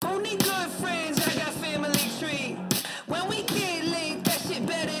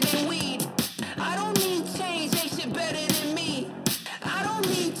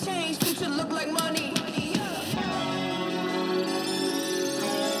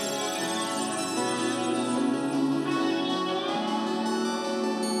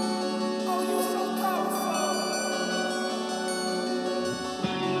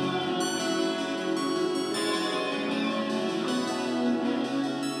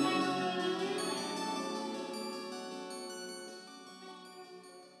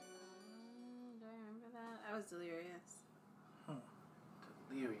delirious. Huh.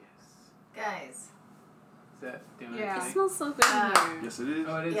 Delirious. Guys. Is that doing It anything? smells so good in here. Yes, it is.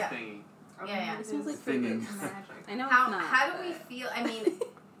 Oh, it is Yeah. thingy. Yeah. It smells like Thinking. fruit. Magic. I know How it's not. how do we but- feel? I mean,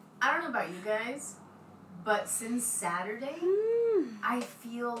 I don't know about you guys, but since Saturday, I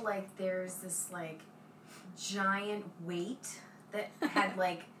feel like there's this like giant weight that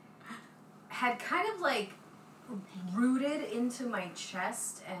had kind of like rooted into my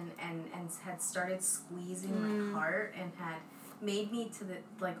chest and had started squeezing my heart and had made me to the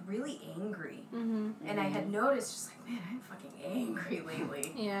like really angry. Mm-hmm. And I had noticed just like, man, I'm fucking angry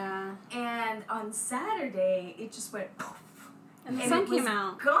lately. Yeah. And on Saturday, it just went poof. And the And sun it was came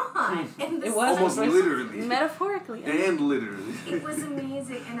out. gone. And the It was Almost sun literally. Metaphorically. And literally. It was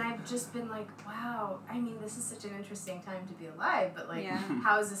amazing, and I've just been like, wow. I mean, this is such an interesting time to be alive, but like, Yeah.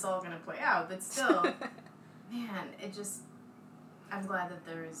 how is this all gonna play out? But still, man, it just. I'm glad that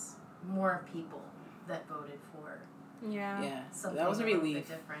there's more people that voted for Yeah. Yeah, something that was a little bit relief.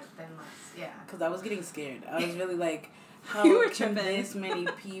 different than less. Yeah. Because I was getting scared. I was really like, how You were can tripping. this many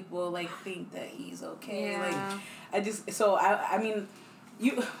people like think that he's okay? Yeah. Like, I mean,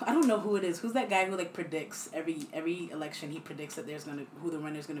 I don't know who it is. Who's that guy who like predicts every election? He predicts that who the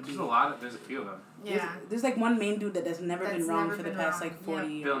runner's gonna be. There's a few of them. Yeah. There's like one main dude that's never That's been wrong never for the been past wrong. like 40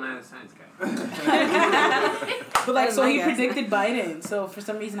 years. Bill Nye the Science Guy. But like, That so was my he guess. predicted Biden. So for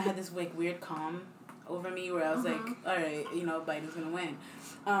some reason, I had this like weird calm over me where I was like, Mm-hmm. all right, Biden's gonna win.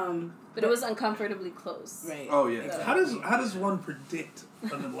 But it was uncomfortably close. Right. Oh, yeah. Exactly. How does one predict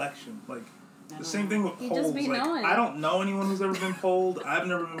an election? Like, the same thing with You polls. just be Like, knowing. I don't know anyone who's ever been polled. I've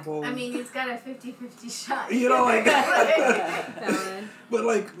never been polled. I mean, it's got a 50-50 shot. You know, like- Valid. But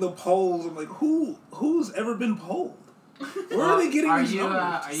like the polls, I'm like, who's ever been polled? Where are they getting these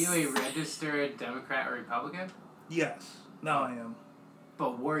numbers? Are you a registered Democrat or Republican? Yes. Now I am.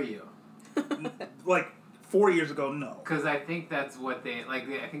 But were you? Like 4 years ago, no. Because I think that's what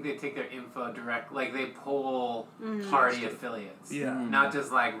I think they take their info direct. Like, they poll Mm-hmm. party affiliates. Yeah. Not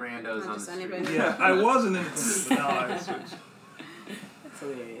just, like, randos Not on just the street. anybody. Yeah, I was an independent, but now I switched. That's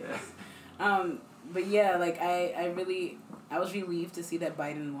hilarious. But yeah, like I was relieved to see that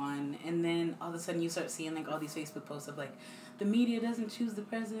Biden won, and then all of a sudden you start seeing like all these Facebook posts of like, the media doesn't choose the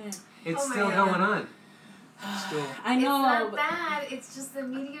president. It's Oh my still God. going on. Still. I know. It's not but- bad. It's just the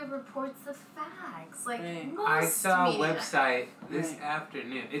media reports the facts. Like Right. most I saw a media. website this Right.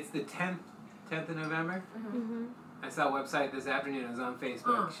 afternoon. It's the 10th of November. Mm-hmm. I saw a website this afternoon. It was on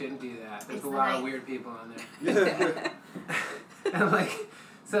Facebook. Shouldn't do that. There's It's a lot the of ninth. weird people on there. And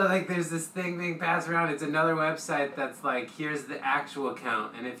like, there's this thing being passed around. It's another website that's like, here's the actual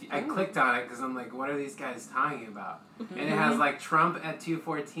count. And I clicked on it because I'm like, what are these guys talking about? And it has like Trump at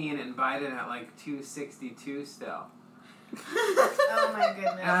 214 and Biden at like 262 still. Oh my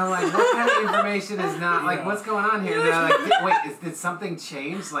goodness. And I'm like, what kind of information is not, like, what's going on here? And they're like, did something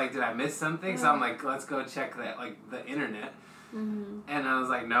change? Like, did I miss something? So I'm like, let's go check that, like, the internet. Mm-hmm. And I was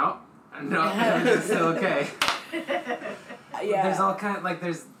like, no, everything's still okay. Yeah. There's all kind of, like,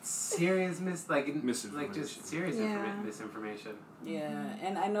 there's serious Misinformation. like, just serious Yeah. misinformation. Yeah,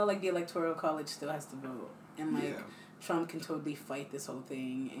 and I know like the Electoral College still has to vote, and like Yeah. Trump can totally fight this whole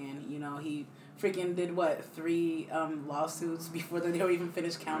thing, and he freaking did 3 lawsuits before they were even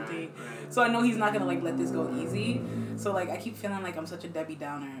finished counting. Right. So I know he's not gonna like let this go easy. So like I keep feeling like I'm such a Debbie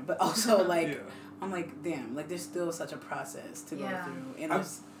Downer, but also like Yeah. I'm like, damn, like there's still such a process to Yeah. go through, and I've-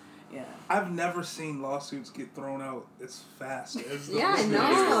 it's yeah. I've never seen lawsuits get thrown out as fast as those. Yeah, I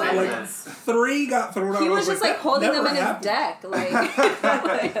know. Like 3 got thrown out. He I was just like that holding them never in his happened. deck,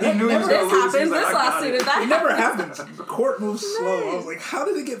 like He knew he was this gonna lose. happened, He's like, this I got lawsuit, it. and that It never happens. The court moves slow. I was like, how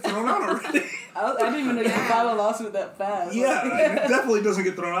did it get thrown out already? I didn't even know you could file a lawsuit that fast. Yeah, it definitely doesn't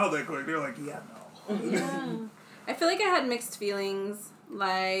get thrown out that quick. They're like, yeah, no. Yeah. I feel like I had mixed feelings.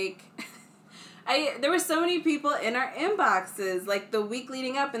 Like, there were so many people in our inboxes, like, the week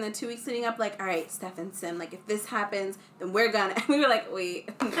leading up and the 2 weeks leading up, like, all right, Steph and Sim, like, if this happens, then we're gonna, and we were like, wait,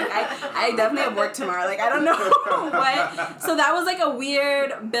 I definitely have work tomorrow, like, I don't know what, so that was, like, a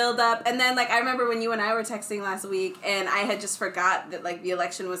weird build-up, and then, like, I remember when you and I were texting last week, and I had just forgot that, like, the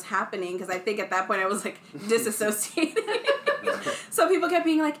election was happening, because I think at that point I was, like, disassociated. So people kept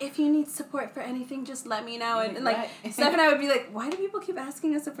being like, if you need support for anything, just let me know. And like, Right. Steph and I would be like, why do people keep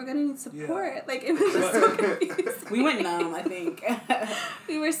asking us if we're going to need support? Yeah. Like, it was just so confusing. We went numb, I think.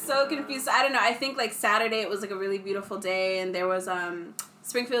 We were so confused. I don't know. I think, like, Saturday, it was, like, a really beautiful day. And there was,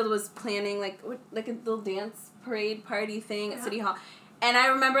 Springfield was planning, like a little dance parade party thing at City Hall. And I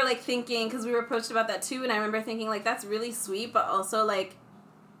remember, like, thinking, because we were approached about that, too. And I remember thinking, like, that's really sweet. But also, like,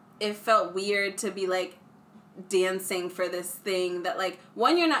 it felt weird to be, like, dancing for this thing that, like,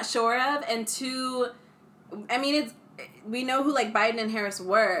 one, you're not sure of, and two, I mean, we know who like Biden and Harris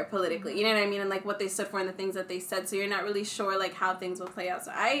were politically, you know what I mean, and like what they stood for and the things that they said. So you're not really sure like how things will play out.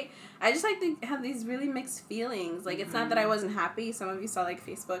 So I just like to have these really mixed feelings. Like it's not that I wasn't happy. Some of you saw like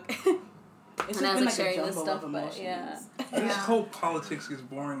Facebook. It's And I just was, been like, like a sharing this jumble stuff, of but, emotions. yeah. I just Yeah. hope politics gets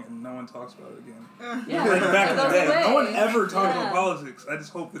boring and no one talks about it again. Yeah, Like back it in the goes day, away. no one ever talked Yeah. about politics. I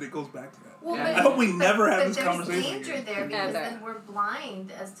just hope that it goes back to that. Well, Yeah. but, I hope we never have but this there's conversation danger again. there because Ever. then we're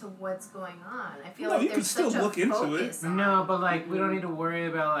blind as to what's going on. I feel No, like you there's can still such a look into it. focus on- No, but like we don't need to worry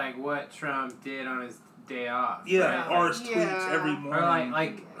about like what Trump did on his day off. Yeah, right? or Like, his tweets every or morning.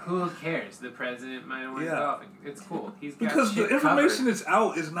 like who cares? The president might have went Yeah. golfing. It's cool. He's got Because the shit information covered. that's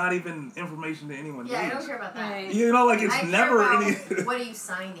out is not even information that anyone Yeah, I needs. don't care about that. Right. You know, like it's I care never about any. what are you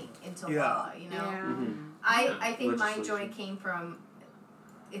signing into Yeah. law, you know? Yeah. I think my joy Legislation. came from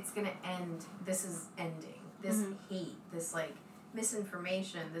it's gonna end, this is ending. This Mhm. hate, this like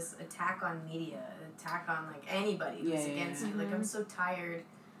misinformation, this attack on media, attack on like anybody who's Yeah, yeah, against yeah. you. Like I'm Mhm. so tired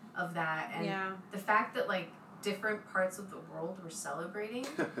of that, and Yeah. the fact that like different parts of the world were celebrating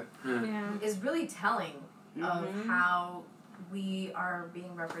Yeah. is really telling of Mhm. how we are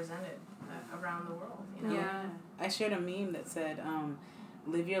being represented around the world, you know? Yeah. I shared a meme that said,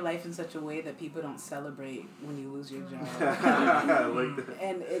 live your life in such a way that people don't celebrate when you lose your job. I like that.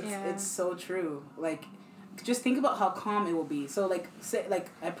 And Yeah. it's so true. Like, just think about how calm it will be. So like, say like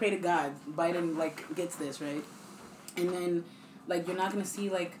I pray to God, Biden like gets this right, and then like you're not gonna see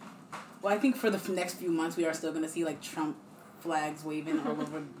like, well I think for the next few months we are still gonna see like Trump flags waving all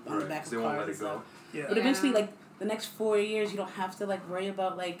over on the Right, back of they won't cars let and it go. stuff. Yeah. But Yeah. eventually, like the next 4 years, you don't have to like worry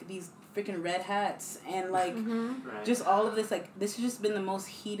about like these freaking red hats and like. Mm-hmm. Right. Just all of this, like, this has just been the most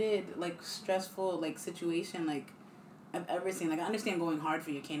heated, like, stressful, like, situation, like, I've ever seen. Like, I understand going hard for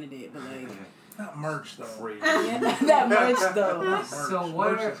your candidate, but, like, Not merch though. Crazy. yeah, that much, though. Merch. So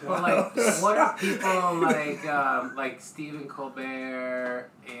what Merch are is but like what are people like Stephen Colbert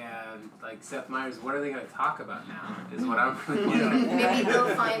and like Seth Meyers? What are they gonna talk about now? Is what I'm really wondering. Maybe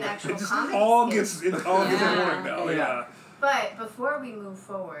they'll find actual It just comics. all gets it all gets Yeah. boring now. Yeah. Yeah. But before we move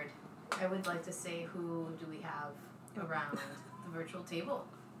forward, I would like to say who do we have around the virtual table?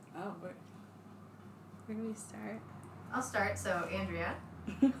 Oh, we're... Where do we start? I'll start. So Andrea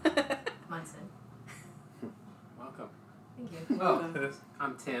Munson. Welcome. Thank you. Oh,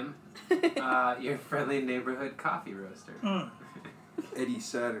 I'm Tim, your friendly neighborhood coffee roaster. Eddie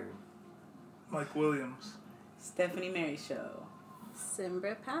Saturn. Mike Williams. Stephanie Mary Show.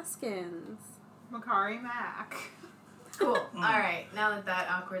 Simbra Paskins. Makari Mack. Cool. All right. Now that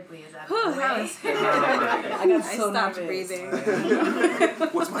awkwardly is out of Whew, the that way. was I got I so stopped nervous. breathing.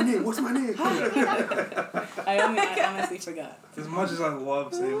 What's my name? What's my name? I honestly forgot. As much as I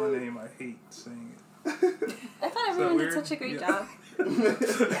love saying my name, I hate saying it. I thought that everyone did weird? such a great Yeah. job.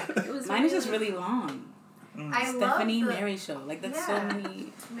 It was Mine is just really long. I Stephanie love the Mary Show. Like, that's so Yeah.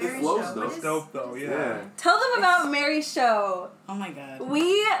 many. Mary flows, Show. though. What It's is- dope though. Yeah. Yeah. Tell them about Mary's show. Oh my god. We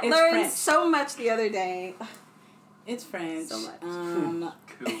It's learned French. so much the other day. It's French. So much. Cool.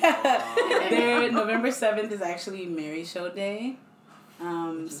 Their November 7th is actually Mary Show Day.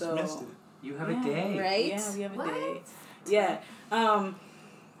 Just So missed it. You have Yeah. a day. Right? yeah, we have a What? day. Yeah.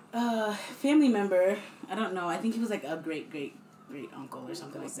 Family member, I don't know. I think he was like a great uncle or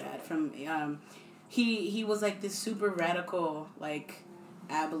something like that. From he was like this super radical like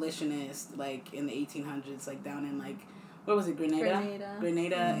abolitionist like in the 1800s, like down in like what was it, Grenada,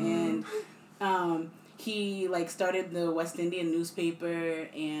 and he like started the West Indian newspaper,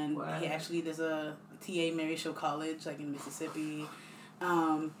 and What? he actually there's a TA Mary Show College like in Mississippi.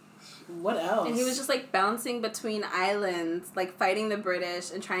 What else? And he was just like bouncing between islands, like fighting the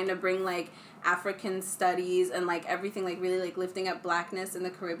British and trying to bring like African studies and like everything, like really like lifting up blackness in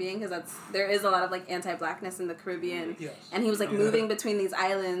the Caribbean, because there is a lot of like anti-blackness in the Caribbean. Yes. And he was like Yeah. moving between these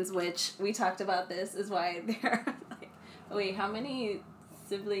islands, which we talked about. This is why they're like, wait, how many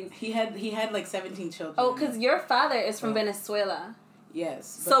siblings? He had like 17 children. Oh, because your father is from Oh. Venezuela.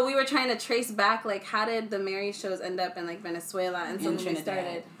 yes. But So we were trying to trace back, like, how did the Mary shows end up in, like, Venezuela? And so In when we Trinidad.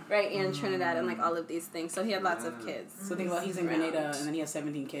 started, right, and Trinidad and, like, all of these things. So he had lots of kids. so think about he's in Around. Grenada and then he has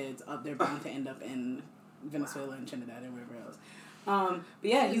 17 kids. They're bound to end up in Venezuela and Trinidad and wherever else. But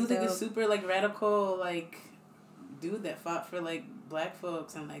yeah, he was like this Dope. super like radical like dude that fought for like black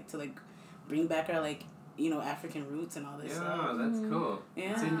folks and like to like bring back our like African roots and all this Yeah, stuff. that's cool.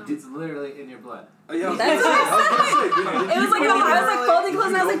 Yeah. It's literally in your blood. Yeah, I was That's gonna say, what did It was like, you I was know- like folding did clothes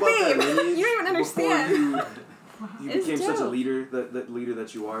and I was know like, about that babe, lineage you don't even before understand. You It's became such a dope. leader, that leader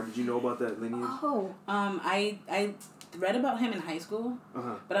that you are. Did you know about that lineage? Oh. I read about him in high school,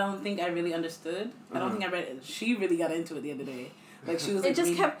 Uh-huh. but I don't think I really understood. I don't Uh-huh. think I read. She really got into it the other day. Like she was. It Like, just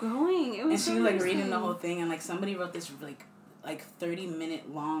reading, kept growing. It was and so she was like reading the interesting. whole thing, and like somebody wrote this like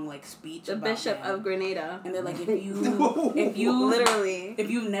 30-minute long like speech. The about Bishop him. of Grenada. And they're like, if you Literally. if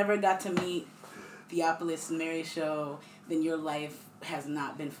you've never got to meet Theophilus and Mary Show, then your life has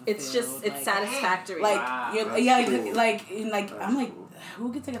not been fulfilled. It's just, it's like, satisfactory. like Wow, you're, that's yeah, cool. I'm like, cool.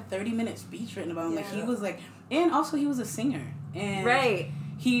 who gets like a 30-minute speech written about him? Like he Yeah. was like, and also he was a singer, and right.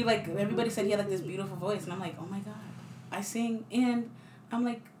 he like everybody said he had like this beautiful voice, and I'm like, oh my god, I sing, and I'm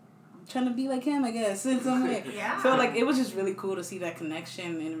like trying to be like him, I guess, in some way. Yeah. So like it was just really cool to see that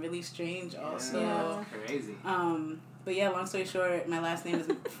connection, and really strange also. Yeah. Crazy. But yeah, long story short, my last name is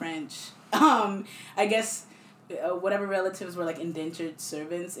French. I guess whatever relatives were like indentured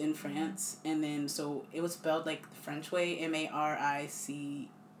servants in France, and then so it was spelled like the French way,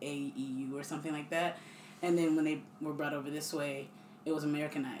 Maricaeeu or something like that, and then when they were brought over this way, it was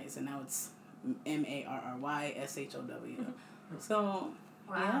Americanized, and now it's Marryshow. So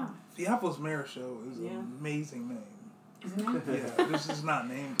Wow. Theophilus Marishow is Yeah. an amazing name. yeah, Yeah, this is not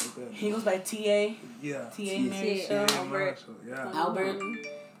named like that. he goes by T.A. Yeah. Mary T.A. Show. Albert. Marishow, yeah. Albert.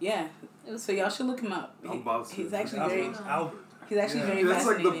 Yeah, It was so y'all should look him up. I'm about to. He's actually very. Theophilus Albert. He's actually Yeah. very That's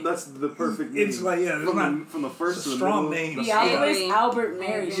like fascinating. that's the perfect name. It's like, yeah, it's from not. from the first It's to a the strong middle. name. Theophilus agree. Albert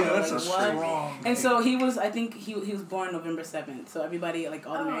Mary Yeah, Show. that's Like a what? strong And name. so he was. I think he was born November 7th. So everybody like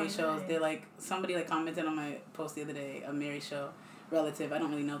all the Oh, Mary shows. nice. They like somebody like commented on my post the other day. A Mary Show relative. I don't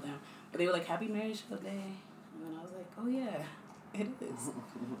really know them, but they were like Happy Mary Show Day, and then I was like, oh yeah, it is.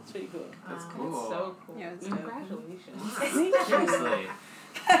 It's pretty cool. That's Wow. cool. That's so cool. Yeah, it's dope. Congratulations. Seriously.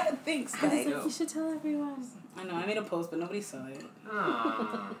 Thanks, I was guys. like, you should tell everyone. I know I made a post, but nobody saw it.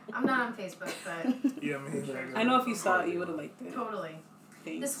 Aw. I'm not on Facebook, but Yeah, me either. I know if you saw it, you would have liked it. totally.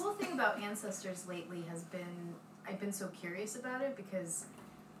 Thanks. This whole thing about ancestors lately has been, I've been so curious about it because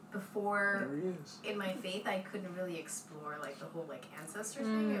before There he is. in my faith I couldn't really explore like the whole like ancestor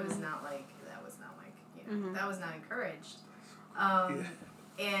thing. It was not like, that was not like, you know, that was not encouraged.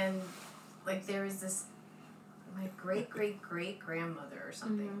 And like there was this, my great great great grandmother or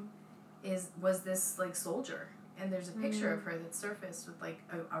something was this like soldier, and there's a picture of her that surfaced with like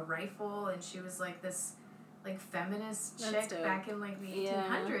a rifle, and she was like this like feminist That's chick dope. back in like the Yeah.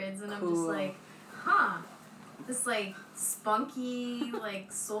 1800s, and I'm Cool. just like, this like spunky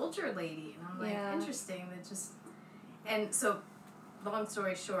like soldier lady, and I'm like, Yeah. interesting. That just, and so long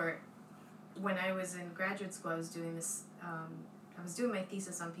story short, when I was in graduate school, I was doing this. I was doing my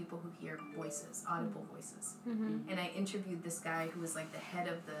thesis on people who hear voices, audible voices. Mm-hmm. And I interviewed this guy who was like the head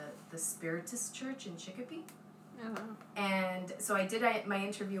of the Spiritist church in Chicopee. Oh, wow. And so I did my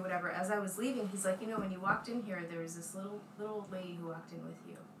interview, whatever. As I was leaving, he's like, you know, when you walked in here, there was this little old lady who walked in with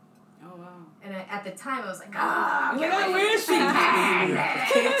you. Oh wow. And at the time, I was like, Oh my God, where is she?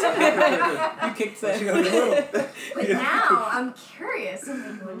 You kicked She that. got a little. But now I'm curious.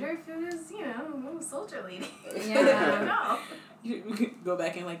 I'm like, wonder if it was, you know, a little soldier lady. Yeah. I don't know. You could go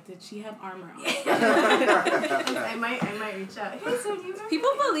back and like, did she have armor on? I might reach out. Hey, so do you remember? People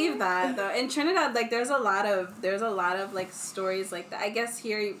believe that though. In Trinidad, like there's a lot of like stories like that. I guess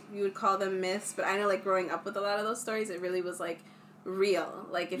here you would call them myths, but I know like growing up with a lot of those stories, it really was like real.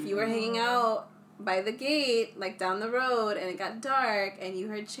 Like if you were hanging out by the gate, like down the road, and it got dark, and you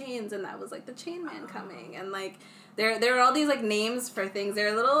heard chains, and that was like the chain man coming, and like there are all these like names for things.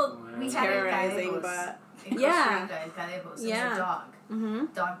 They're a little We had a terrorizing, Gallegos but in yeah. Costa Rica, Gallegos. It was Yeah. a dog. mm-hmm.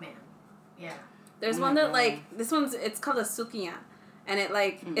 Dog man. Yeah. There's Oh one my that God. like this one's it's called a sukiya, and it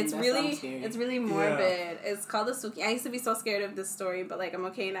like it's that really sounds scary. it's really morbid. It's called a sukiya. I used to be so scared of this story, but like I'm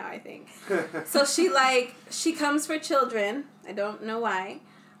okay now, I think. So she comes for children. I don't know why.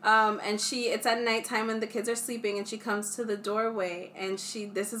 And it's at nighttime when the kids are sleeping, and she comes to the doorway, and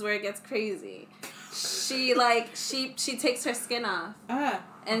this is where it gets crazy. She takes her skin off,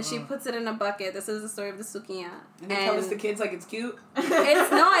 and she puts it in a bucket. This is the story of the sukiya. And they tell us the kids like it's cute. I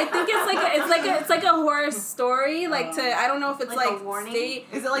think it's like a horror story. Like I don't know if it's Like a like warning? state.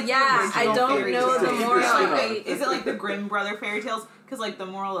 Is it like Yeah, the I original don't fairy know tales? the moral. Wait, is it like the Grimm brother fairy tales? Because like the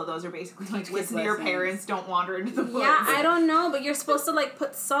moral of those are basically like Teach listen kids to your lessons. parents, don't wander into the woods. Yeah, I don't know, but you're supposed to like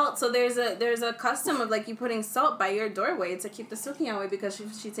put salt. So there's a custom of like you putting salt by your doorway to keep the sukiya away, because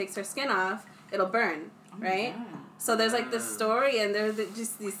if she takes her skin off, it'll burn, right? Yeah. So there's like this story, and there's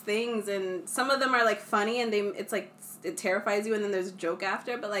just these things, and some of them are like funny, and it's like it terrifies you, and then there's a joke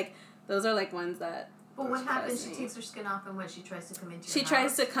after, but like those are like ones that But what happens? She fascinating. takes her skin off, and she tries to come into she your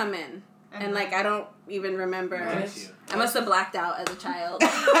tries house? to come in. And then- like I don't even remember. Got you. I must have blacked out as a child.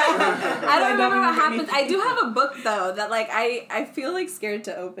 I don't remember what happens. I do have a book though that like I feel like scared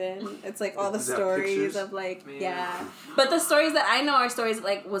to open. It's like all the Does it have stories pictures? of like Man. yeah. But the stories that I know are stories that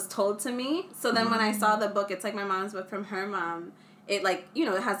like was told to me. So then when I saw the book, it's like my mom's book from her mom, it like, you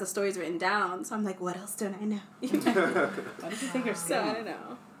know, it has the stories written down. So I'm like, what else don't I know? Why did you take her So I don't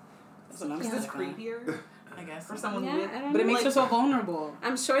know. That's what I'm Is this saying. creepier I guess. for someone Yeah, with? I don't But it know. makes her so vulnerable.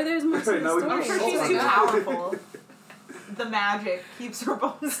 I'm sure there's more to the Now we- story. I'm sure Oh she's my too God. powerful. The magic keeps her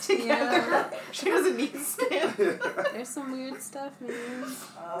bones together. Yeah. She doesn't need skin. There's some weird stuff, man.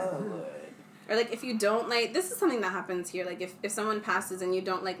 Oh, Lord. Or like if you don't like, this is something that happens here. Like if someone passes and you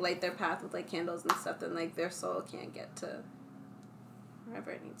don't like light their path with like candles and stuff, then like their soul can't get to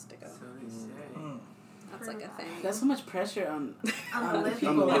wherever it needs to go. So they say. That's like a thing. That's so much pressure on On the the living.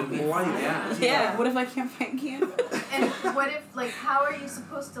 people. On the that life. Yeah. Yeah. What if I can't find candles? And what if, like, how are you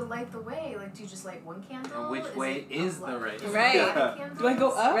supposed to light the way? Like, do you just light one candle? And which way it is a the lot- right is it way? a lot of Right. candles? Do I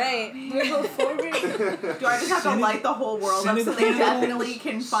go up? Right. Do I go forward? Do I just have to light the whole world up so they Cinnamon definitely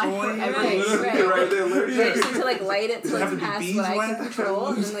can find soy, wherever Right, they right. go? Right there, You literally. just need to like light it Does till it have it's to be past what I can beeswax? control,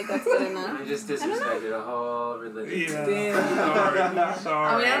 and then like that's good enough. I just disrespected a whole religion. Yeah. Damn. Sorry.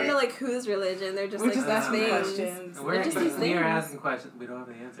 I mean, I don't know like whose religion. They're just We're like just these asking things. questions. We're just these we are things. asking questions. We don't have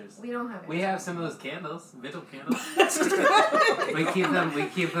the answers. We don't have it. We have some of those candles, middle candles. We keep them. We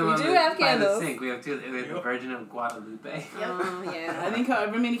keep them We on do the, have by the candles. sink. We have two. We have the Virgin of Guadalupe. Oh I yeah. think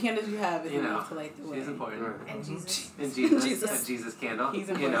however many candles you have is You know, enough to light the way. She's important. And Jesus. And Jesus, Jesus. a Jesus candle. He's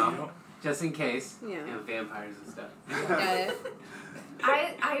you important. know, just in case. Yeah. And vampires and stuff. Got it.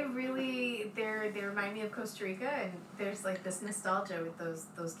 I really they remind me of Costa Rica, and there's like this nostalgia with those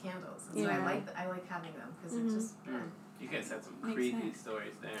candles, and so Yeah. I like having them because Mhm. it's just You guys had some Makes creepy sense.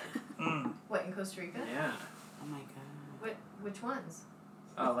 stories there. what in Costa Rica. Yeah. Oh my god. Which ones?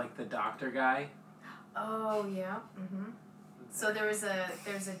 Oh, like the doctor guy. Oh yeah. Mhm. So there's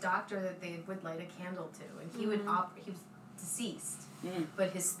a doctor that they would light a candle to, and he would he was deceased, Mm. but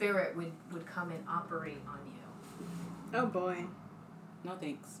his spirit would come and operate on you. Oh boy. No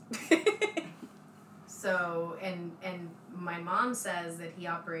thanks. So and my mom says that he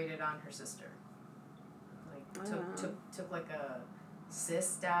operated on her sister. Like Wow. took like a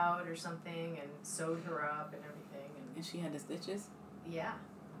cyst out or something and sewed her up and everything, and And she had the stitches? yeah.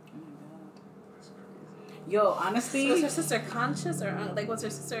 Oh my god. Yo, honestly, Was her sister conscious, or like was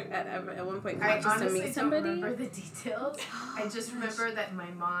her sister at one point I conscious to honestly meet don't somebody? remember the details. I just remember that my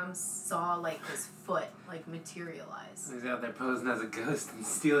mom saw like his foot like materialize. He's out there posing as a ghost and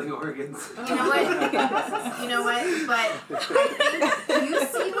stealing organs. You know what? You know what? But I think you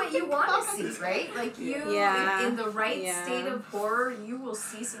see what you want to see, right? Like you, Yeah. in the right Yeah. state of horror, you will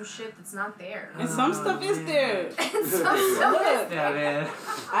see some shit that's not there. and some Oh, stuff is man. there. And some stuff is Look, Yeah, man.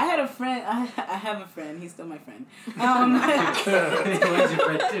 I had a friend. I have a friend. He's still my friend. Where's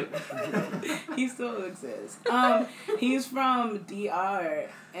your friend too? He still exists. He's from DR,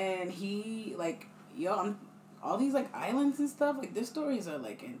 and he like all these like islands and stuff. Like their stories are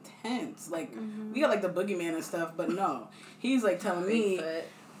like intense. Like we got like the boogeyman and stuff, but no, he's like telling me. Bigfoot.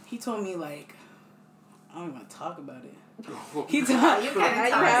 He told me like, I don't even want to talk about it. He You told. gotta You tell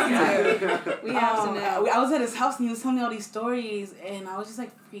have us. to. We have to know. I was at his house and he was telling me all these stories, and I was just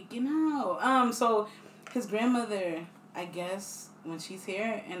like freaking out. So his grandmother, I guess, when she's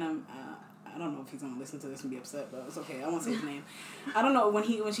here, and I don't know if he's gonna listen to this and be upset, but it's okay. I won't say his name. I don't know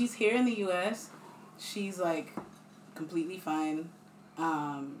when she's here in the U.S., she's like completely fine,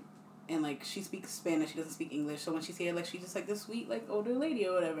 and like she speaks Spanish. She doesn't speak English. So when she's here, like she's just like this sweet like older lady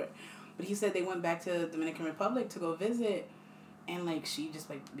or whatever. But he said they went back to Dominican Republic to go visit, and like she just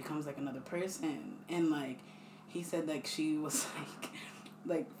like becomes like another person, and like he said like she was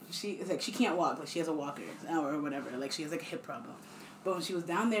like she is like she can't walk, like she has a walker or whatever, like she has like a hip problem. But when she was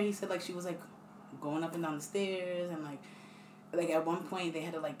down there, he said like she was like going up and down the stairs, and like at one point they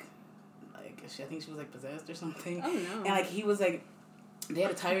had to like I think she was like possessed or something. Oh no. And like he was like they had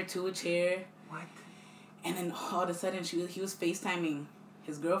to tie her to a chair. What? And then all of a sudden he was FaceTiming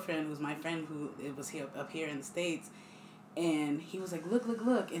his girlfriend, who's my friend, who it was here up here in the States, and he was like,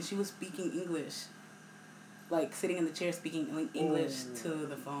 look, and she was speaking English, like sitting in the chair speaking English to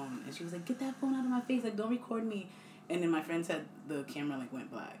the phone, and she was like, get that phone out of my face, like don't record me. And then my friend said the camera like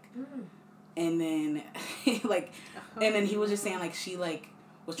went black, and then like, and then he was just saying like she like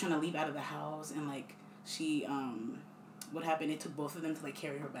was trying to leave out of the house, and like she what happened? It took both of them to like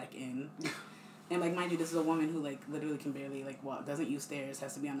carry her back in. And, like, mind you, this is a woman who, like, literally can barely, like, walk, doesn't use stairs,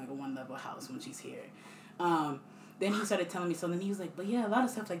 has to be on, like, a one-level house when she's here. Then he started telling me, so then he was like, but yeah, a lot of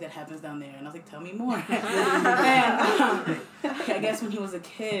stuff like that happens down there. And I was like, tell me more. And I guess when he was a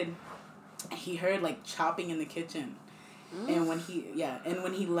kid, he heard, like, chopping in the kitchen. And when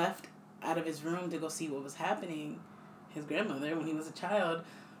he left out of his room to go see what was happening, his grandmother, when he was a child,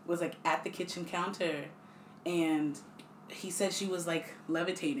 was, like, at the kitchen counter, and he said she was like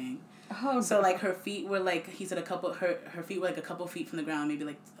levitating. Oh, So like her feet were like, he said her feet were like a couple feet from the ground, maybe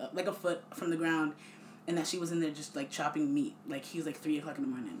like a foot from the ground, and that she was in there just like chopping meat. Like he was like 3 o'clock in the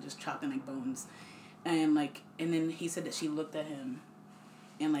morning, just chopping like bones, and then he said that she looked at him,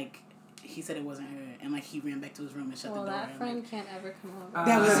 and like he said it wasn't her, and like he ran back to his room and shut the door. that and, friend like, can't ever come over.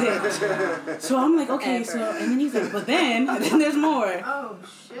 that was it. So I'm like, okay, Ever. so and then he's like, but then there's more. Oh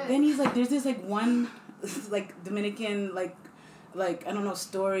shit. Then he's like, there's this like one, like Dominican like I don't know,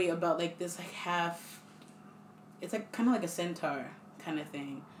 story about like this like half. It's like kind of like a centaur kind of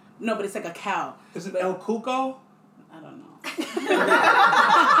thing. No, but it's like a cow. Is it El Cuco? I don't know.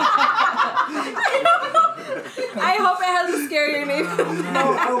 I hope it has a scarier name.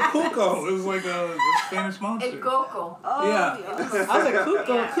 No, El Cuco. It was like a Spanish monster. El Coco. Oh, Yeah. Dios. I was like, Cuco,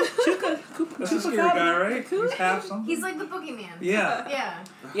 Yeah. Chuca, That's a scary guy, right? He's half something. He's like the boogeyman. Yeah. Yeah.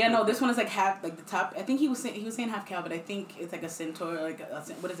 Yeah, no, this one is like half, like the top. I think he was saying half cow, but I think it's like a centaur, like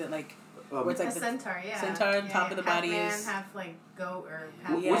what is it like? Where it's like A the centaur, yeah. centaur, top of the half body man, is. half like goat or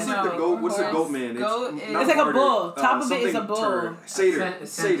half. Yeah, What's no, like the goat? What's the horse. goat man? Goat It's is- not It's like a martyr. bull. Top of it is a Something bull. Satyr. Satyr.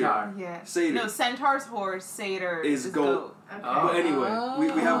 Centaur. Yeah. Satyr. No, centaur's horse, satyr Is goat. Okay. Oh. But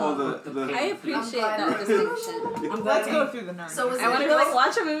anyway, we have all the I appreciate I'm that glad. distinction. I'm Let's glad. go through the nerd. So was I want to it go real? like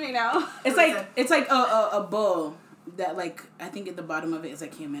watch a movie now. It's like a bull that like I think at the bottom of it is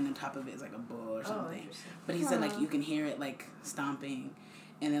like human and top of it is like a bull or Oh, something. interesting. But he said like you can hear it like stomping,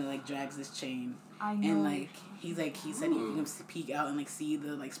 and then it, like drags this chain, I know. and like he said you can peek out and like see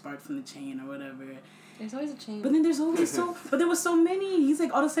the like spark from the chain or whatever. There's always a change. But then there's always there was so many. He's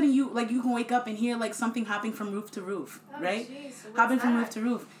like all of a sudden you can wake up and hear like something hopping from roof to roof, Oh, right? Geez, so what's Hopping from that? roof to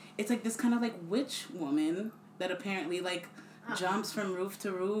roof. It's like this kind of like witch woman that apparently like jumps from roof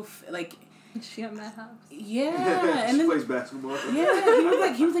to roof, like She got mad hops. yeah, and she then plays basketball.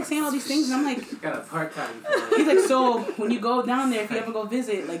 yeah, he was like saying all these things, and I'm like, Got a part-time he's like, so when you go down there, if you ever go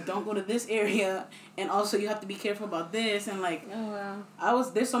visit, like don't go to this area, and also you have to be careful about this, and like Oh wow.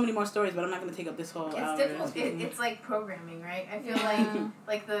 there's so many more stories, but I'm not gonna take up this whole It's hour. difficult. It's like programming, right? I feel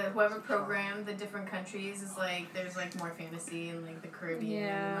like the whoever programmed the different countries is like there's like more fantasy in like the Caribbean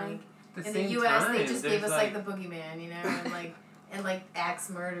Yeah. and At like in same the U.S. time, they just gave there's, us like the boogeyman, you know, and like axe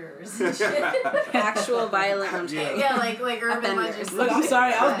murders and shit. Actual violent. Yeah. Yeah, like urban Offenders. legends. Look, I'm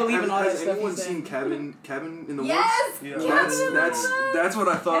sorry, I was believing all that Has stuff. anyone he said. seen Cabin in the Yes. Woods? Yeah. That's what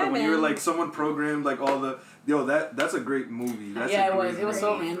I thought of when you were Cabin. like someone programmed like all the that's a great movie. That's Yeah, a it great was. It was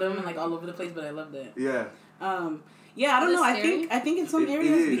so movie. random and like all over the place, but I loved it. Yeah, Yeah, I don't Is it know. scary? I think in some It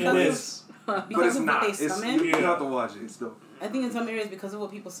areas is. because It of is. but because it's of not. what they It's summon. you have to watch it. It's dope. I think in some areas because of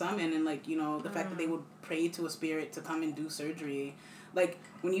what people summon and like the fact that they would pray to a spirit to come and do surgery, like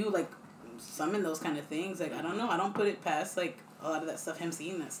when you like summon those kind of things, like I don't know, I don't put it past like a lot of that stuff. Him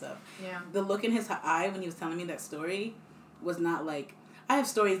seeing that stuff, Yeah. the look in his eye when he was telling me that story was not like. I have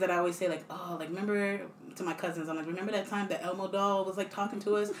stories that I always say like, oh, like remember to my cousins, I'm like, remember that time that Elmo doll was like talking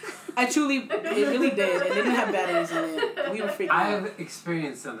to us? I truly, it really did. It didn't have batteries in it. We were freaking out. I've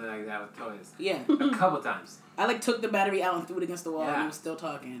experienced something like that with toys. Yeah. A couple times. I like took the battery out and threw it against the wall and Yeah. it was still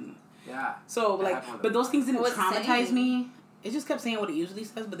talking. Yeah. So I like, have one of but those things didn't What's it traumatize saying? me. It just kept saying what it usually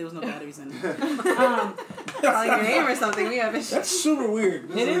says, but there was no batteries in it. Calling your name or something. We have issues. That's super weird.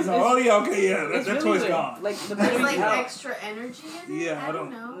 It is, Oh yeah, okay, yeah. It's That really toy's weird. gone. Like the There's batteries like out. extra energy in it. Yeah, I I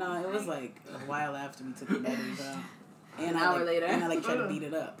don't don't- know. No, it was like a while after we took the batteries out. And An I hour like, later. And I like tried to beat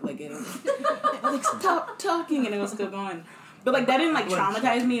it up. Like it was, I was like stop talking, and it was still going. But like that didn't like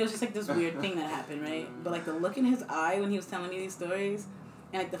traumatize me. It was just like this weird thing that happened, right? But like the look in his eye when he was telling me these stories,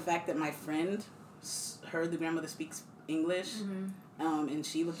 and like the fact that my friend heard the grandmother speaks English, and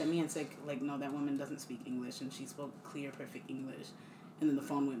she looked at me and said like no, that woman doesn't speak English, and she spoke clear, perfect English, and then the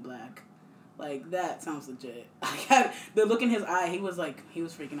phone went black. Like that sounds legit. The look in his eye, he was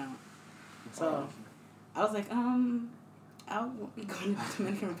freaking out. So I was like, I won't be going to the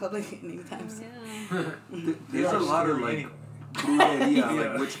Dominican Republic anytime soon. Yeah. There's a lot of like Anyway. brujeria, Yeah.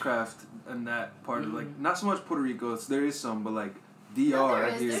 like witchcraft and that part of like not so much Puerto Rico. There is some, but like DR, No, there I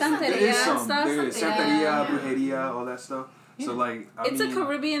is. hear There's there Santeria is some. stuff, There is something. Santeria, Yeah. brujeria, all that stuff. So like, It's a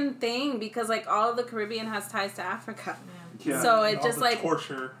Caribbean thing because like all of the Caribbean has ties to Africa. Yeah. So it All just the like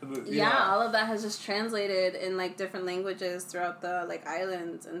torture. yeah, all of that has just translated in like different languages throughout the like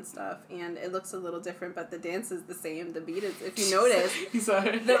islands and stuff, and it looks a little different, but the dance is the same. The beat is, if you notice,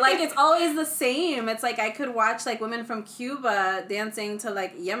 Sorry. like it's always the same. It's like I could watch like women from Cuba dancing to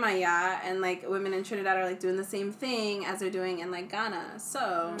like Yemaya, and like women in Trinidad are like doing the same thing as they're doing in like Ghana.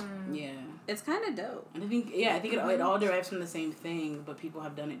 So Yeah. it's kind of dope. And I think it all derives from the same thing, but people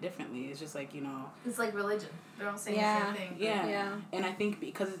have done it differently. It's just like, It's like religion. They're all saying Yeah. the same thing. agree. Yeah. Yeah. And I think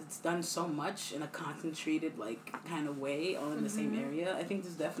because it's done so much in a concentrated, like, kind of way, all in the same area, I think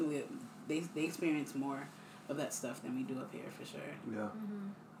there's definitely, they experience more of that stuff than we do up here, for sure. Yeah.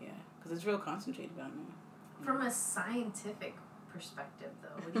 Yeah. Because it's real concentrated down there. From a scientific perspective,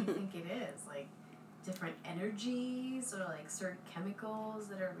 though, what do you think it is? Like, different energies or, like, certain chemicals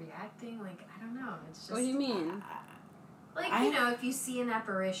that are reacting? Like, I don't know. It's just... What do you mean? Like, if you see an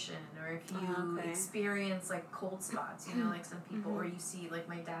apparition or if you experience, like, cold spots, like some people, or you see, like,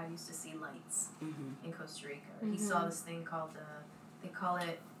 my dad used to see lights in Costa Rica. He saw this thing called, they call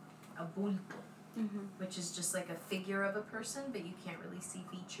it a bulto, which is just, like, a figure of a person, but you can't really see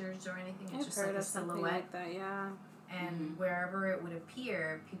features or anything. It's just, like, a silhouette. Like that, yeah. And wherever it would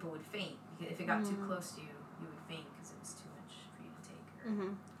appear, people would faint. If it got too close to you, you would faint because it was too much for you to take.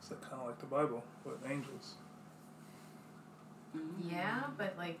 It's like, kind of like the Bible with angels. Yeah,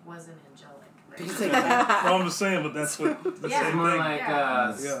 but like wasn't angelic. Right? No, I'm just saying, but that's what the It's same more thing.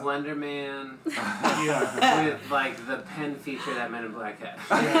 like Slender Man with like the pen feature that Men in Black had.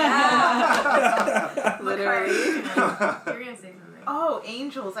 Literally. You're gonna say something. Oh,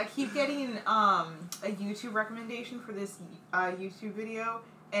 angels. I keep getting a YouTube recommendation for this YouTube video,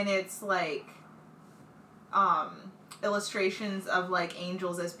 and it's like illustrations of like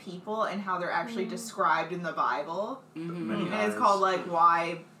angels as people and how they're actually described in the Bible. Many And it's eyes. called like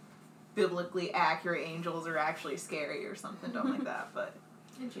why biblically accurate angels are actually scary or something dumb like that. But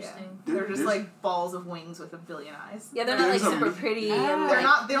Interesting. they're just There's- like balls of wings with a billion eyes. Yeah, they're not like There's a- super pretty. Ah. And, They're like,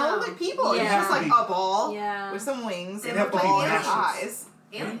 not. They don't look like people. It's Yeah. just like a ball Yeah. with some wings They and a look like ball and aliens. eyes.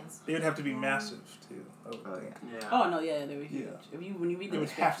 Aliens. They would have to be massive too. I would Oh, think. Yeah. Oh, no, yeah, they were huge. Yeah. When you read They the would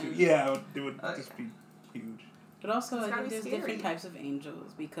have to. description. Yeah, it would Oh, just be huge. But also, It's I gotta think be there's scary. different types of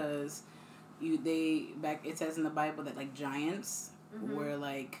angels because it says in the Bible that like giants were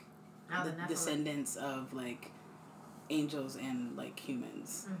like Oh, the the Nephilim. descendants of like angels and like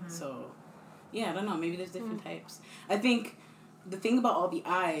humans. So yeah, I don't know. Maybe there's different types. I think the thing about all the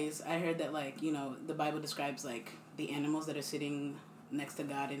eyes, I heard that like the Bible describes like the animals that are sitting next to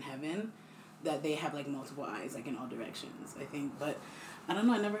God in heaven, that they have like multiple eyes like in all directions. I think, but I don't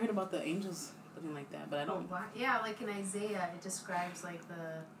know. I never heard about the angels looking like that. But I don't. Wow. Yeah, like in Isaiah, it describes like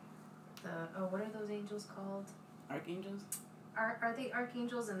the what are those angels called? Archangels. Are they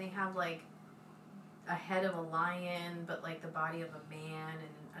archangels and they have like a head of a lion but like the body of a man,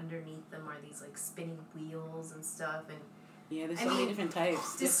 and underneath them are these like spinning wheels and stuff, and Yeah, there's I so many mean, different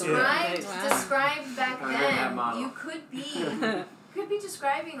types. There's so many different described types. described back I read that then, model. you could be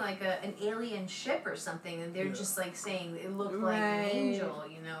describing like an alien ship or something, and they're just like saying it looked like an Right. angel,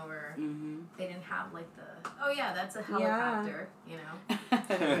 or Mm-hmm. they didn't have like the that's a helicopter,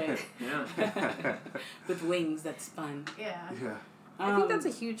 Right. Yeah. With wings that spun. yeah. Yeah. I think that's a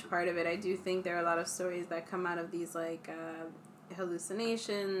huge part of it. I do think there are a lot of stories that come out of these like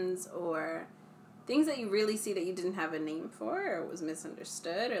hallucinations or things that you really see that you didn't have a name for or was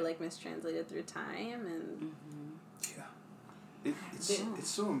misunderstood or like mistranslated through time and It's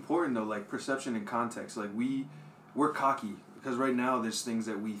so important though, like perception and context. Like we're cocky because right now there's things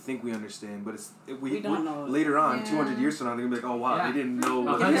that we think we understand, but We don't know. later on, Yeah. 200 years from now, they're gonna be like, oh wow, Yeah. they didn't know.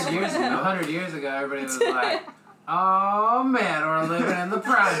 what 100 years ago, everybody was like, "Oh man, we're living in the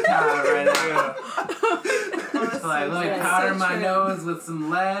prime time right now." It's like, let me That's powder so my true. nose with some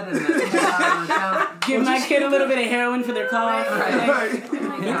lead and then put it on the town. Give my kid a little bit of heroin for their cough. Right. oh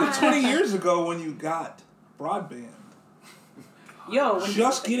my Look at gosh. 20 years ago when you got broadband. Yo, when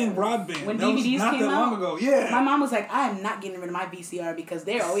Just getting broadband. when that was DVDs not came that long out, ago. Yeah. my mom was like, I'm not getting rid of my VCR because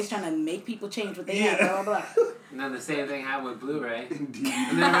they're always trying to make people change what they have, blah, blah, blah. And then the same thing happened with Blu-ray. Indeed.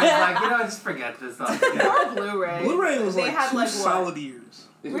 And then everybody's like, just forget this altogether. Or Blu-ray. Blu-ray was They like had, 2 like, what? solid years.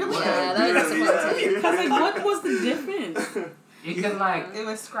 Really? Yeah, that was disappointing. Because, like, what was the difference? You could like, It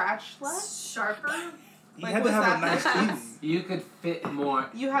was scratch less. Sharper. You Like, had to was have a that nice the TV. you could fit more.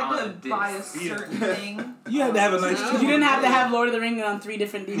 You had on to a disc. buy a certain thing. You had to have a nice TV. You didn't have to have Lord of the Rings on 3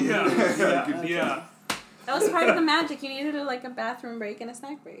 different DVDs. Yeah. That was part of the magic. You needed a bathroom break and a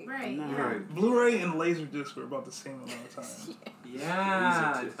snack break. Right. No. Yeah. Right. Blu-ray and Laserdisc were about the same amount of time.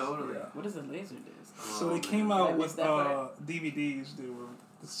 Yeah, Laserdisc. totally. Yeah. What is a laser disc? So they came Did I out miss with that part? DVDs that were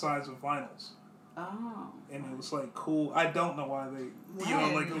the size of vinyls. Oh. And it was like cool. I don't know why they,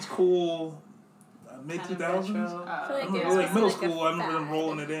 When? like it was cool mid Kind of 2000s. retro. I feel like I it remember, was like middle like a school, I remember them fad.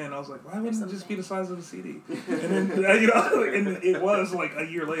 rolling it in. I was like, why wouldn't it just be something. the size of a CD? And then, and it was like a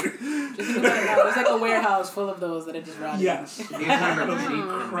year later. Just think about it now. There's like a warehouse full of those that are just rotting. Yes. You guys remember Those cheap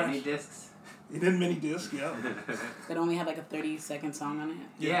are and crap. mini discs? It did mini disc, yeah. That only had like a 30-second song on it.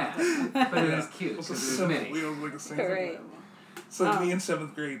 Yeah, but it was cute It was a because it was simple. mini. It was like a simple. Right. So me in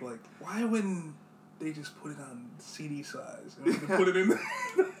 7th grade, like, why wouldn't they just put it on CD size and they put it in.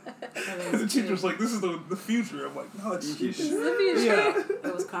 And the teacher's like, "This is the future." I'm like, "No, it's This is the future. yeah,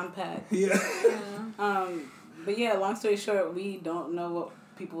 It was compact. yeah." But yeah, long story short, we don't know what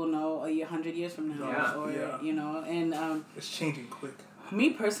people will know 100 years from now, Yeah. or Yeah. you know, and It's changing quick. me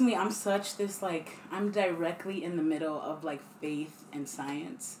personally, I'm such this like I'm directly in the middle of like faith and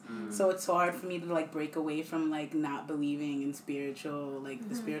science, so it's so hard for me to like break away from like not believing in spiritual like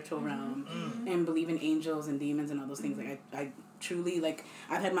the spiritual realm and believe in angels and demons and all those things. Like I truly like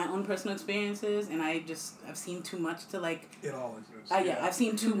I've had my own personal experiences and I've seen too much to like It all exists. I've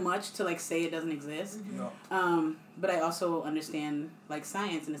seen too much to like say it doesn't exist. No. But I also understand like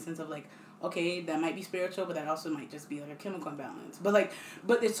science in the sense of like, okay, that might be spiritual, but that also might just be like a chemical imbalance. But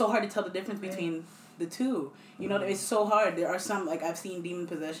it's so hard to tell the difference between the two. You know, it's so hard. There are some like I've seen demon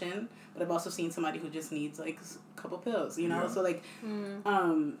possession, but I've also seen somebody who just needs like a couple pills. You know, so like,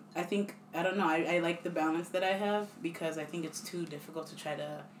 I think I don't know. I like the balance that I have because I think it's too difficult to try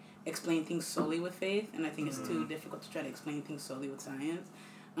to explain things solely with faith, and I think it's too difficult to try to explain things solely with science.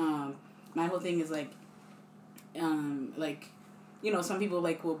 My whole thing is like, you know, some people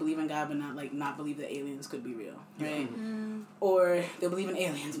like will believe in God but not believe that aliens could be real, right? Or they'll believe in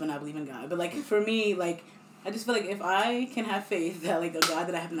aliens but not believe in God. But like for me, like I just feel like if I can have faith that like a God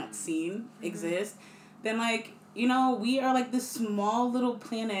that I have not seen exists, then like, you know, we are like this small little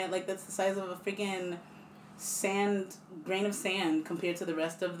planet like that's the size of a freaking grain of sand compared to the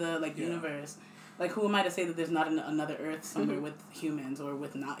rest of the like universe. Like who am I to say that there's not another Earth somewhere with humans or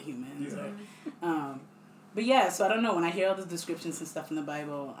with not humans or but yeah, so I don't know, when I hear all the descriptions and stuff in the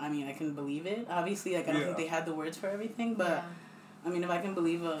Bible, I mean, I can believe it. Obviously, like, I don't think they had the words for everything, but, I mean, if I can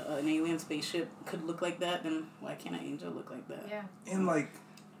believe an alien spaceship could look like that, then why can't an angel look like that? Yeah. And like,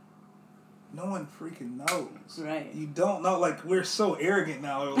 no one freaking knows. Right. You don't know. Like, we're so arrogant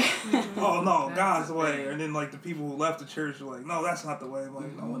now. We're like, oh no, God's the way. And then like the people who left the church are like, no, that's not the way. I'm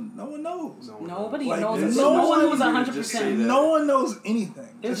like, no one knows. Nobody Like, knows. no No one one was can just say 100%. that. No one knows anything.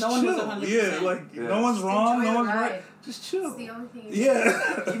 There's Just no one who's chill. 100%. Yeah, like Yeah. no one's wrong, Enjoy no the one's right. ride. Just chill. It's the only thing.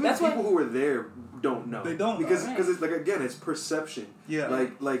 Yeah. Even That's people what- who were there don't know. They don't know. because Right. it's like again it's perception. Yeah.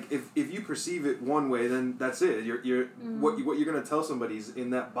 Like if you perceive it one way, then that's it. You're what you're gonna tell somebody is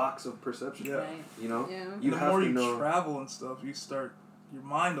in that box of perception. Yeah. Right. You know. Yeah. You the have more to you know. travel and stuff, you start your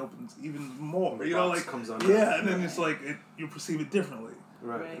mind opens even more. The You know, box like comes on. yeah, and then it's like you perceive it differently.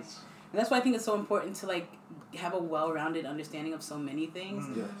 Right. Right. And that's why I think it's so important to like have a well-rounded understanding of so many things.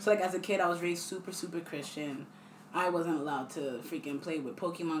 Yeah. So like as a kid, I was raised super Christian. I wasn't allowed to freaking play with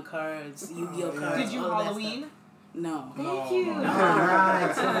Pokemon cards, Yu-Gi-Oh yeah. cards. Did you all of that Halloween? stuff. No. Thank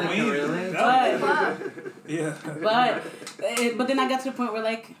you. Really? Yeah. But then I got to the point where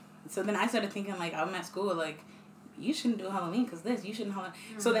like, so then I started thinking like I'm at school like, you shouldn't do Halloween because this, you shouldn't Halloween.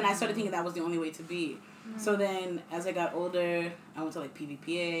 So then I started thinking that was the only way to be. So then as I got older, I went to like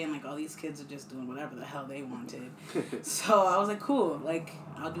PVPA and like all these kids are just doing whatever the hell they wanted. So I was like, cool, like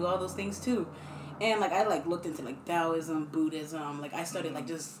I'll do all those things too. And like I like looked into like Taoism, Buddhism, like I started like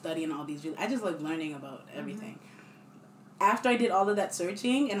just studying all these, I just like learning about everything. After I did all of that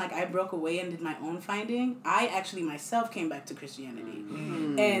searching and like I broke away and did my own finding, I actually myself came back to Christianity.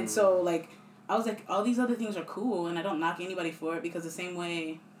 And so like I was like, all these other things are cool and I don't knock anybody for it because the same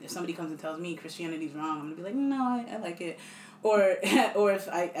way if somebody comes and tells me Christianity's wrong, I'm gonna be like, no, I like it. Or if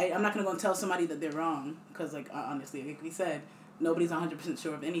I'm not gonna go and tell somebody that they're wrong because like honestly, like we said, nobody's 100%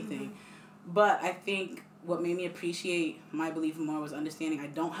 sure of anything. But I think what made me appreciate my belief more was understanding I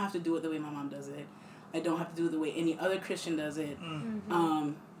don't have to do it the way my mom does it. I don't have to do it the way any other Christian does it.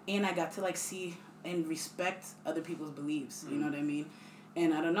 And I got to like see and respect other people's beliefs. You know what I mean?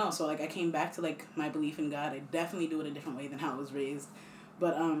 And I don't know. So like I came back to like my belief in God. I definitely do it a different way than how I was raised.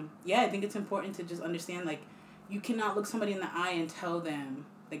 But yeah, I think it's important to just understand like you cannot look somebody in the eye and tell them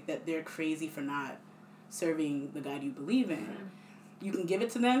like that they're crazy for not serving the God you believe in. You can give it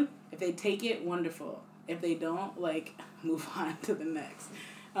to them. If they take it, wonderful. If they don't, like, move on to the next.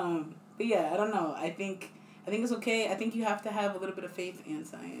 But yeah, I don't know. I think it's okay. I think you have to have a little bit of faith in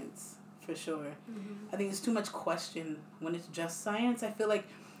science, for sure. I think there's too much question when it's just science. I feel like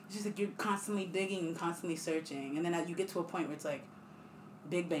it's just like you're constantly digging and constantly searching. And then you get to a point where it's like,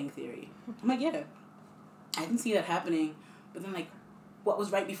 Big Bang Theory. I'm like, yeah, I can see that happening. But then, like, what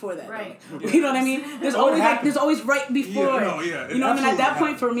was right before that? Right. Like, you know what I mean? There's always right before. Yeah, You know, and at that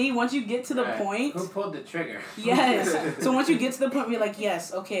point for me, once you get to the Right. point, Who pulled the trigger? yes. So once you get to the point where you're like,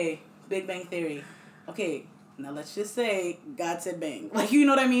 yes, okay, Big Bang Theory, okay, now let's just say God said bang. Like, you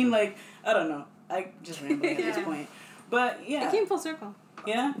know what I mean? Like, I don't know. I just rambling at this point. But yeah. It came full circle.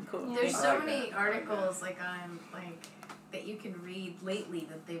 Yeah? Cool. There's Thanks. so many articles like on like that you can read lately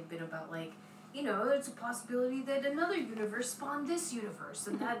that they've been about like you know, there's a possibility that another universe spawned this universe,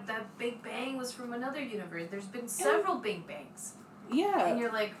 and that Big Bang was from another universe. There's been several Big Bangs. Yeah. And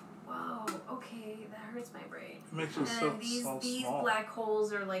you're like, whoa, okay, that hurts my brain. It makes you And so these small. black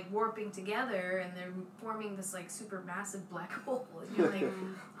holes are like warping together, and they're forming this like super massive black hole. And you're like,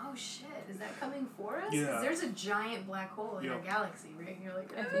 oh shit, is that coming for us? 'Cause Yeah. there's a giant black hole in our galaxy, right? And you're like,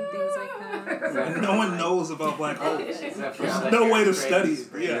 I think things like that. And no one knows about black holes. Except for There's like no way to crazy study it.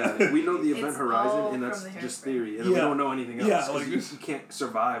 super- Yeah. We know the event It's horizon, all and that's from the just hairspray. theory, and we Yeah. don't know anything else. Yeah, 'cause like- you can't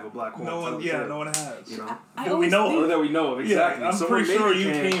survive a black hole. No until one, it's there, no one has. You know, I That we always know think- or that we know of exactly. Yeah, I'm Someone pretty sure maybe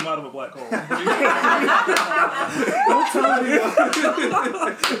you can- came out of a black hole. Don't tell anyone.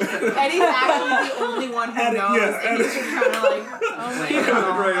 Eddie's actually the only one who Eddie- knows, yeah, and he's just kind of like, oh my Like,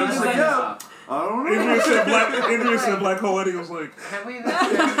 god. Right, I'm just like, yeah. I don't know. Adrian said black hole, Eddie was like, Have we sent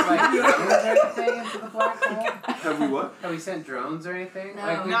like drones or anything into the black hole? Have we what? Have we sent drones or anything? No.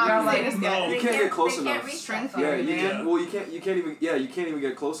 Like we've Not got the like latest yet. You can't get close they enough. Can't reach String that far. Yeah, you Yeah. can't. Well, you can't even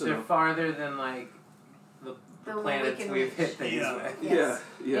get close they're enough. farther than like the The one we planets can we've reach. hit things Yeah. with. Yes.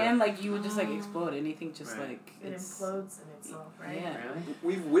 Yeah. And like you would just like explode. Anything just Right. like It it's implodes in itself, right? Yeah. Really?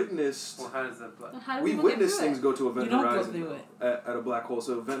 We've witnessed. Well, how does that play? How do We've people get witnessed through things it? go to event You don't go horizon through it. at a black hole.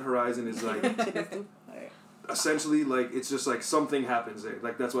 So event horizon is like Like, essentially like it's just like something happens there.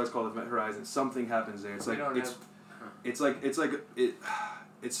 Like that's why it's called event horizon. Something happens there. It's We like don't it's have,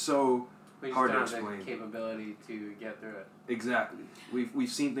 it's so we just hard to don't have explain. the capability to get through it. exactly. We've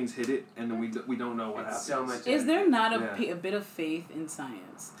seen things hit it, and then we don't know what It's happens. so much. is there not Yeah. a bit of faith in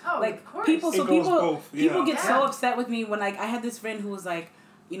science? Oh, Like of course. people, so It goes people both, people yeah. get so Yeah. upset with me when like I had this friend who was like,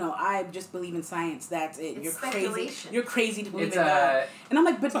 you know, I just believe in science. That's it. It's You're crazy. speculation. You're crazy to believe It's in God. And I'm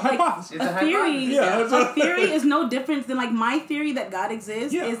like, but it's a like hypothesis. It's a theory, hypothesis. Yeah, it's a theory is no different than like my theory that God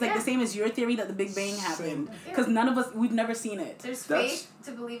exists Yeah. is like Yeah. the same as your theory that the Big Bang Same. happened. Yeah. Because none of us, we've never seen it. There's That's- faith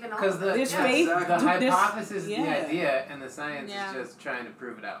to believe in all Because of the, it. There's Yeah. faith. the There's- hypothesis is the yeah. idea, and the science Yeah. is just trying to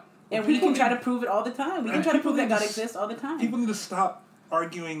prove it out. And we can people try need- to prove it all the time. We can and try to people prove that need God to exists all the time. People need to stop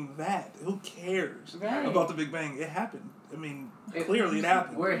arguing that. Who cares Right. about the Big Bang? It happened. I mean, It- clearly it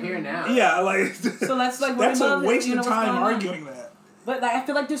happened. We're here now. Yeah, like So let's like worry that's a about it, waste you know, of what's time going on. arguing that. But like, I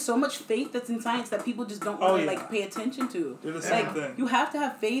feel like there's so much faith that's in science that people just don't Oh, really yeah. like pay attention to. They're the Like same thing. you have to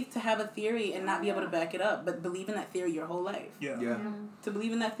have faith to have a theory and not be able to back it up, but believe in that theory your whole life. Yeah. Yeah. To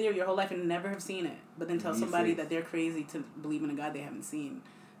believe in that theory your whole life and never have seen it, but then tell Need somebody faith. that they're crazy to believe in a God they haven't seen.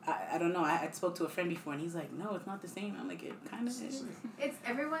 I don't know. I spoke to a friend before and he's like, no, it's not the same. I'm like, it kind of is. It's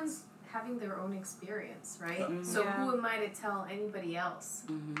everyone's having their own experience, right? Mhm. So Yeah. who am I to tell anybody else?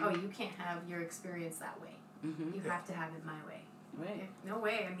 Mm-hmm. Oh, you can't have your experience that way. Mm-hmm. You have to have it my way. Right. No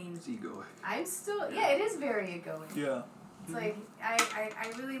way. I mean, It's ego. I'm still. Yeah, it is very egoic. Yeah. It's like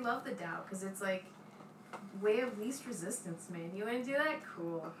I really love the Tao because it's like way of least resistance, man. You want to do that?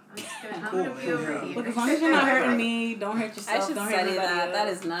 Cool. I'm just gonna. I'm Cool, gonna be yeah. over here. Look, as long as you're not hurting me, don't hurt yourself. I should don't hurt study everybody that. That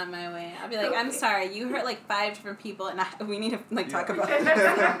else. is not my way. I'll be like, I'm sorry, you hurt like 5 different people, and we need to like talk Yeah. about it.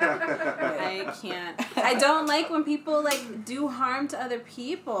 I can't. I don't like when people like do harm to other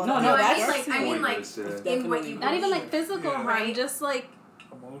people. No, That's no, not that's worth I mean, it. like, Pointless, yeah. in what you Not even like believe. physical Yeah. harm, Right. just like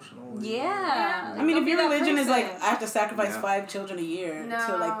Emotional. yeah. I mean, Don't if be your that religion is like, person. I have to sacrifice Yeah. 5 children a year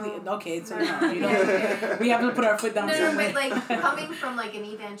to like, No. okay, so No. no, you don't. We have to put our foot down. No, somewhere. but like coming from like an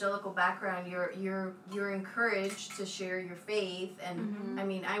evangelical background, you're encouraged to share your faith, and Mhm. I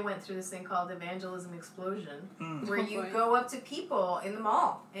mean, I went through this thing called Evangelism Explosion, Mm. where Oh, you boy. go up to people in the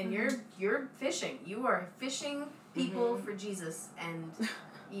mall and you're fishing. You are fishing people for Jesus, and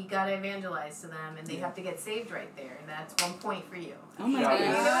you gotta evangelize to them, and they have to get saved right there, and that's 1 point for you. Oh my You know god.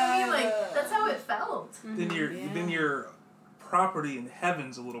 what I mean? Like that's how it felt. Then Yeah. your property in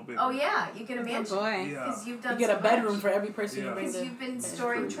heaven's a little bit. Oh yeah, you get a Oh mansion boy. Yeah. because you've You done get so a bedroom much. for every person you Yeah. bring Because to. you've been That's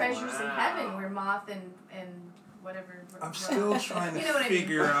storing crazy. treasures in Wow. heaven where moth and whatever. I'm still trying to You know what I mean.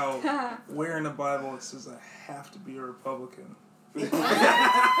 figure out where in the Bible it says I have to be a Republican. Thank you.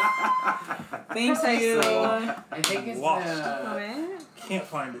 I think it's Lost. Can't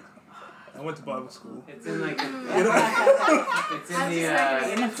find it. I went to Bible school. it's in like You know? it's in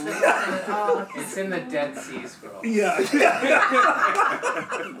the it's in the Dead Sea Scrolls. Yeah.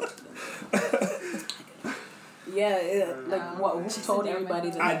 Yeah, like what? Who told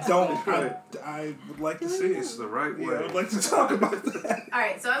everybody that? I don't. I would like to see This is it. the right way. Yeah, I would like to talk about that. All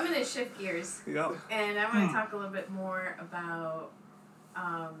right, so I'm gonna shift gears, Yeah. and I want to talk a little bit more about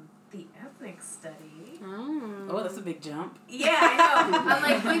the ethnic study. Oh, that's a big jump. Yeah, I know. I'm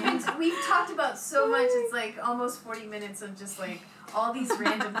like we've talked about so much. It's like almost 40 minutes of just like all these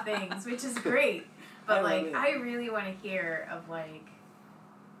random things, which is great. But I love like it. I really want to hear of like,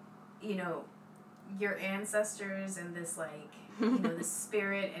 you know, your ancestors and this like, you know, the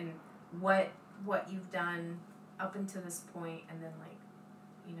spirit and what what you've done up until this point, and then like,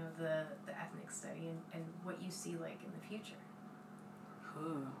 you know, the ethnic study and what you see like in the future.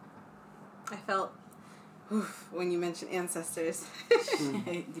 Ooh. I felt when you mentioned ancestors.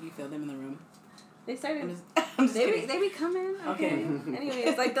 Did you feel them in the room? They started. I'm just They kidding. be coming. Okay.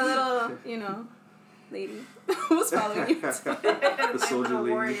 Anyways, like the little, you know, lady who's following you. The soldier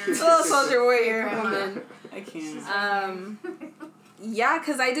lady. Little soldier warrior woman. I can't. Yeah,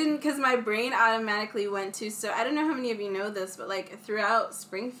 because my brain automatically went to, so I don't know how many of you know this, but like throughout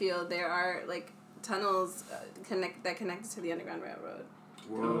Springfield there are like tunnels that connect to the Underground Railroad.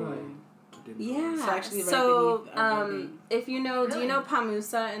 Whoa. Yeah. It's actually right so beneath our building. if you know, do you Really? know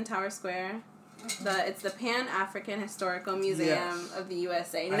PAMUSA in Tower Square? It's the Pan-African Historical Museum Yes. of the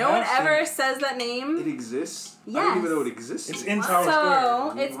USA. I No one have seen ever it. says that name. It exists? I Yes. didn't even know it existed. It's in Tower Square.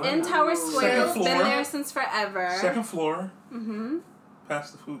 So it's in Wow. Tower Square. Second It's been floor. there since forever. Second floor, Mm-hmm.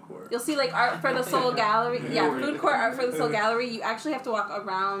 past the food court. You'll see like art for the Soul Gallery. Yeah, Yeah. food court art for the Soul Gallery. You actually have to walk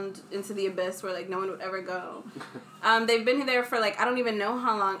around into the abyss where like no one would ever go. They've been there for like I don't even know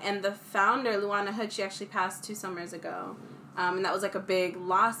how long. And the founder, Luana Hood, she actually passed 2 summers ago. And that was like a big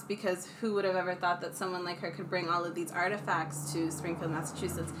loss because who would have ever thought that someone like her could bring all of these artifacts to Springfield,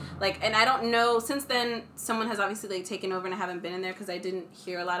 Massachusetts? Like, and I don't know, since then someone has obviously like taken over and I haven't been in there because I didn't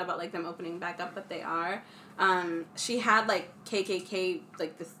hear a lot about like them opening back up, but they are. She had like KKK,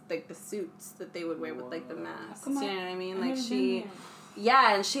 like the suits that they would wear with like the masks. You know what I mean? Like she...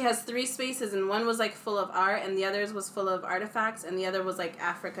 Yeah, and she has 3 spaces, and one was like full of art, and the others was full of artifacts, and the other was like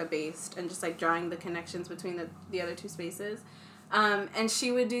Africa based, and just like drawing the connections between the other 2 spaces. And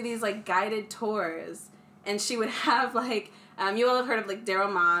she would do these like guided tours, and she would have like you all have heard of like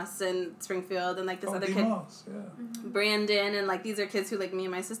Daryl Moss and Springfield, and like this other kid, Moss, yeah. Brandon, and like these are kids who like me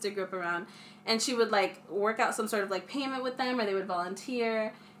and my sister grew up around, and she would like work out some sort of like payment with them, or they would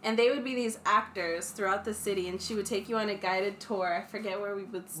volunteer. And they would be these actors throughout the city, and she would take you on a guided tour. I forget where we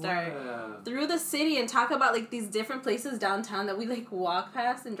would start. Wow. Through the city and talk about, like, these different places downtown that we, like, walk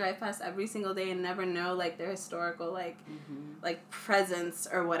past and drive past every single day and never know, like, their historical, like, like presence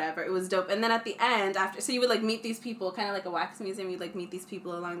or whatever. It was dope. And then at the end, after, so you would, like, meet these people, kind of like a wax museum, you'd, like, meet these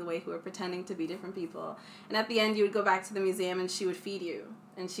people along the way who were pretending to be different people. And at the end, you would go back to the museum and she would feed you.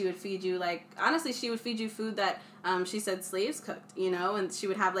 And she would feed you, like, honestly, she would feed you food that she said slaves cooked, you know? And she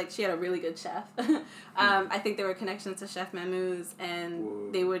would have, like, she had a really good chef. I think there were connections to Chef Mamou's, and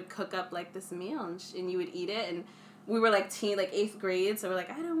Whoa. they would cook up, like, this meal, and you would eat it. And we were, like, 8th grade, so we're like,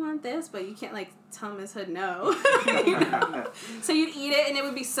 I don't want this, but you can't, like, tell Miss Hood no. You know? So you'd eat it, and it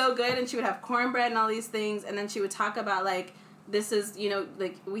would be so good, and she would have cornbread and all these things, and then she would talk about, like, this is, you know,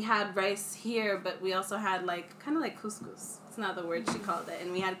 like, we had rice here, but we also had, like, kind of like couscous. It's not the word she called it.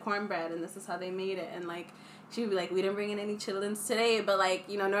 And we had cornbread, and this is how they made it. And, like, she would be like, we didn't bring in any chitlins today, but, like,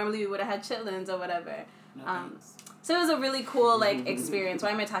 you know, normally we would have had chitlins or whatever. No thanks. So it was a really cool, like, experience. Why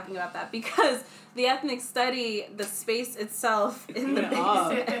am I talking about that? Because the ethnic study, the space itself in the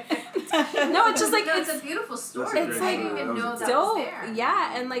basement. No, it's just, like, no, it's a beautiful story. That's a It's great like I didn't story. even know That was that dope. was there.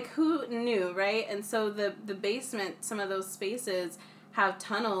 Yeah, and like who knew, right? And so the basement, some of those spaces have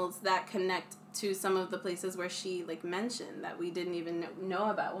tunnels that connect to some of the places where she like mentioned that we didn't even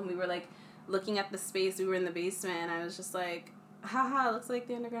know about. When we were like looking at the space, we were in the basement, and I was just like, haha, it looks like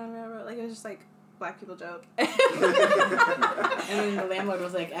the Underground Railroad. Like, it was just like black people joke. And then the landlord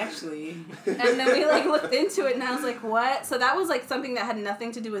was like, actually. And then we like looked into it, and I was like, what? So that was like something that had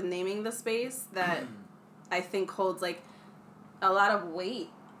nothing to do with naming the space that I think holds like a lot of weight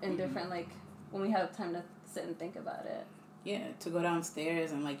in different, like, when we have time to sit and think about it. Yeah, to go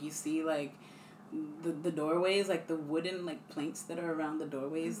downstairs and like you see like the doorways, like the wooden like planks that are around the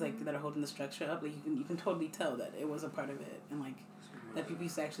doorways, like that are holding the structure up. Like you can totally tell that it was a part of it, and like that people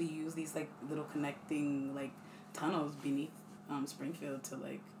used to actually use these like little connecting like tunnels beneath Springfield to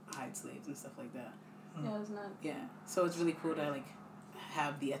like hide slaves and stuff like that. Yeah, it was nuts. Yeah, so it's really cool to like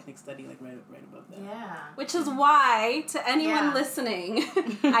have the ethnic study like right above that. Yeah. Which is why, to anyone Yeah. listening,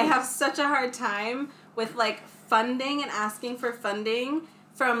 I have such a hard time with like funding and asking for funding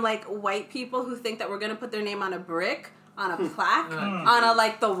from like white people who think that we're gonna put their name on a brick, on a plaque, on a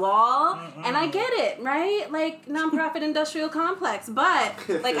like the wall. And I get it, right? Like nonprofit industrial complex, but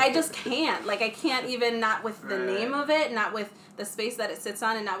like I just can't. Like I can't even, not with the name of it, not with the space that it sits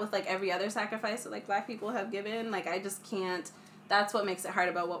on, and not with like every other sacrifice that like black people have given. Like I just can't. That's what makes it hard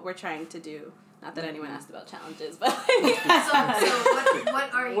about what we're trying to do. Not that anyone asked about challenges, but So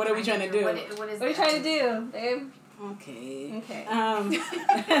what are you? What are we trying to do? What is what are you trying to do, babe? Okay. Okay.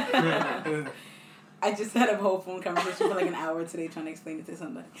 I just had a whole phone conversation for like an hour today trying to explain it to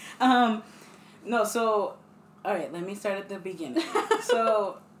somebody. No, so, all right, let me start at the beginning.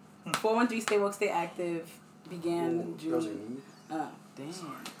 So, 413 Stay Woke, Stay Active began That was your June. knee? Damn.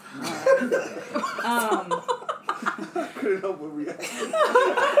 Couldn't help but react.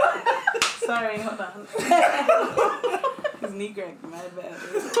 Sorry, hold on. His knee cracked, my bad.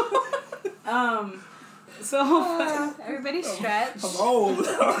 So Everybody stretch. I'm old.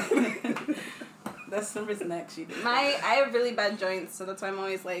 that's Simba's neck. She did. I have really bad joints, so that's why I'm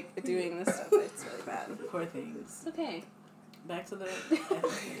always like doing this stuff. It's really bad. Poor things. It's okay. Back to the.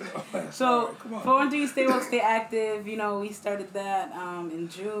 Sorry, So, come on. 413 Stay Woke, Stay Active. You know, we started that in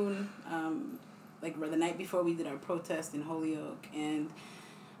June, like the night before we did our protest in Holyoke, and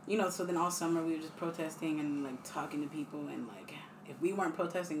you know, so then all summer we were just protesting and like talking to people, and like if we weren't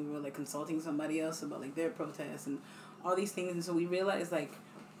protesting, we were like consulting somebody else about like their protests and all these things, and so we realized like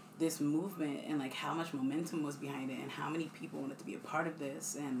this movement and like how much momentum was behind it and how many people wanted to be a part of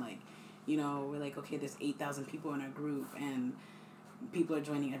this, and like, you know, we're like, okay, there's 8,000 people in our group and people are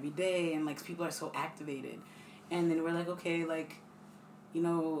joining every day, and like people are so activated, and then we're like, okay, like, you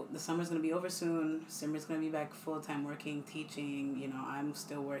know, the summer's gonna be over soon. Simmer's gonna be back full-time working, teaching. You know, I'm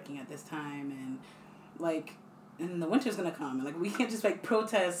still working at this time, and like, and the winter's gonna come, and like we can't just like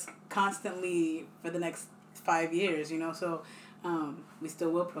protest constantly for the next 5 years. You know, so we still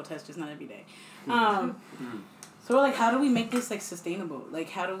will protest, just not every day. So we're like, how do we make this like sustainable? Like,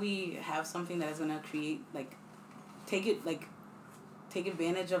 how do we have something that is gonna create like, take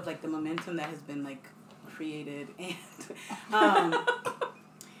advantage of like the momentum that has been like created,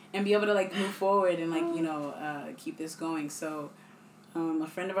 and be able to like move forward and like, you know, keep this going. So a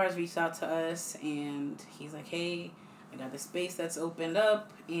friend of ours reached out to us, and he's like, hey, I got this space that's opened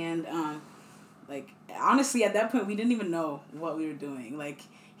up, and like honestly at that point we didn't even know what we were doing. Like,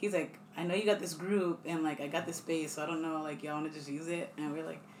 he's like, I know you got this group, and like I got this space, so I don't know, like, y'all want to just use it? And we're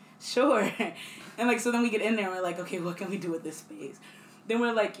like, sure. And like, so then we get in there and we're like, okay, what can we do with this space? Then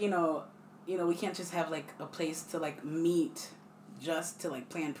we're like, you know, we can't just have like a place to like meet just to like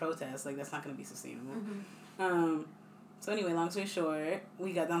plan protests. Like, that's not going to be sustainable. So anyway, long story short,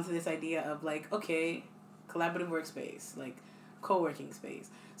 we got down to this idea of like, okay, collaborative workspace, like co-working space.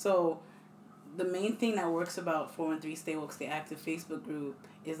 So the main thing that works about 413 Stay Woke, Stay Active Facebook group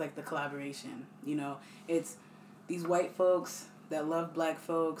is like the collaboration. You know, it's these white folks that love black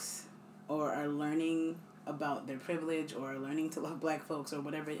folks or are learning about their privilege or are learning to love black folks or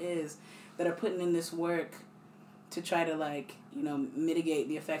whatever it is, that are putting in this work to try to like, you know, mitigate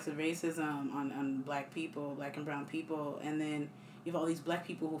the effects of racism on black people, black and brown people. And then you have all these black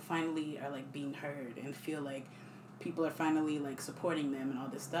people who finally are like being heard and feel like people are finally like supporting them and all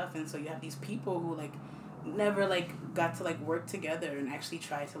this stuff. And so you have these people who like never like got to like work together and actually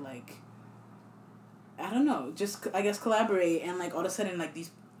try to like, I don't know, just I guess collaborate, and like all of a sudden like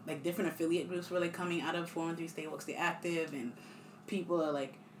these like different affiliate groups were like coming out of 413 Stay Woke, Stay Active, and people are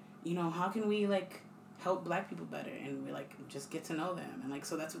like, you know, how can we like help black people better? And we're like, just get to know them, and like,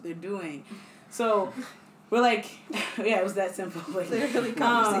 so that's what they're doing. So we're like, yeah, it was that simple. Like, Literally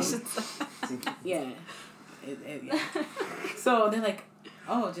conversations. yeah. Yeah. So they're like,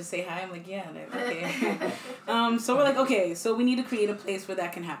 oh, just say hi. I'm like, yeah, okay. So we're like, okay, so we need to create a place where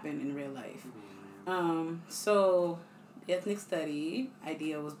that can happen in real life. So the ethnic study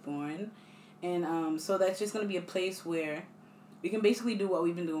idea was born, and so that's just going to be a place where we can basically do what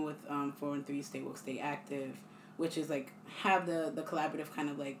we've been doing with 413 Stay Woke, Stay Active, which is like have the collaborative kind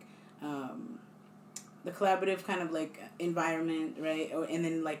of like environment, right? And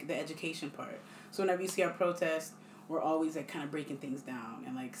then like the education part. So whenever you see our protest, we're always like kind of breaking things down,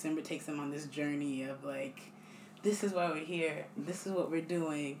 and like Simba takes them on this journey of like, this is why we're here, this is what we're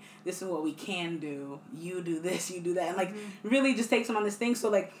doing, this is what we can do, you do this, you do that, and like really just takes them on this thing. So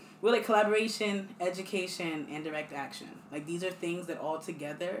like we're like collaboration, education, and direct action. Like these are things that all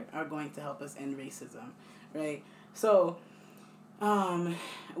together are going to help us end racism, right? So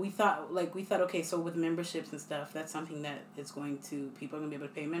we thought, okay, so with memberships and stuff, that's something that it's going to, people are going to be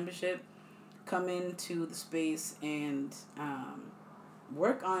able to pay membership, come into the space, and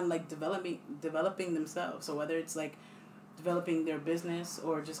work on like developing themselves. So whether it's like developing their business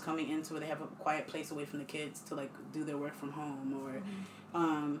or just coming into where they have a quiet place away from the kids to like do their work from home, or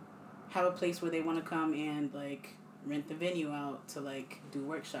have a place where they want to come and like rent the venue out to like do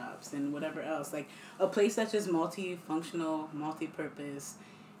workshops and whatever else, like a place that's just multifunctional, multi-purpose,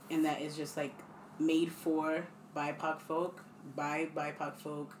 and that is just like made for BIPOC folk, by BIPOC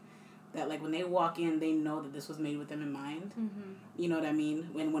folk, that like when they walk in, they know that this was made with them in mind. You know what I mean?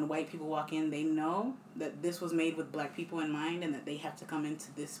 When white people walk in, they know that this was made with black people in mind, and that they have to come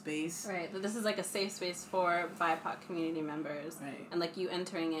into this space. Right. That this is like a safe space for BIPOC community members. Right. And like you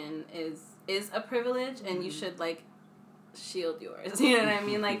entering in is a privilege, and you should like shield yours. You know what I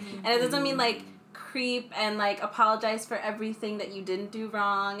mean? Like, and it doesn't mean like creep and like apologize for everything that you didn't do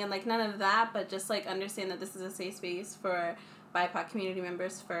wrong and like none of that, but just like understand that this is a safe space for BIPOC community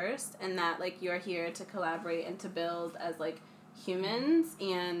members first, and that like you're here to collaborate and to build as like humans,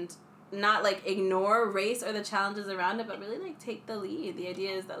 and not like ignore race or the challenges around it, but really like take the lead. The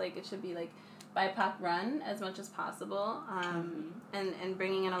idea is that like it should be like BIPOC run as much as possible, and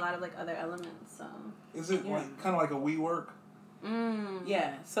bringing in a lot of like other elements. So Is it like kind of like a WeWork?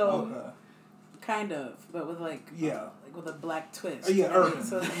 Yeah. So Okay. kind of, but with like like with a black twist. Yeah, urban.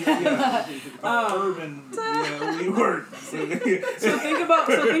 So, Urban. Yeah, WeWork. so think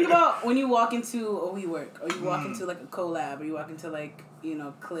about when you walk into a WeWork, or you walk into like a collab, or you walk into like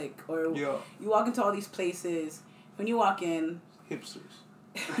Click, or you walk into all these places. When you walk in, Hipsters.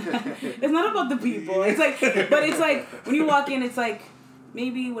 it's not about the people. It's like, but it's like when you walk in, it's like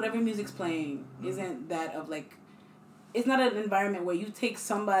maybe whatever music's playing isn't that of like. It's not an environment where you take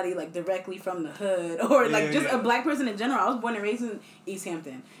somebody like directly from the hood, or like a black person in general. I was born and raised in East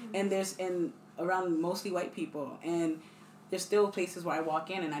Hampton, and there's around mostly white people, and there's still places where I walk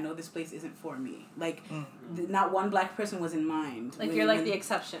in and I know this place isn't for me. Like, not one black person was in mind. like you're like the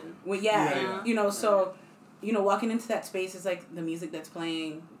exception. Well, so, walking into that space is like the music that's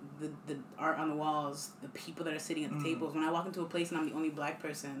playing, the art on the walls, the people that are sitting at the tables. When I walk into a place and I'm the only black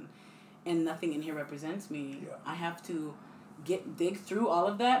person, and nothing in here represents me, I have to dig through all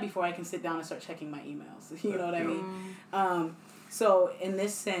of that before I can sit down and start checking my emails. You know what I mean? So in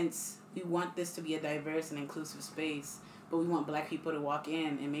this sense, we want this to be a diverse and inclusive space, but we want black people to walk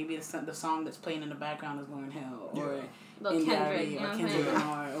in, and maybe the song that's playing in the background is Lauryn Hill, or Kendrick, or Kendrick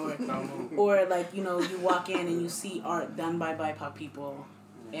Lamar, or like, you walk in and you see art done by BIPOC people,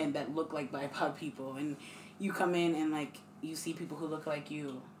 and that look like BIPOC people, and you come in and like you see people who look like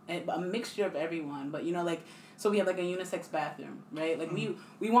you. A mixture of everyone, but so we have like a unisex bathroom, right? Like we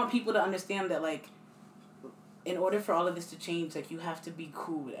want people to understand that like in order for all of this to change, like you have to be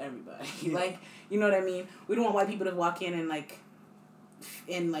cool with everybody. Like, you know what I mean? We don't want white people to walk in and like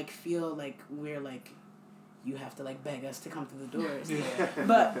feel like we're like you have to like beg us to come through the doors.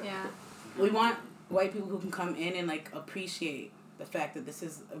 But we want white people who can come in and like appreciate the fact that this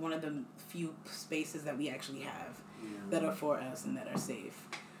is one of the few spaces that we actually have that are for us and that are safe.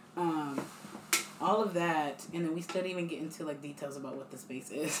 All of that, and then we still didn't even get into like details about what the space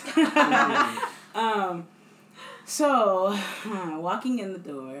is. So walking in the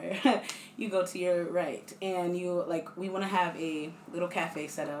door, you go to your right, and we want to have a little cafe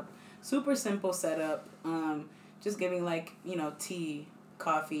set up, super simple setup, just giving like tea,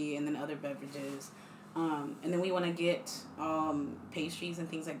 coffee, and then other beverages, and then we want to get pastries and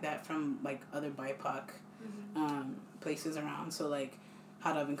things like that from like other BIPOC places around, so like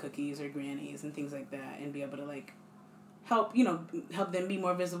hot oven cookies or grannies and things like that, and be able to like help them be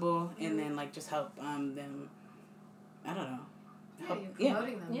more visible, and then like just help them, I don't know, you're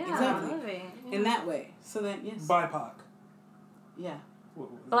promoting them. Yeah, exactly. In that way. So then BIPOC. Yeah.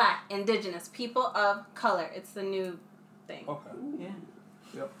 Black, indigenous, people of color. It's the new thing. Okay. Yeah.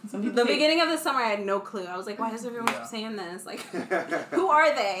 Yep. The beginning of the summer, I had no clue. I was like, why does everyone keep saying this? Like, who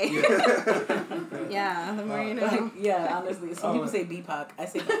are they? Yeah, the more you know. Honestly. Some people say BIPOC. I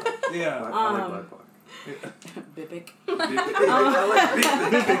say BIPOC. I like BIPOC. Bipic. I like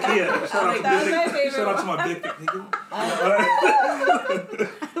Bipic. Bipic, yeah. Shout That was my favorite. Shout out to my Bipic, nigga.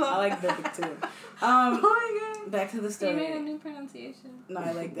 I like Bipic too. Oh my god. Back to the story. You made a new pronunciation. No,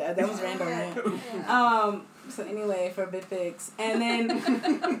 I like that. That was random, right? So anyway, for Bipics. And then,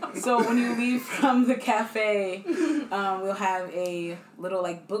 so when you leave from the cafe, we'll have a little,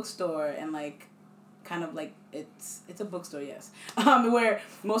 like, bookstore, and, like, kind of, like, it's a bookstore, yes. Where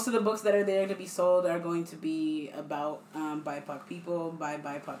most of the books that are there to be sold are going to be about BIPOC people, by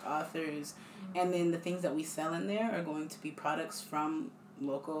BIPOC authors. And then the things that we sell in there are going to be products from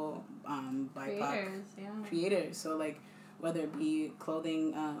local BIPOC creators. So, like, whether it be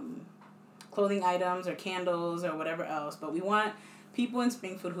clothing items or candles or whatever else. But we want people in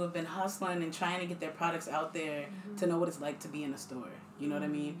Springfield who have been hustling and trying to get their products out there to know what it's like to be in a store. You know what I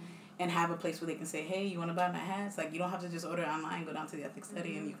mean? And have a place where they can say, hey, you want to buy my hats? Like, you don't have to just order online, go down to the Ethics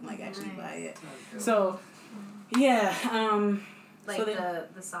Study, and you can, like, actually buy it. So, yeah. Like so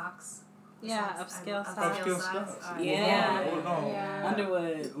the socks. Yeah, upscale socks. Upscale socks. Yeah. Oh, no. Yeah.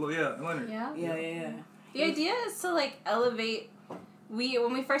 Underwood. Yeah, Leonard. Yeah. The idea is to like elevate.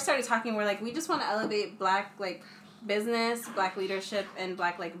 When we first started talking, we're like, we just want to elevate Black like business, Black leadership, and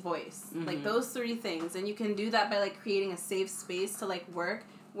Black like voice. Like those three things, and you can do that by like creating a safe space to like work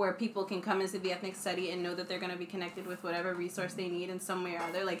where people can come into the ethnic study and know that they're going to be connected with whatever resource they need in some way or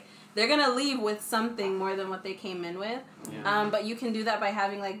other. Like, they're going to leave with something more than what they came in with. Yeah. But you can do that by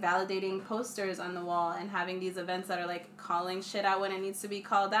having, like, validating posters on the wall and having these events that are, like, calling shit out when it needs to be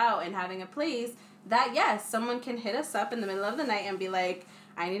called out and having a place that, yes, someone can hit us up in the middle of the night and be like,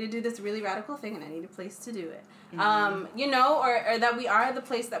 I need to do this really radical thing and I need a place to do it. You know, or that we are the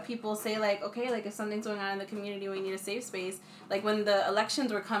place that people say, like, okay, like, if something's going on in the community, we need a safe space. Like, when the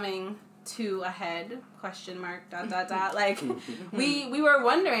elections were coming to a head, ? Like, we were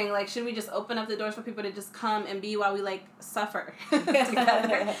wondering, like, should we just open up the doors for people to just come and be while we, like, suffer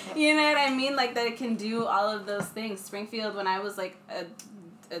together? You know what I mean? Like, that it can do all of those things. Springfield, when I was, like,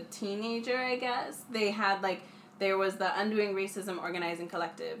 a teenager, I guess, they had, like, there was the Undoing Racism Organizing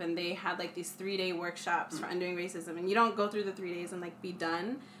Collective, and they had, like, these 3-day workshops for undoing racism. And you don't go through the 3 days and, like, be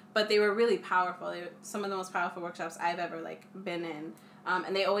done, but they were really powerful. They were some of the most powerful workshops I've ever, like, been in.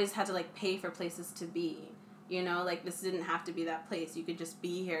 And they always had to, like, pay for places to be. You know, like, this didn't have to be that place. You could just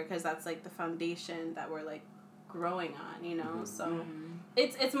be here because that's, like, the foundation that we're, like, growing on, you know? So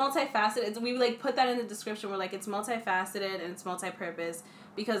it's multifaceted. We, like, put that in the description. We're like, it's multifaceted and it's multi-purpose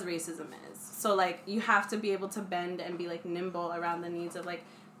because racism is. So, like, you have to be able to bend and be, like, nimble around the needs of, like,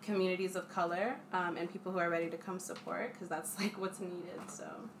 communities of color and people who are ready to come support because that's, like, what's needed, so.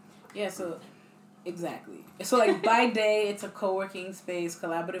 Yeah, so, exactly. So, like, by day, it's a co-working space,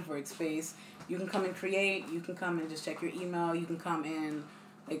 collaborative workspace. You can come and create. You can come and just check your email. You can come and,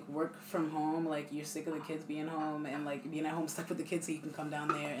 like, work from home. Like, you're sick of the kids being home and, like, being at home stuck with the kids, so you can come down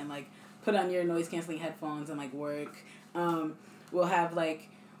there and, like, put on your noise-canceling headphones and, like, work. We'll have, like,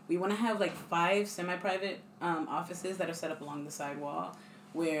 we want to have, like, 5 semi-private offices that are set up along the sidewall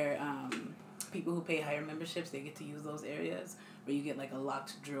where people who pay higher memberships, they get to use those areas where you get, like, a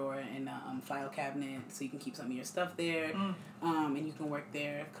locked drawer and a file cabinet so you can keep some of your stuff there. And you can work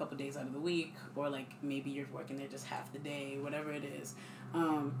there a couple days out of the week, or, like, maybe you're working there just half the day, whatever it is.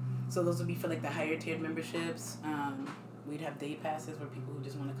 So those would be for, like, the higher tiered memberships. We'd have day passes where people who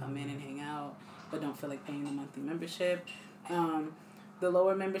just want to come in and hang out but don't feel like paying the monthly membership. The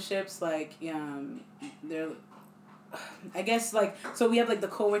lower memberships, like, they're, I guess, like, so we have, like, the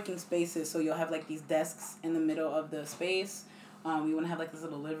co-working spaces, so you'll have, like, these desks in the middle of the space. We want to have, like, this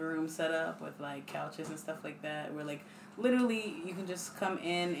little living room set up with, like, couches and stuff like that, where, like, literally you can just come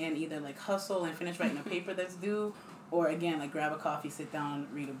in and either, like, hustle and finish writing a paper that's due, or, again, like, grab a coffee, sit down,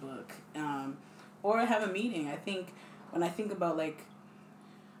 read a book, or have a meeting. I think, when I think about, like,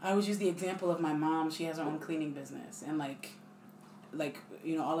 I always use the example of my mom. She has her own cleaning business, and, like,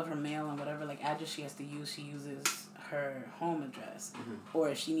 you know, all of her mail and whatever, like, address she has to use, she uses her home address. Or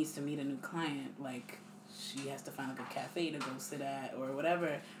if she needs to meet a new client, like, she has to find, like, a cafe to go sit at or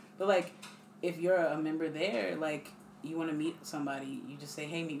whatever. But, like, if you're a member there, like, you want to meet somebody, you just say,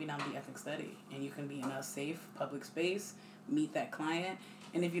 hey, meet me down at the Ethnic Study. And you can be in a safe public space, meet that client.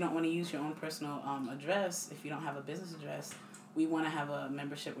 And if you don't want to use your own personal address, if you don't have a business address, we want to have a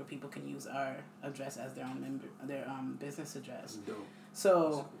membership where people can use our address as their own business address. Dope.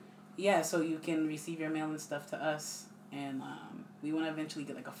 So, yeah, so you can receive your mail and stuff to us, and we want to eventually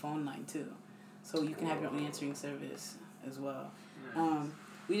get, like, a phone line too, so you can have your own answering service as well.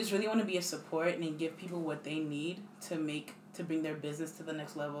 We just really want to be a support and give people what they need to bring their business to the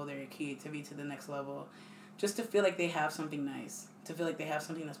next level, their creativity to the next level, just to feel like they have something nice, to feel like they have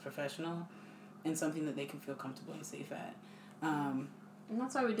something that's professional, and something that they can feel comfortable and safe at. And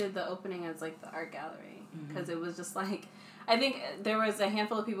that's why we did the opening as, like, the art gallery, because it was just, like, I think there was a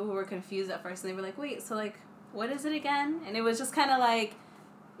handful of people who were confused at first, and they were like, wait, so, like, what is it again? And it was just kind of like,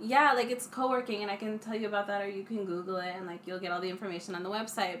 yeah, like, it's co-working, and I can tell you about that, or you can Google it, and, like, you'll get all the information on the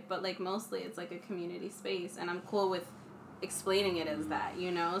website, but, like, mostly it's, like, a community space, and I'm cool with explaining it as that,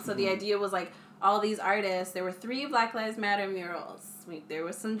 you know? So the idea was, like, all these artists, there were 3 Black Lives Matter murals. There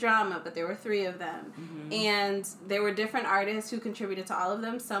was some drama, but there were 3 of them. And there were different artists who contributed to all of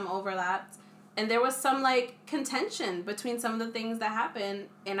them. Some overlapped. And there was some, like, contention between some of the things that happened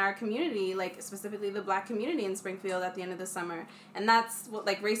in our community, like, specifically the Black community in Springfield at the end of the summer. And that's what,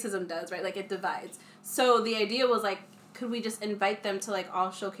 like, racism does, right? Like, it divides. So the idea was, like, could we just invite them to, like,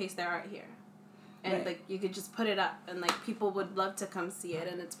 all showcase their art here? And, Right. like, you could just put it up, and, like, people would love to come see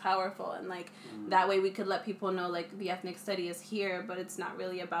it, and it's powerful. And, like, that way we could let people know, like, the Ethnic Study is here, but it's not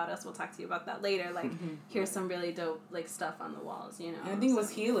really about us. We'll talk to you about that later. Like, here's some really dope, like, stuff on the walls, you know? And I think it was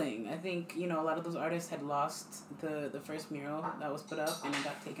healing. I think, you know, a lot of those artists had lost the first mural that was put up, and it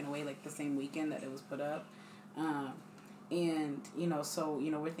got taken away, like, the same weekend that it was put up. And, you know, so, you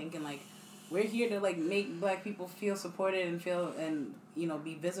know, we're thinking, like, we're here to, like, make Black people feel supported and feel, and, you know,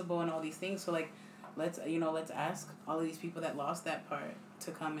 be visible and all these things. So, like, let's ask all of these people that lost that part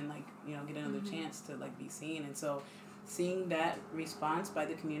to come and like, get another chance to like be seen. And so seeing that response by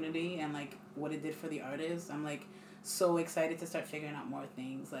the community and like what it did for the artists, I'm like so excited to start figuring out more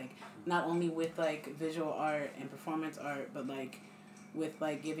things, like not only with like visual art and performance art, but like with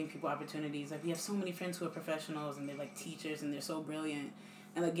like giving people opportunities. Like we have so many friends who are professionals and they're like teachers and they're so brilliant,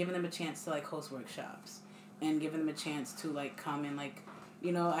 and like giving them a chance to like host workshops and giving them a chance to like come and like,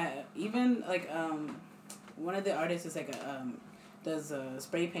 I even like one of the artists is like does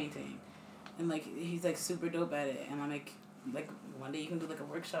spray painting, and like he's like super dope at it, and I'm like one day you can do like a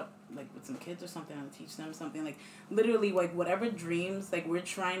workshop like with some kids or something and teach them something, like literally like whatever dreams, like we're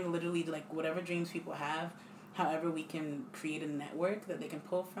trying literally to like whatever dreams people have, however we can create a network that they can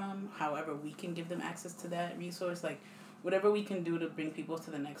pull from, however we can give them access to that resource, like whatever we can do to bring people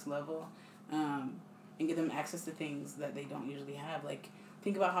to the next level, and give them access to things that they don't usually have. Like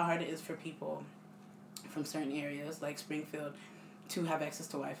think about how hard it is for people from certain areas like Springfield to have access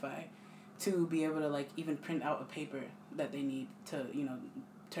to Wi-Fi, to be able to like even print out a paper that they need to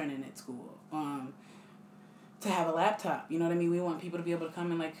turn in at school, to have a laptop. You know what I mean? We want people to be able to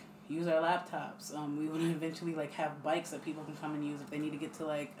come and like use our laptops. We want to eventually like have bikes that people can come and use if they need to get to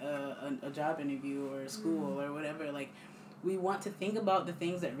like a job interview or school or whatever. Like we want to think about the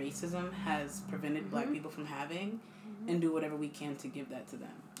things that racism has prevented Black people from having, and do whatever we can to give that to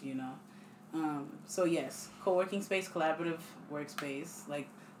them. So yes, co-working space, collaborative workspace, like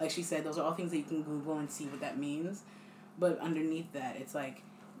she said, those are all things that you can Google and see what that means. But underneath that, it's like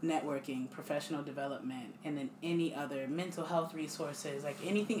networking, professional development, and then any other mental health resources, like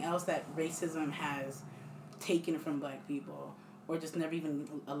anything else that racism has taken from Black people or just never even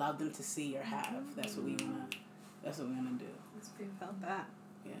allowed them to see or have. That's what we wanna do. Let's be about that.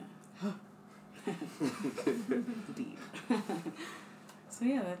 Yeah. Deep. So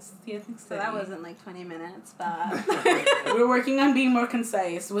yeah, that's the ethics So study. that wasn't like 20 minutes, but We're working on being more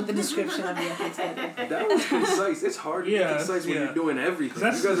concise with the description of the ethics study. That was concise. It's hard to be concise when you're doing everything.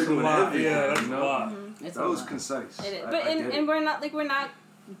 That's You guys are just a doing lot. everything. Yeah, that's you a know? lot. It's That a was lot. concise. it is. I But get and it. we're not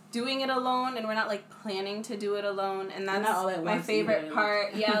doing it alone, and we're not like planning to do it alone, and that's Not all at my once favorite either.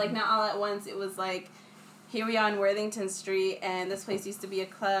 part. Yeah, like not all at once. It was like, here we are on Worthington Street, and this place used to be a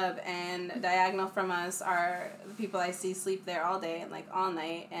club, and diagonal from us are the people I see sleep there all day and like all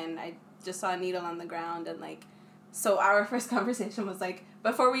night, and I just saw a needle on the ground, and like, so our first conversation was like,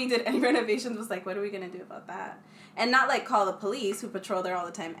 before we did any renovations, was like, what are we gonna do about that? And not like call the police who patrol there all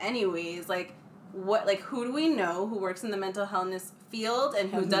the time anyways, like what, like who do we know who works in the mental wellness field and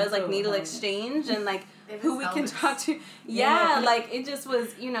who Has does like mental needle wellness. exchange and like It who is we can wellness. talk to. Yeah, like it just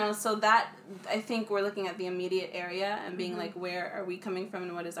was, so that I think we're looking at the immediate area and being like, where are we coming from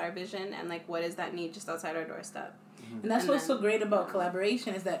and what is our vision and like what is that need just outside our doorstep. And that's And what's so then- great about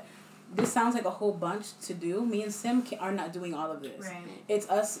collaboration is that this sounds like a whole bunch to do. Me and Sim are not doing all of this. Right. It's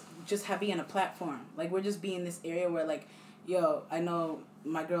us just being a platform. Like we're just being this area where like, yo, I know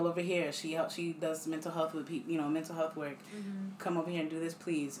my girl over here. She does mental health with people. Mental health work. Come over here and do this,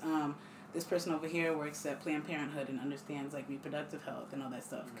 please. This person over here works at Planned Parenthood and understands like reproductive health and all that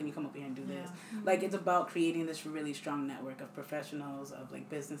stuff. Can you come over here and do this? Like it's about creating this really strong network of professionals, of like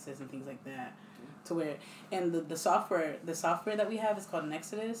businesses and things like that. To where, and the software that we have is called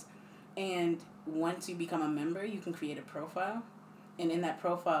Nexodus. And once you become a member, you can create a profile. And in that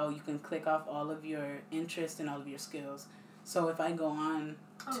profile, you can click off all of your interests and all of your skills. So if I go on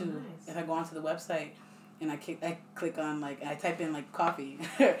if I go onto the website and I click on like, I type in like coffee,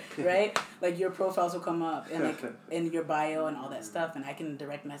 right? Like your profiles will come up and like in your bio and all that stuff. And I can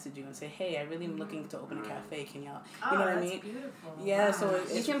direct message you and say, hey, I really am looking to open a cafe. Can y'all, you know what I mean? Beautiful. Yeah, Wow. so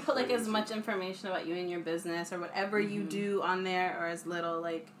You can put like as much information about you and your business or whatever you do on there, or as little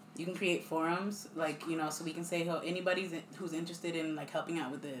like. You can create forums, like, so we can say, anybody who's interested in, like, helping out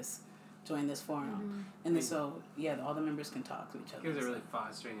with this, join this forum. And then so, yeah, all the members can talk to each other. You guys are really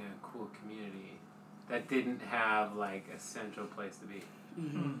fostering a cool community that didn't have, like, a central place to be.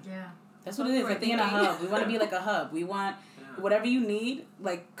 Yeah. That's what it is, like being a hub. We want to be like a hub. We want whatever you need,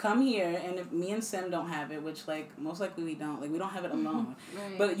 like, come here. And if me and Sim don't have it, which, like, most likely we don't. Like, we don't have it alone.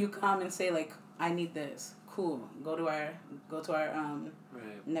 Right. But you come and say, like, I need this. Cool. Go to our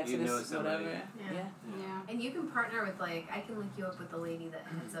Right. Nexus, somebody. whatever. Yeah. Yeah. And you can partner with I can link you up with the lady that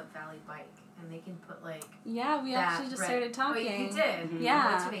heads up Valley Bike, and they can put Yeah, we actually just started talking. Oh, you did.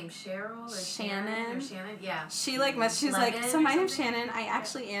 Yeah. What's her name? Cheryl or Shannon. Or Shannon? Yeah. She she's like, Lemon so or my name's something? Shannon. I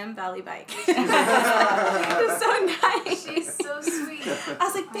actually am Valley Bike. It's so nice. She's so sweet. I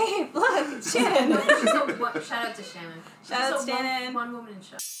was like, babe, look, Shannon. No, she's shout out to Shannon. Shout out She's a Shannon. one woman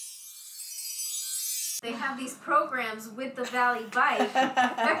show. They have these programs with the Valley Bike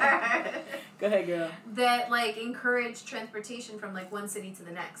Go ahead, girl. that like encourage transportation from like one city to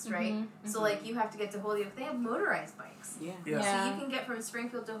the next, right? So like you have to get to Holyoke. They have motorized bikes. Yeah. Yeah. So you can get from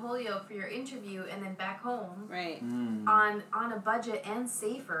Springfield to Holyoke for your interview and then back home Right. on a budget and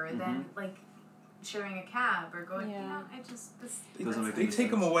safer than like sharing a cab or going. Yeah. You know, I just this. Doesn't make They any take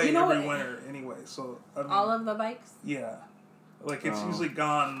them sense. away You know every what- winter anyway. So I mean, All of the bikes. yeah, like it's Oh. usually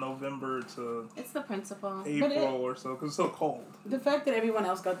gone November to It's the principle. April or so because it's so cold. The fact that everyone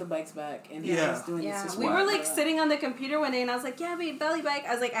else got the bikes back and he's Yeah. just doing Yeah, this. we were like sitting on the computer one day, and I was like, "Yeah, babe, Valley Bike."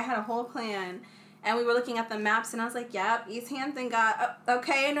 I was like, I had a whole plan, and we were looking at the maps, and I was like, "Yep, East Hampton got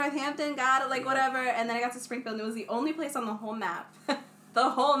okay, Northampton got it, like whatever." And then I got to Springfield, and it was the only place on the whole map, the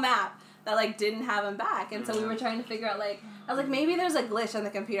whole map that like didn't have them back, and so we were trying to figure out like I was like, maybe there's a glitch on the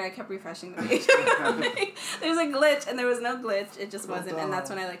computer. I kept refreshing the page. There's a glitch, and there was no glitch. It just wasn't, and that's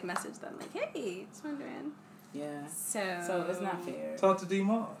when I like messaged them like, "Hey, just wondering." Yeah. So So it's not fair. Talk to D.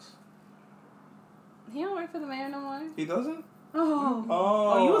 Moss. He don't work for the mayor no more. He doesn't. Oh.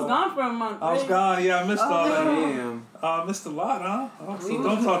 Oh, you was gone for a month. I was right? gone. Yeah, I missed all that. Damn. Missed a lot, huh? Oh, so We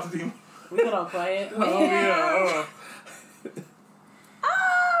don't was- talk to D. We got all quiet. Oh yeah.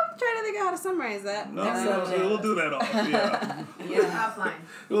 I'm trying to think of how to summarize that. No, Next no, subject. we'll do that off. Yeah, Yeah. Offline.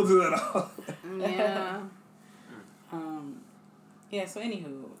 we'll do that off. Yeah. Yeah. So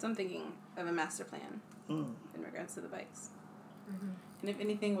anywho, So I'm thinking of a master plan Mm. in regards to the bikes. and if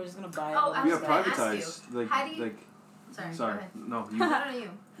anything, we're just gonna buy. Oh, it. I We was have gonna ask privatized. you, how do you- Like. Sorry. Sorry. Go ahead. No. You. No, no, you.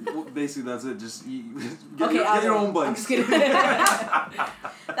 Well, basically, that's it. Just Okay, get your own I'm bikes. just kidding. That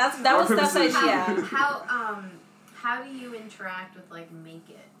was Rock, paper, Steph's scissors. idea. How do you interact with like Make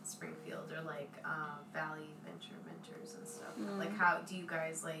It Springfield or like Valley Venture Mentors and stuff? Like how do you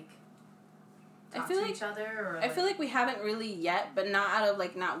guys like talk feel to like- each other or I feel like we haven't really yet, but not out of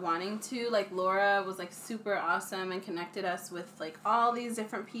like not wanting to. Like Laura was like super awesome and connected us with like all these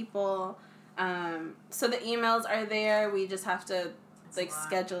different people. So the emails are there. We just have to It's like a lot.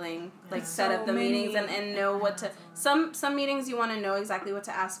 scheduling, like Yeah. set up So the meetings many- and know what to. Yeah, that's a lot. Some meetings you want to know exactly what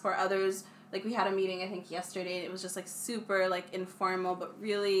to ask for. Others, like we had a meeting I think yesterday. And it was just like super like informal, but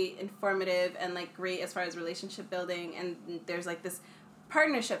really informative and like great as far as relationship building. And there's like this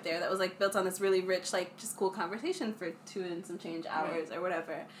partnership there that was like built on this really rich like just cool conversation for 2 and some change hours or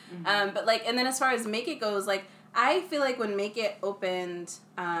whatever. But like and then as far as Make It goes, like I feel like when Make It opened,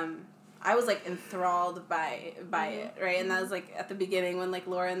 I was like enthralled by it, right? And that was like at the beginning when like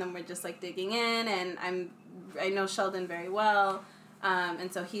Laura and them were just like digging in, and I know Sheldon very well,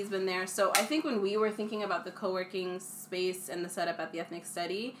 and so he's been there. So I think when we were thinking about the co-working space and the setup at the Ethnic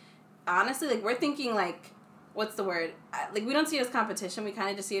Study, honestly, like we're thinking like, what's the word? Like we don't see it as competition. We kind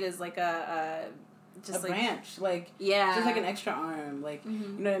of just see it as like a just a like branch, like yeah, just like an extra arm, like you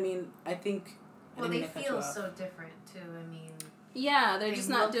know what I mean. I think. I Well, didn't they mean to cut you feel off. so different too. I mean, yeah. They're they just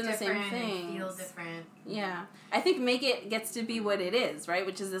not look doing the same different, thing. They feel different. Yeah. I think Make It gets to be what it is, right?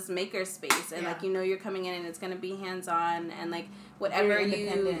 Which is this maker space. And, like, Yeah. you know you're coming in and it's going to be hands-on and, like, whatever Very you...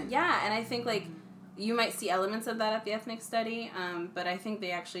 independent. Yeah, and I think, like, you might see elements of that at the Ethnic Study, but I think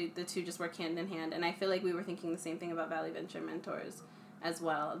the two just work hand in hand. And I feel like we were thinking the same thing about Valley Venture Mentors as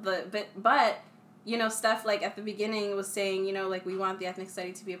well. But you know, Steph, like, at the beginning was saying, you know, like, we want the Ethnic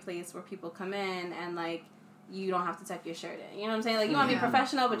Study to be a place where people come in and, like, you don't have to tuck your shirt in. You know what I'm saying? Like, you want to be Yeah.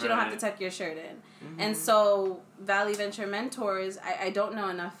 professional, but you don't have to Right. tuck your shirt in. And so, Valley Venture Mentors, I don't know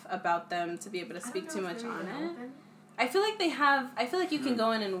enough about them to be able to speak too much on it. I feel like you can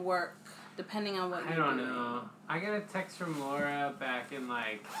go in and work depending on what I you're don't doing. know. I got a text from Laura back in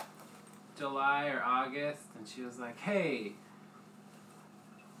like July or August, and she was like, "Hey,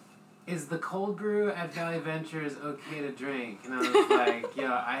 is the cold brew at Valley Ventures okay to drink?" And I was like, "Yo,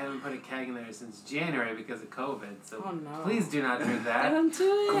 I haven't put a keg in there since January because of COVID, so Oh, no. please do not drink that." Don't do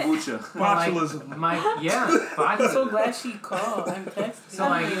it. Kombucha. Botulism. I'm so botulism. glad she called. I'm texting. So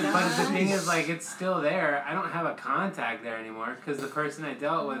like, Oh my but the gosh. thing is, like, it's still there. I don't have a contact there anymore because the person I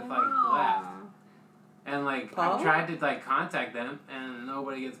dealt with like left. And like Paul? I've tried to like contact them and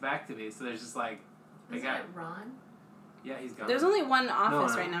nobody gets back to me. So there's just like, I Isn't got it Ron? yeah, he's gone. There's only one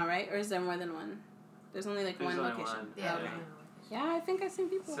office No. right now, right? Or is there more than one? There's only like There's one only location. one. Yeah. Okay. Yeah, I think I've seen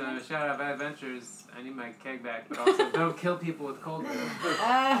people. So shout out Bad Adventures. I need my keg back, but also don't kill people with cold brew.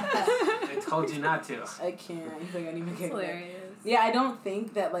 Ah, I told you not to. I can't. He's like, I need to It's get back. hilarious. Yeah, I don't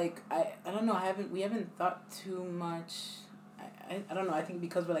think that like I don't know. We haven't thought too much. I don't know. I think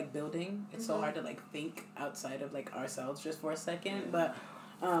because we're like building, it's so hard to like think outside of like ourselves just for a second. But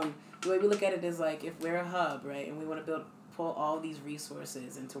the way we look at it is like if we're a hub, right, and we want to pull all these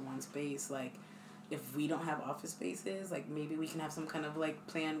resources into one space, like if we don't have office spaces, like maybe we can have some kind of like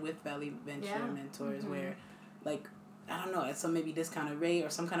plan with Valley Venture Mentors where, like, I don't know, at some maybe discounted rate or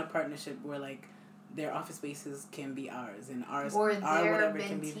some kind of partnership where like their office spaces can be ours and ours or our their whatever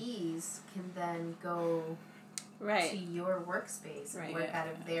can be. mentees can then go to your workspace and work out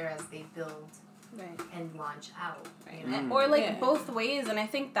of there as they build and launch out. Right. You know? Or like both ways, and I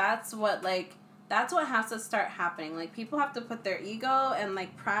think that's what has to start happening. Like people have to put their ego and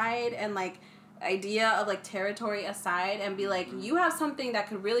like pride and like idea of like territory aside and be like, you have something that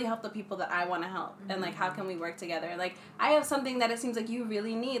could really help the people that I want to help, and like how can we work together? Like I have something that it seems like you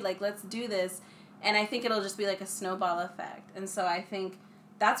really need, like let's do this. And I think it'll just be like a snowball effect. And so I think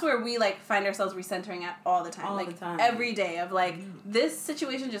that's where we like find ourselves recentering at all the time. All like the time. every day of like this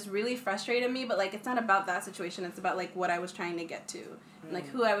situation just really frustrated me, but like it's not about that situation, it's about like what I was trying to get to. And, like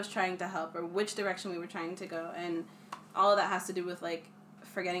who I was trying to help or which direction we were trying to go. And all of that has to do with like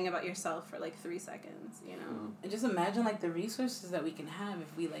forgetting about yourself for like 3 seconds, you know? And just imagine like the resources that we can have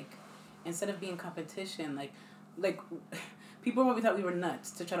if we like, instead of being competition, like people probably thought we were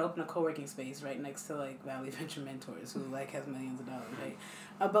nuts to try to open a co-working space right next to like Valley Venture Mentors, who like has millions of dollars, right?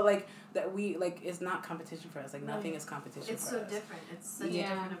 But like that we like it's not competition for us. Like nothing is competition. It's for so us. different. It's such a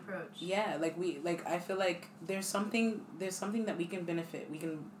different approach. Yeah, like I feel like there's something that we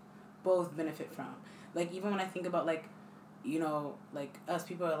can both benefit from. Like even when I think about like, you know, like us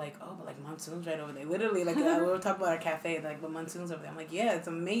people are like, oh, but like Monsoon's right over there. Literally, like we were talking about our cafe, like, but Monsoon's over there. I'm like, yeah, it's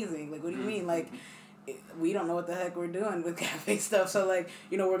amazing. Like, what do you mean? Like, we don't know what the heck we're doing with cafe stuff. So like,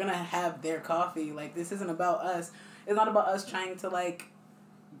 you know, we're gonna have their coffee. Like, this isn't about us. It's not about us trying to like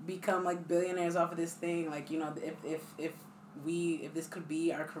become like billionaires off of this thing. Like, you know, if this could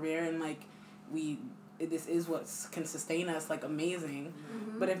be our career and like this is what can sustain us, like amazing.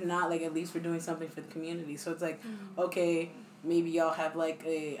 But if not, like at least we're doing something for the community. So it's like, okay, maybe y'all have like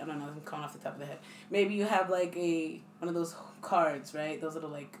I don't know, I'm calling off the top of the head. Maybe you have like one of those cards, right? Those little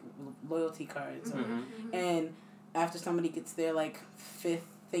like loyalty cards. And after somebody gets their like 5th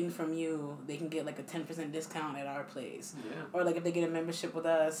thing from you, they can get like a 10% discount at our place. Or like if they get a membership with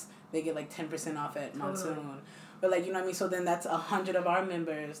us, they get like 10% off at Monsoon. But like, you know what I mean? So then that's 100 of our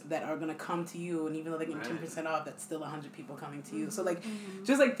members that are gonna come to you, and even though they get 10% off, that's still 100 people coming to you. So like,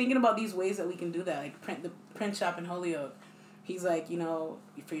 just like thinking about these ways that we can do that, like the print shop in Holyoke. He's like, you know,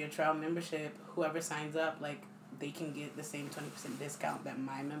 for your trial membership, whoever signs up, like they can get the same 20% discount that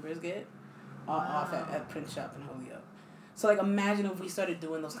my members get off at print shop in Holyoke. So like, imagine if we started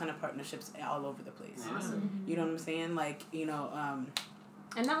doing those kind of partnerships all over the place. You know what I'm saying? Like, you know.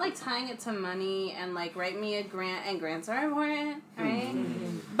 And not like tying it to money and like write me a grant, and grants are important, right?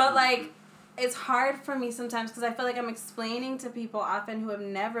 But like it's hard for me sometimes because I feel like I'm explaining to people often who have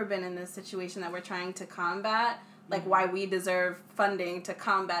never been in this situation that we're trying to combat, like why we deserve funding to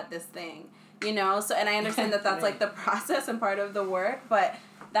combat this thing, you know? So, and I understand that that's like the process and part of the work, but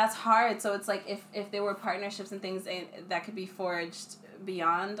that's hard. So it's like if there were partnerships and things that could be forged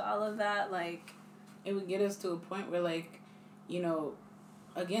beyond all of that, like it would get us to a point where like, you know,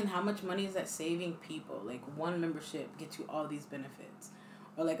 again, how much money is that saving people? Like, one membership gets you all these benefits.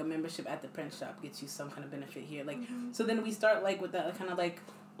 Or, like, a membership at the print shop gets you some kind of benefit here. Like, so then we start, like, with that kind of, like,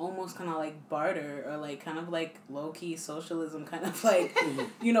 almost kind of, like, barter or, like, kind of, like, low-key socialism kind of, like,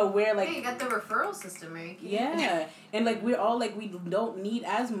 you know, where, like... Hey, you got the referral system, right? Yeah. And, like, we're all, like, we don't need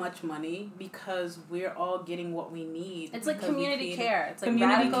as much money because we're all getting what we need. It's like community care. It's like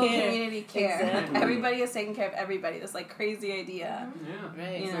community radical care. community care. Exactly. Everybody is taking care of everybody. This like crazy idea. Yeah.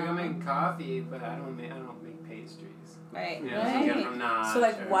 Right. It's like I make coffee, but I don't make pastries. Right. You know, Right. so I'm not. So,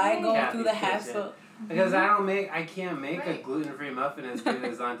 like, why go Kathy's through the kitchen. hassle? Because I can't make a gluten-free muffin as good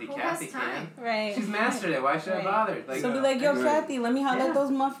as Auntie Who Kathy has time? can. Right. She's mastered it. Why should I bother? Like, So be like, yo, Right. Kathy, let me holler at those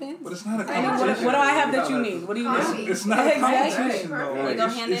muffins. But it's not a And what competition. do I have that you need? What do you Coffee. need? It's not a Exactly. competition, though. Perfect. Like, They go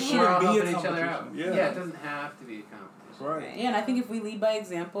it hand in it hand. We're all shouldn't be a helping each other out. competition. Yeah, it doesn't have to be a competition. Right. Yeah, and I think if we lead by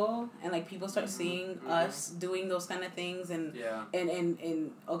example and like people start seeing us doing those kind of things and Yeah.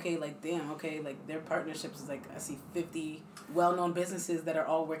 and okay, like damn, okay, like their partnerships is like I see 50 well-known businesses that are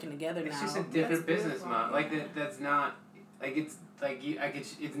all working together It's now. just a different That's business beautiful. model. Like that's not like it's like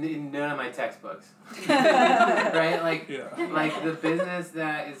it's in none of my textbooks. Right? Like Yeah. like the business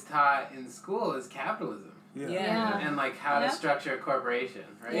that is taught in school is capitalism. Yeah. Yeah. And like how to Yep. structure a corporation,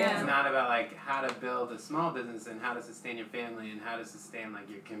 right? Yeah. It's not about like how to build a small business and how to sustain your family and how to sustain like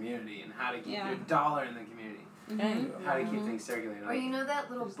your community and how to keep Yeah. your dollar in the community. Mm-hmm. How to keep things circulating. Or you know that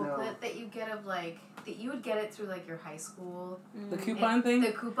little There's no- booklet that you get of like that you would get it through like your high school. The coupon thing?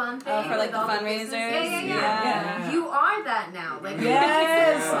 The coupon thing. Oh, for, like, with the all fundraisers? business- Yeah. Yeah. You are that now. Like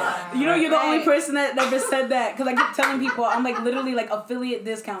Yes. You know, you're the only Right. person that never said that. Because I keep telling people, I'm like literally like affiliate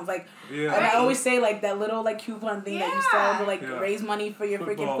discounts. Like, Yeah. and I always say like that little like coupon thing that you sell to like Yeah. raise money for your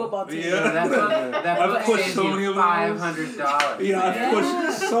freaking football team. Yeah. That book, that I've book pushed saves so many you of those. $500. Yeah, I've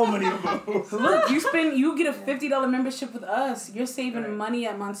pushed so many of those. Look, you get a $50 membership with us. You're saving Right. money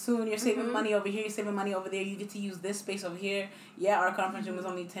at Monsoon. You're saving money over here. You're saving money over there. You get to use this space over here. Yeah, our conference room is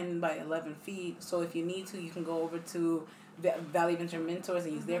only 10 by 11 feet. So if you need to, you can go over to Valley Venture Mentors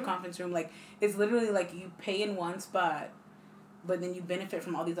and use their conference room. Like, it's literally like you pay in one spot, but then you benefit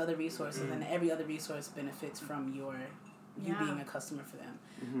from all these other resources, and every other resource benefits from you being a customer for them.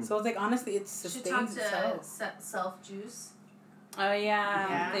 Mm-hmm. So it's like, honestly, it should talk sustains to itself. Self Juice. Oh yeah.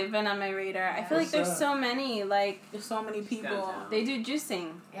 Yeah. They've been on my radar. I feel like What's there's that? so many. Like There's so many people. Downtown. they do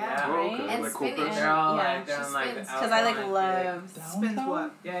juicing. Yeah. Oh, Right? okay. And Like spinach. corporate. They're all Yeah, like, they're she on like spins. the Because I like outline, love. Spins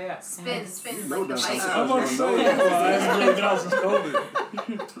what? Yeah, yeah. Spins No like the downtown. bike. I'm about to say, I haven't really been out since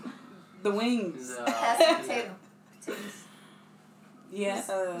COVID. The wings. No. Pass the potato. Potatoes. Yeah.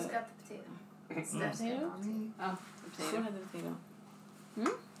 Who's got the potato? Steph's got Potato? mommy. Oh, Still potato. have the potato.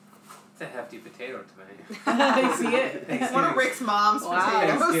 It's a hefty potato tonight. You see it? One of Rick's mom's Wow.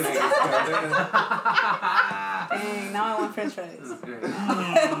 potatoes. Thanksgiving is coming. Dang, now I want french This fries. is great.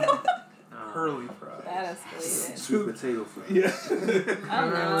 Curly fries. That escalated. Sweet potato fries. Yeah. I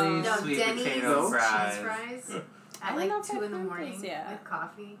don't know. No, Sweet Denny's potato fries. cheese fries I at don't like know if 2 I've in the heard morning this, yeah. with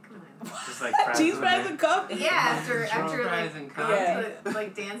coffee. Come on. Just like fries. Cheese with fries it. and coffee? Yeah, after fries like and coffee. Yeah.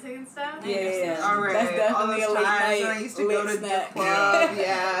 like dancing and stuff. Yeah. Alright, That's all definitely those a late times night when I used to go late to the snack. club.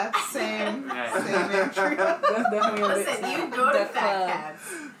 Yeah, same Right. entry. That's definitely a late Listen, snack. you go to The Fat club. Cats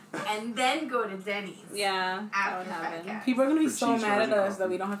and then go to Denny's. Yeah, that After would Fat happen. Cats. People are gonna be For so cheese mad fries at and us that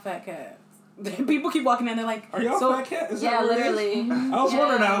coffee. we don't have fat cats. People keep walking in, they're like, Are y'all so Fat Cat? Is Yeah, that what it is? literally. I was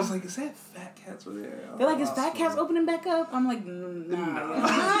wondering, Yeah. I was like, is that Fat Cats over there? they're like, is Oh, Fat Cats opening back up? I'm like, nah.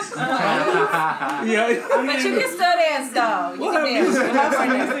 Yeah. But you can still dance though. You We'll can have dance. music. We'll have fun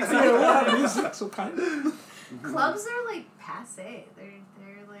dancing. Yeah, we'll have music, so kind of. Clubs are like passe.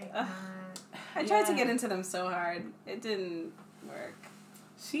 They're like not. I tried to Yeah. get into them so hard. It didn't work.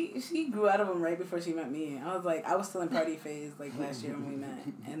 She grew out of them right before she met me. I was like, I was still in party phase like last year when we met,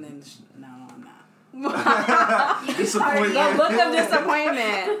 and then no, I'm not. You can party. The look of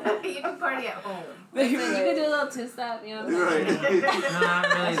disappointment. You can party at home. So you could do a little two-step, you know what I'm saying? Right.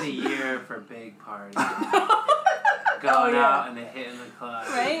 Not really the year for big parties. Going yeah. out and then hitting the club.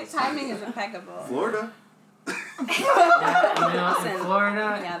 Right? Timing is impeccable. Florida. Yeah, you know, in Listen.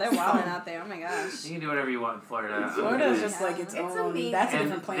 Florida, Yeah, they're wilding out there. Oh my gosh. you can do whatever you want in Florida. Florida is Okay. just like its It's own. amazing. That's a And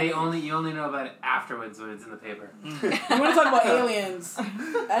different planet. you only know about it afterwards when it's in the paper. You want to talk about aliens?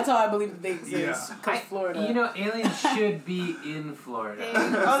 That's how I believe that they exist. Yeah. Because Florida. You know, aliens should be in Florida.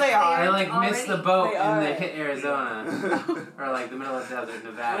 Oh, they are. They like missed the boat They and they are. hit Arizona. Or like the middle of the desert,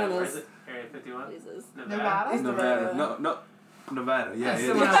 Nevada. One of Where is those- it? Area 51? Jesus. Nevada? It's Nevada. No. Nevada. Yeah. That's it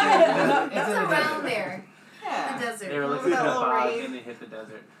the is. one I'm It's in the around desert. there. Yeah. The desert. They were Remember looking that for a little bog raid? and they hit the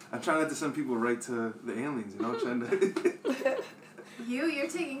desert. I'm trying not to send people right to the aliens, you know, trying to. You're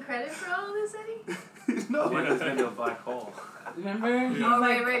taking credit for all of this, Eddie? No. One has been to a black hole. Remember? Oh,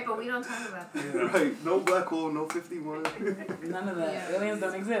 right, but we don't talk about that. Right. No black hole, no 51. None of that. Yeah. Aliens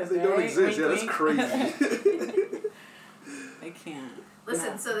don't exist. They don't right? exist. Yeah, Wink, that's wink. crazy. They can't.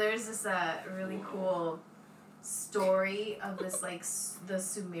 Listen, so there's this really cool story of this like the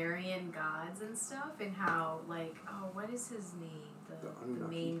Sumerian gods and stuff, and how like what is his name? The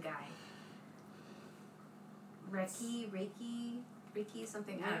main guy. Reiki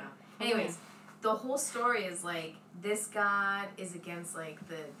something. I don't know. Anyways, the whole story is like this god is against like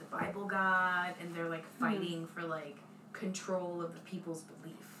the Bible god, and they're like fighting for like control of the people's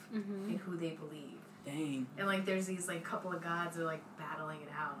belief in who they believe. Dang. And like there's these like couple of gods are like battling it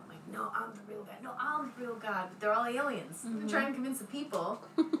out. Like, no, I'm the real god. No, I'm the real god. But they're all aliens. They're trying to convince the people.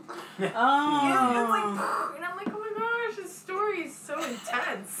 Oh. Yeah, it's like, and I'm like, oh my gosh, this story is so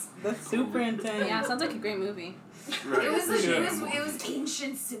intense. That's super intense. Yeah, sounds like a great movie. Right. It was like Yeah. it was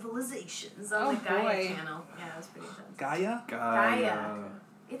ancient civilizations on Oh, the Gaia boy. channel. Yeah, it was pretty intense. Gaia? Gaia.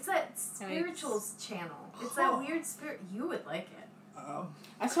 It's that spirituals channel. It's that Huh. weird spirit. You would like it.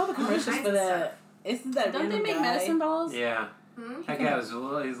 I saw the commercials kinds for of that. Isn't that Don't they random make guy? medicine balls? Yeah. Hmm? That guy was he's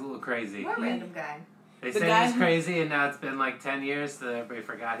a little crazy. What random guy? They The said guy he was who- crazy, and now it's been like 10 years, so everybody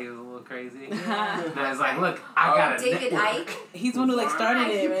forgot he was a little crazy. Yeah. And I was like, look, I got a David network. Icke. He's the one who like started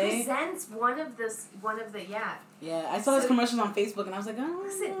he it, right? presents one of the Yeah, I saw his So- commercials on Facebook, and I was like, oh.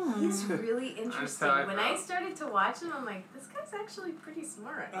 Listen, he's really interesting. how I When felt. I started to watch him, I'm like, this guy's actually pretty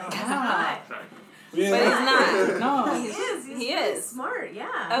smart. Like, he's Yeah. not. Sorry. Yeah. But he's not. No. He is. He's He really is. smart. Yeah.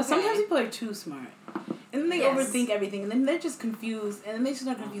 Okay. Sometimes people are too smart. And then they Yes. overthink everything, and then they're just confused, and then they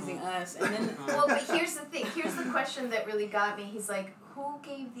start confusing us, and then... Well, but here's the thing. Here's the question that really got me. He's like, who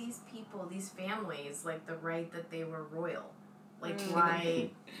gave these people, these families, like the right that they were royal? Like, why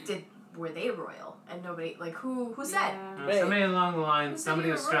were they royal? And nobody, like, who said? Right. Somebody along the line, Who said somebody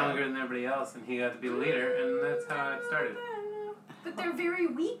you was were wrong? stronger than everybody else, and he got to be the leader, and that's how it started. But they're very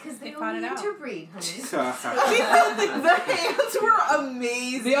weak because they fought only it out. interbreed, honey. The hands were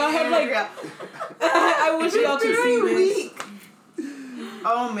amazing. They all have, like, I wish y'all could see very this. weak.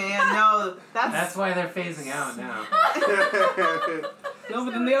 Oh man, no, That's why they're phasing out now. No,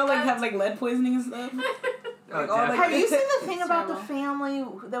 but then they all, like, have, like, lead poisoning and stuff. Oh, Like, all, like, Have you seen the It's thing about the terrible. family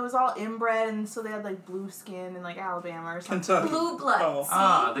that was all inbred and so they had like blue skin in like Alabama or something? Kentucky. Blue blood. Oh. See?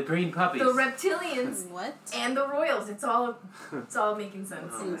 Ah, the green puppies. The reptilians What? and the royals. It's all making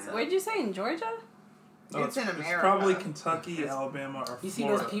sense. Oh, man. Where'd you say, in Georgia? No, It's in It's America. probably Kentucky, Alabama, or You see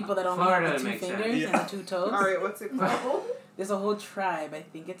Florida. those people that only Florida have the two makes sense. fingers Yeah. and the two toes? All right, what's it called? Oh, There's a whole tribe. I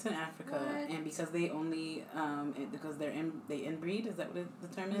think it's in Africa, What? and because they only because they inbreed. Is that what the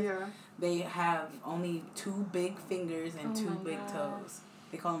term is? Yeah. They have only two big fingers and Oh two my big gosh. toes.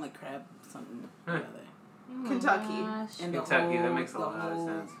 They call them like crab something or Huh. other. Kentucky. And Kentucky, the that whole, makes a lot of whole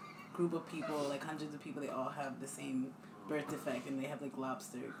sense. group of people, like hundreds of people, they all have the same birth defect, and they have like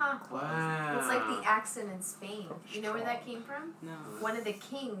lobster huh. Wow. It's like the accent in Spain. You know where that came from? No. One of the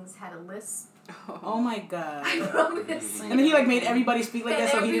kings had a lisp. Oh my god. I promise. And then he like made everybody speak like And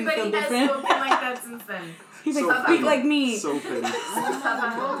that, so he didn't feel everybody has different. spoken like that since then. He's So like, speak funny. like me. So petty.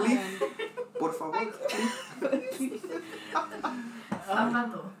 Por favor.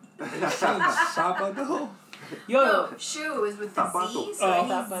 Zapato. Sábado? Yo, No, shoe is with the Zapato. Z, so Oh. any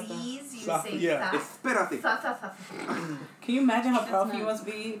Zapato. Z's, you Zap- say yeah. Espérate. tha. can you imagine how proud you nuts. must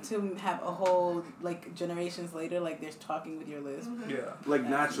be to have a whole like generations later, like they're talking with your lisp? Yeah. Like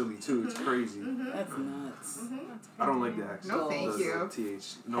naturally too. It's crazy. That's nuts. I don't like the accent. No, thank The you. TH.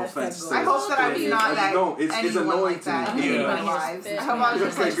 No Hashtag offense. goals. to I hope that to I'm it. not I just that don't. It's anyone annoying like that to me. in Yeah. my lives. Yeah. I hope I'm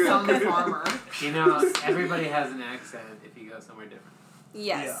just like Okay, good. some farmer. You know, everybody has an accent if you go somewhere different.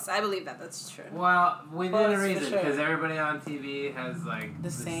 Yes, I believe that. That's true. Well, within Well, a that's for reason, sure. because everybody on TV has like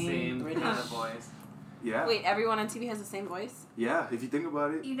The same kind British- of voice. Yeah. Wait, everyone on TV has the same voice? Yeah. If you think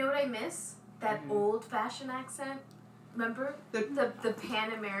about it. You know what I miss? That old-fashioned accent. Remember The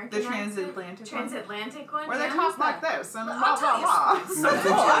Pan American the transatlantic one. transatlantic one. Where they yeah? talk like this and I'll blah tell you blah blah.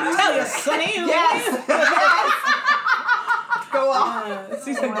 Nothing Chinese. Tell you, Sonny. Yes. Go on.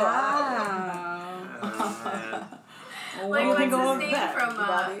 She's like, Oh, man. Like Well, what's go his on name back, from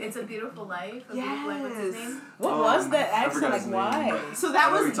Bobby. It's a Beautiful Life? A Beautiful Life, what's his Yes. name? What was that I accent? forgot Like, his name, why? but- So I that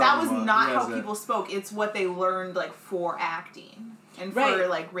know what was you're that talking was about. not He how has that. people spoke. It's what they learned like for acting and for Right.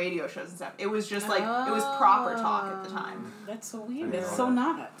 like radio shows and stuff. It was just like it was proper talk at the time. That's so weird. Yeah. That's so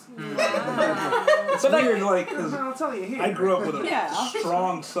not. It's But, like- weird, like, 'cause I'll tell you here. I grew up with a Yeah.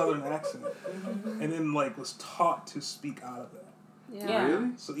 strong Southern accent, and then like was taught to speak out of that. Yeah.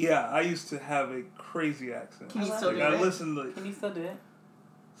 Really? So yeah, I used to have a crazy accent. Can you I still Like do I it? listen to Can you still do it?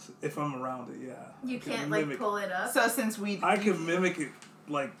 if I'm around it, yeah. You I can can't like mimic- pull it up. So since we I can mimic it,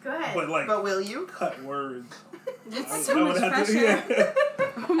 like, Go ahead. but like but will you? cut words. It's I too would much have to- pressure.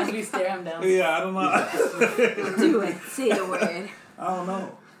 yeah. As we stare him down. Yeah, I don't know. Do it. Say the word. I don't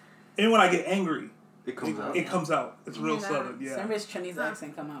know. And when I get angry, It comes out. it comes out. It's real Yeah. Southern. Yeah. Remember his Chinese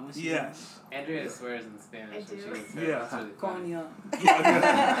accent come out when she Yes. Andrea swears in Spanish. I when do. she gets hurt. Yeah. That's really funny. Coño.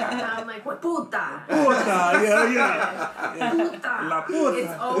 Yeah. I'm like, what puta? Puta, yeah. La Puta. puta.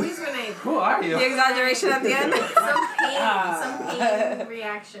 It's always when I Who are you? The exaggeration at the end. some pain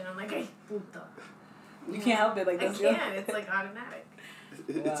reaction. I'm like, ay, puta. You can't help it. Like I that's your. can't. It's like automatic.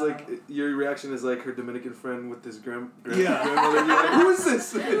 It's Wow. like your reaction is like her Dominican friend with his Yeah. grandmother. You're like, who is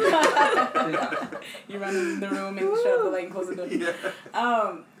this? You run in the room, making sure the light close the door.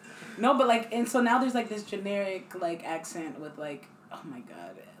 Yeah. No, but like, and so now there's like this generic like accent with like, oh my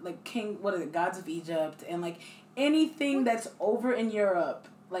god, like what is it, Gods of Egypt, and like anything that's over in Europe,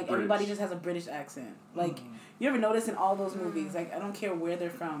 like everybody British. just has a British accent. Like, you ever notice in all those movies, like I don't care where they're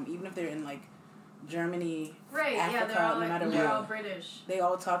from, even if they're in like Germany, Right, Africa, yeah, they're all, no matter they're what. all British. They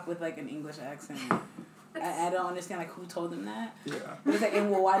all talk with like an English accent. I don't understand like who told them that. Yeah. But it's like,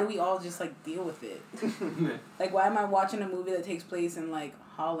 and well, why do we all just like deal with it? Like, why am I watching a movie that takes place in like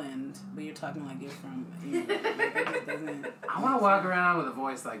Holland, but you're talking like you're from England? Like, it just doesn't. I want to walk around with a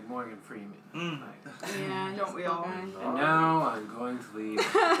voice like Morgan Freeman. Like, Yeah, Don't we all? and now I'm going to leave.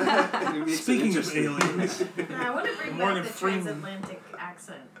 Speaking of aliens, I want to bring Morgan back the Freeman. transatlantic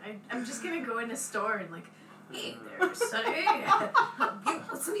accent. I'm just gonna go in a store and like, hey there, sonny,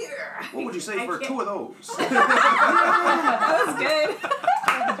 listen here. What would you say I for can't- 2 of those? that was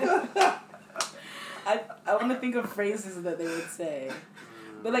good. I want to think of phrases that they would say,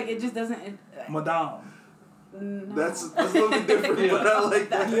 but like it just doesn't. Madame. No. That's a little bit different, but I like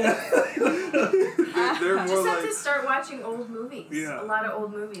that. They're You more just have like. to start watching old movies. Yeah. A lot of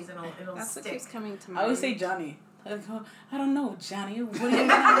old movies, and it'll That's what stick. keeps coming to I mind. always say Johnny. Like, oh, I don't know, Johnny. What are you talking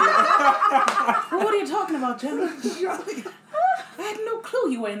about? What are you talking about, Johnny? Johnny. I had no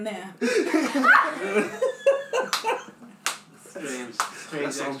clue you were in there. Strange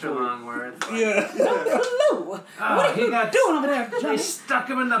That's so extra cool. long words. Like, Yeah. No clue. What are he you got doing over there, They Johnny? stuck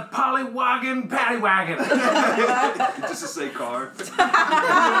him in the pollywagon paddy wagon. Just to say car.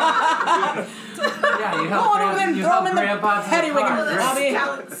 Yeah, you Go on over there and throw him in the grandpa to paddy the wagon, car. Bobby.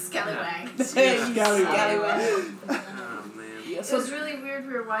 Scallywag. Scallywag. Oh man, It was really weird.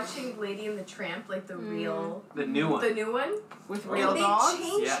 We were watching Lady and the Tramp, like the real, the new one. the new one. With And real they dogs?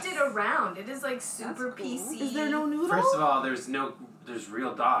 changed Yes. it around. It is like super cool. PC. Is there no noodle? First of all, there's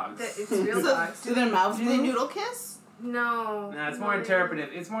real dogs. It's real So- dogs. Do their mouths Do they move? noodle kiss? No. No, it's more no, interpretive.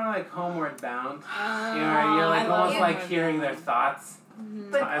 It's more like Homeward Bound. Oh, You know, you're like I love almost like Homeward hearing Bound. their thoughts.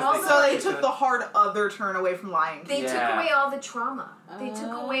 But As also, So they Like took the- the hard other turn away from Lion King. they took Yeah. away all the trauma. They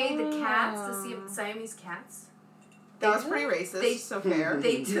took away the cats, the Oh. Siamese cats. That was pretty racist, They- so fair.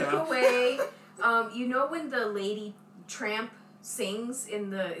 They took Yeah. away. You know when the lady tramp sings in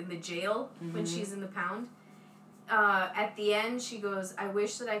the jail when she's in the pound. At the end, she goes, "I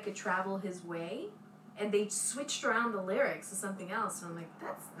wish that I could travel his way," and they switched around the lyrics to something else. And I'm like,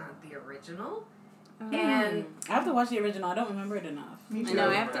 that's not the original. And I have to watch the original. I don't remember it enough. Me I too. know,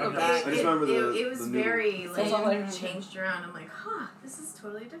 I have to go Okay. back. I just remember it was the noodle. very That's all I like remember. changed around. I'm like, huh, this is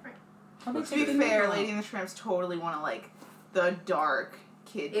totally different. How they To be take the fair, noodle Lady and the Tramps totally want to like the dark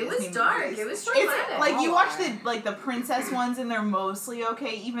kid. It was Disney dark. movies. It was It's traumatic. like you Oh, watch wow. the princess ones and they're mostly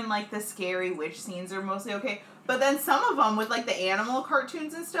okay. Even like the scary witch scenes are mostly okay. But then some of them with like the animal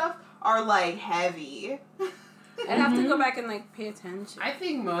cartoons and stuff are like heavy. I'd have to go back and like pay attention. I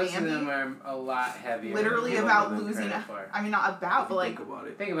think most Bambi? of them are a lot heavier. than Literally people about give them losing. credit for. I mean, not about, If but you like think about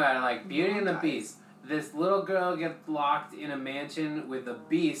it. Think about it, like Beauty and the Guys. Beast. This little girl gets locked in a mansion with a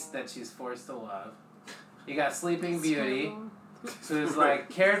beast that she's forced to love. You got Sleeping Beauty, who's like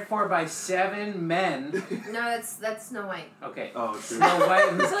cared for by 7 men. No, that's Snow White. Okay. Oh, true. Snow White, I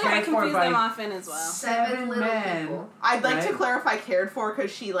who's feel like I cared for confuse them by often as well. 7 little men. people. I'd like to Right. clarify cared for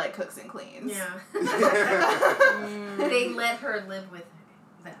because she like cooks and cleans. Yeah. They let her live with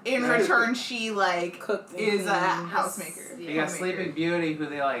them. In return, she like cooked. is a and- housemaker. You got Homemaker. Sleeping Beauty, who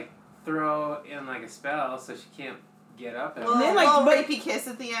they like throw in like a spell so she can't get up. Well, And then, like, little but- rapey kiss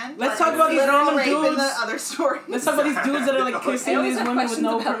at the end. Let's But talk about these literal random rape in dudes. the other story. Let's talk about these dudes that are like kissing I always these have women with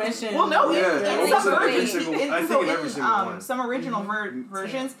no questions about permission. Well, no, Yeah, in almost some in every versions, single- in, I think so in every in, single one. some original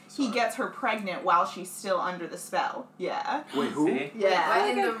versions, he Sorry. gets her pregnant while she's still under the spell. Yeah, Wait, who? See? yeah. I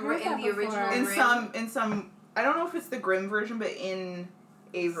in think the I've heard that in the original before. In some, I don't know if it's the Grimm version, but in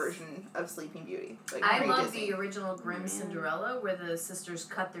a version of Sleeping Beauty, like I love pre-Disney. the original Grimm Cinderella where the sisters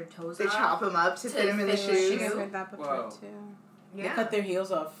cut their toes They off. chop him up to fit him in the fit the I shoes. think I've shoe. heard that before Whoa. too. They Yeah. cut their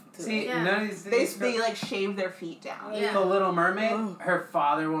heels off. To See, Yeah. none of these They things. they like shave their feet down. Yeah. The Little Mermaid, Oh. her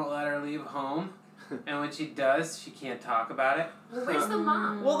father won't let her leave home, and when she does, she can't talk about it. Well, where's the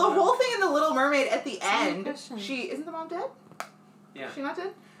mom? Well, the whole thing in the Little Mermaid at the So many end, questions. she isn't the mom dead? Yeah. Is she not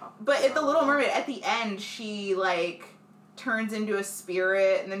dead? But at the Little Mermaid, at the end, she like turns into a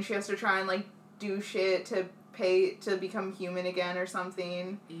spirit, and then she has to try and like do shit to become human again or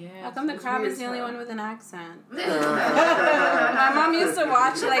something. Yeah. How come the It's crab weird is the as only hell. one with an accent? My mom used to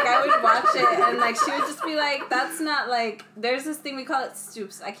watch, like, I would watch it, and, like, she would just be like, that's not, like, there's this thing, we call it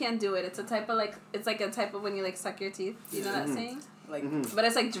stoops. I can't do it. It's a type of, like, it's like a type of when you, like, suck your teeth. You know that saying? Like, But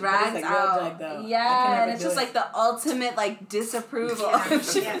it's, like, dragged like, real out. dragged out. I can Yeah, and never it's do just, it. like, the ultimate, like, disapproval. Yeah,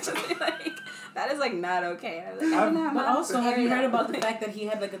 She yeah. would just be like, that is, like, not okay. I was like, I don't know, But Mom. also, have you heard about the fact that he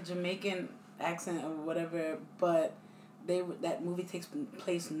had like a Jamaican accent or whatever, but that movie takes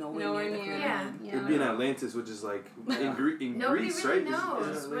place nowhere Nowhere near the near. Caribbean. Yeah. It'd be in Atlantis, which is like in Nobody Greece, really right? knows.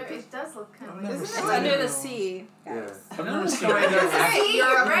 Is But Atlantis? it does look kind I've of never like It's seen under it. the sea. Yeah. Guys. I've never seen Story it. doesn't See, you're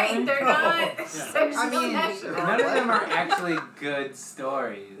right. They're not. I mean, None of them are actually good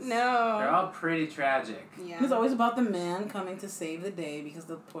stories. They're No. all pretty tragic. Yeah. It's always about the man coming to save the day because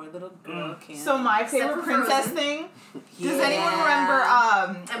the poor little girl can't. So my Except favorite for princess Frozen. thing. Yeah. Does anyone remember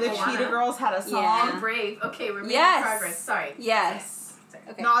And the Moana. Cheetah Girls had a song? Yeah. I'm brave. Okay, we're making Yes. progress. Sorry. Yes.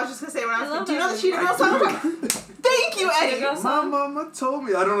 Okay. No, I was just gonna say when I I was love do you know the those. Cheetah Girls song? Thank you, Cheetah Eddie. Girls My song? mama told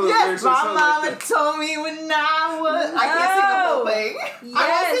me. I don't know the Yes, lyrics. my or something mama like that. told me when I was. I can't sing the whole thing.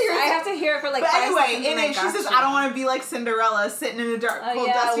 Yes, sing I have to hear it for like But 5 anyway, seconds. in it, she says, "I don't want to be like Cinderella, sitting in a dark, cold,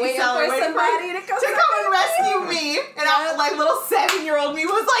 dusty waiting cellar, for waiting somebody to come and rescue me." And I, like little 7-year-old me,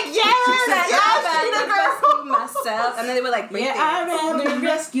 was like, "Yes, I'd yes, rather Cheetah rescue Girl." myself, and then they would like break Yeah, dance. I'd rather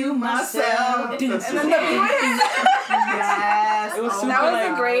rescue myself. And then Yes, It was oh super, That was like,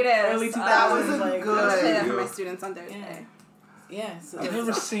 the greatest. early 2000s. That was a like, good- I would play that for my Good. students on Thursday. Yeah. So I've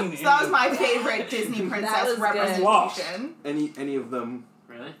never seen So that was any, my favorite Disney was princess good. representation. Any of them.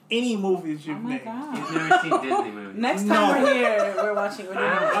 Really? any movies Oh you've my named. god. You've never seen Disney movies. Next No. time we're here, we're watching. We're doing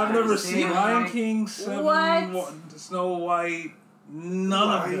I've never seen Lion What? King, Seven, What? Snow White, none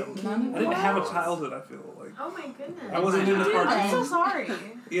Lion of them. None I didn't have a What? childhood, I feel like. Oh my goodness. I wasn't into Dude, I'm so cartoons. sorry.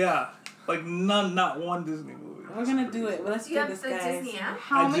 Yeah, like not one Disney movie. We're gonna do it. Well, let's You do have this, the guys. Disney app?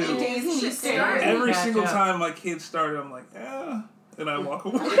 How I many do. days You did you should stay? start. Every Catch single up. time my kids started, I'm like, and I walk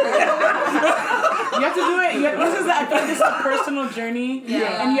away. You have to do it. This is I feel like this is a personal journey.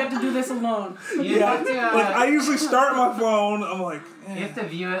 Yeah. And you have to do this alone. You have to, Like I usually start my phone. I'm like, you have to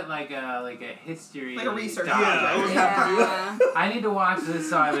view it like a history. Like a research doc. Yeah, I would have to do that. Yeah. I need to watch this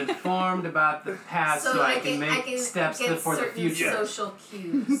so I'm informed about the past, so I can make steps get for the certain future. social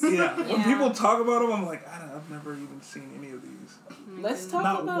cues. Yeah. When Yeah. people talk about them, I'm like, I've never even seen any of these. Let's talk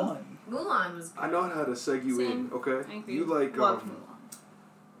Not about. one. Mulan was good. I know how to seg you in. Same. Okay. I agree. You like Loved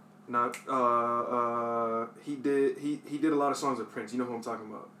not he did a lot of songs with Prince. You know who I'm talking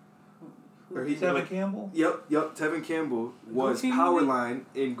about? Or he Tevin like, Campbell. Yep. Tevin Campbell was Goofy Powerline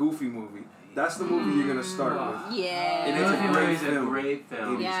in Goofy movie. That's the movie you're gonna start with. Yeah. And it's a Goofy great movie's film. great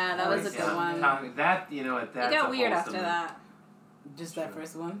film. Yeah, that was a good one. That that's It got a weird wholesome after that. Just that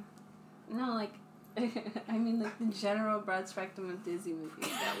first one. No, like, I mean, like the general broad spectrum of Disney movies.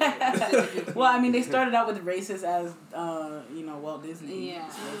 got weird. Well, I mean, they started out with racist as, Walt Disney. Yeah.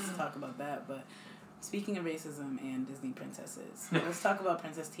 So let's talk about that. But speaking of racism and Disney princesses, let's talk about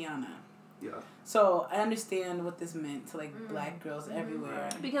Princess Tiana. Yeah. So I understand what this meant to like black girls everywhere.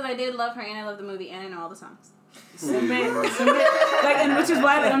 Because I did love her and I love the movie and I know all the songs. Simba, like, and which is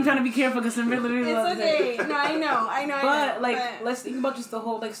why like, I'm trying to be careful because Simba literally loves It's okay. it. No, I know. But like, but- let's think about just the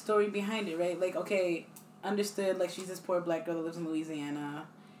whole like story behind it, right? Like, okay, understood. Like, she's this poor black girl that lives in Louisiana,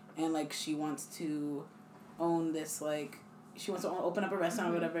 and like she wants to own this like she wants to open up a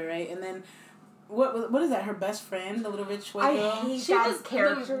restaurant or whatever, right? And then. What is that? Her best friend, the little rich white girl. hate she that was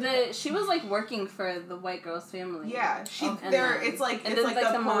character. she was like working for the white girl's family. Yeah, And they're then- it's like and it's then, like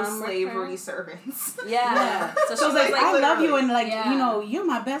the the mom post-slavery worked servants. Yeah. So So she it's was like, I love you and like Yeah. you're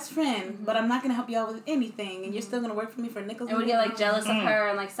my best friend, but I'm not gonna help you out with anything, and you're still gonna work for me for nickels. and would get like jealous of her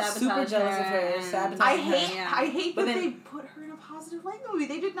and like sabotage Super jealous her. of her, and- sabotage I her. hate Yeah. I hate But that then- they put her in a positive light in the movie.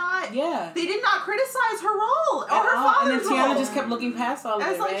 They did not Yeah. they did not criticize her role or At her all. And then father's Tiana role. just kept looking past all of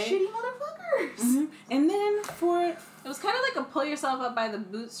as it, like right? shitty motherfuckers. Mhm. And then for It was kind of like a pull yourself up by the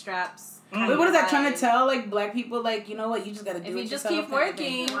bootstraps. wait, what is that trying to vibe. tell like black people like you know what you just gotta do If it you just yourself keep type of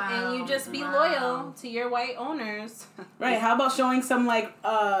thing? working and you just be Wow. loyal to your white owners. Right? How about showing some like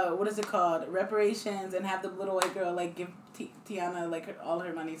what is it called reparations and have the little white girl like give Tiana like all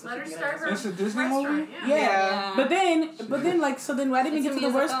her money so Let she her can get start her It's a Disney restaurant. movie? Yeah. Yeah. But then like so then why didn't we It's get a to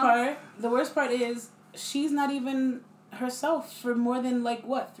the worst musical. part? The worst part is she's not even herself for more than like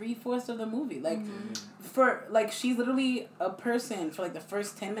what 3/4 of the movie. Like for like she's literally a person for like the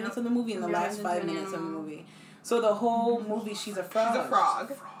first 10 minutes of the movie and the Yeah, last she's 5 an minutes of the animal. movie. So the whole movie she's a frog. She's a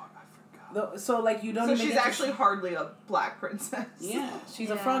frog. So like you don't So even she's get to actually see- hardly a black princess. yeah, she's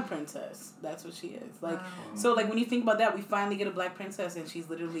a Yeah. frog princess. That's what she is. Like Wow. so like when you think about that, we finally get a black princess and she's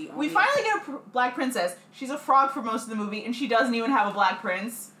literally We only- finally get a black princess. She's a frog for most of the movie, and she doesn't even have a black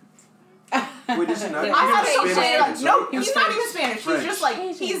prince. Wait, is she not? Yeah. I have He's so Asian. many. Spanish, No, right? he's not even Spanish. He's French. just like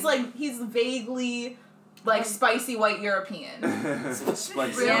Asian. he's vaguely like spicy white European.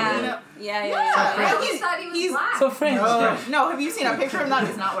 Spicy. Yeah. Yeah. Yeah. I always thought he was he's- black. So French. No, have you seen a picture of him? That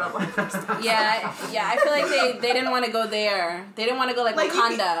is not what a black person is. Yeah, I feel like they didn't want to go there. They didn't want to go like Like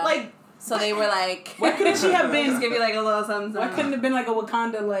Wakanda. like so they were like, Why couldn't she have been? just give you like a little something. Why couldn't it have been like a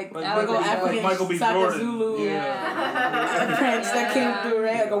Wakanda like Like That would go be African Michael B. Saka Jordan. Zulu? Yeah. prince that came through,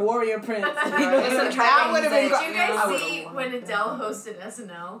 right? Like a warrior prince. That would have been. Did you guys I see would've when Adele hosted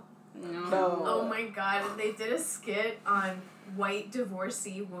SNL? No. Oh my god, they did a skit on white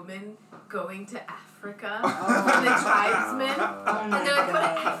divorcee women going to Africa and the tribesmen. And they're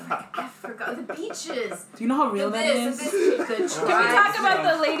like, go to Africa, the beaches. Do you know how real that is? The Can we talk about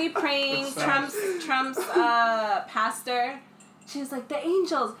the lady praying Trump's pastor? She was like, the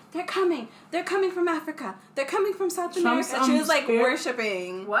angels, they're coming from Africa, they're coming from South Trump's, America. She was like spirit-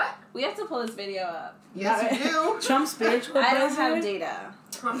 worshiping. What? We have to pull this video up. Yes, you do. Trump's spiritual I don't advisor? have data.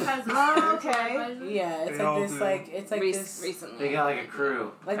 Trump has a Oh, spiritual okay. advisor? Yeah, it's They all like this, do. like it's like this, Recently. They got like a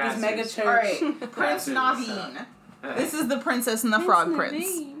crew. like this Pastors. mega church. All right, Prince Naveen. This is the Princess and the Frog Prince.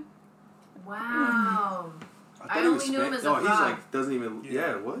 Wow. I I thought he was only knew him as a No, he's frog. like doesn't even.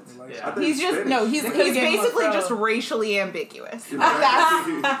 Yeah, what? He likes Yeah. I thought He's he was just no. Spanish. He's Game of basically Thrones. just racially ambiguous. Yeah.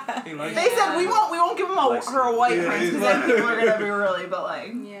 That's, He likes they said we won't give him Likes her a white Yeah, prince he's because then like- people are gonna be really, but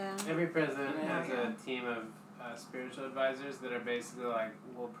like. Yeah. Every president has Yeah. a team of spiritual advisors that are basically like,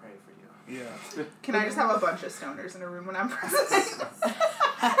 we'll pray for you. Yeah. Can I just have a bunch of stoners in a room when I'm president?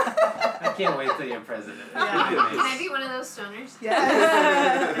 I can't wait till you're president. Yeah. Can I be one of those stoners?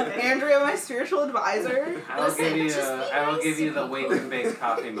 Yes. Andrea, my spiritual advisor. I will Listen, give you. just be I will nice give to you the people. wake and bake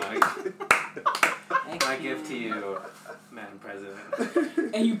coffee mug. Thank My you. gift to you, Madam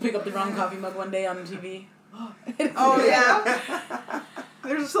President. And you pick up the wrong coffee mug one day on the TV. Oh yeah.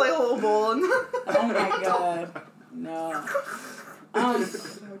 There's just like a little bowl in Oh my god. No. Oh,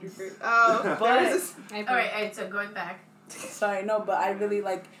 But- there's this. Alright, so going back. Sorry, no, but I really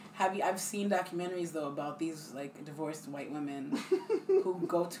like I've seen documentaries though about these like divorced white women who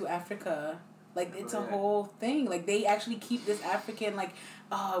go to Africa. Like it's a Right. whole thing. Like they actually keep this African like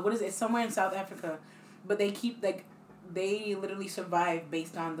what is it? It's somewhere in South Africa. But they keep like they literally survive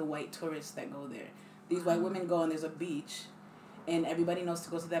based on the white tourists that go there. These white women go and there's a beach and everybody knows to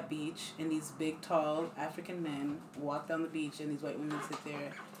go to that beach and these big tall African men walk down the beach and these white women sit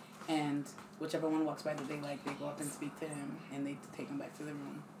there and whichever one walks by that they like, they go up and speak to him and they take him back to the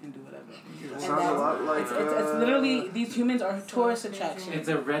room and do whatever. It And sounds a that's- lot like. It's literally these humans are tourist attraction. It's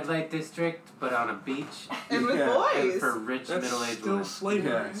a red light district, but on a beach, And with Yeah. and boys. for rich That's middle-aged still women. slavery.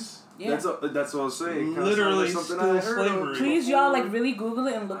 Yes. Yeah. That's what I was saying. Kinda Literally sounds like something I still heard of. slavery. Please, y'all, like really Google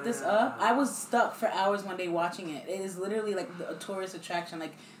it and look this up. I was stuck for hours one day watching it. It is literally like a tourist attraction.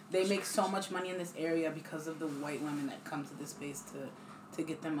 Like they make so much money in this area because of the white women that come to this space to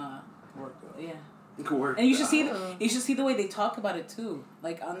get them Work though. yeah. Work. And you should see the way they talk about it too.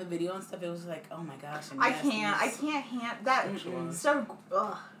 Like on the video and stuff, it was like, oh my gosh. and I yes, can't hand that Mm-mm. so.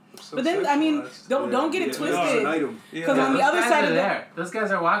 Ugh. So But then I mean, sexualized. don't get it Yeah, twisted. it's an item. Because Yeah. on the Those other guys side are of the there. Those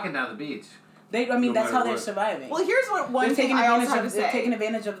guys are walking down the beach. I mean, No that's how matter they're what. surviving. Well, here's one They're thing taking I also advantage have to of they're say. taking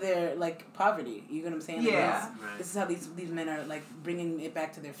advantage of their like poverty. You know what I'm saying? Like, Yeah. Right. This is how these men are like bringing it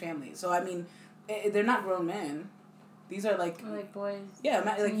back to their family. So I mean, they're not grown men. These are like Like boys. yeah,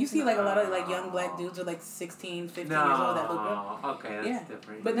 like you see like a lot of like young black dudes are like 16, 15 years old that look good. No, okay, that's Yeah.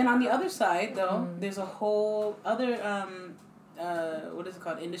 different. But then on the other side though, there's a whole other what is it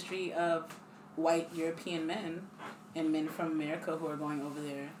called? Industry of white European men and men from America who are going over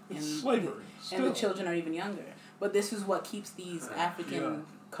there It's and slavery. and the Still. children are even younger. But this is what keeps these African Yeah.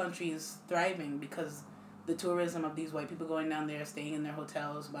 countries thriving because the tourism of these white people going down there, staying in their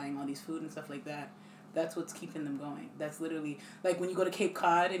hotels, buying all these food and stuff like that. That's what's keeping them going. That's literally like when you go to Cape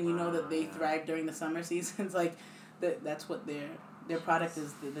Cod and you know that they thrive during the summer seasons. Like that's what their product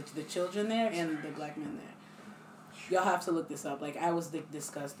is. The children there and the black men there. Y'all have to look this up. Like I was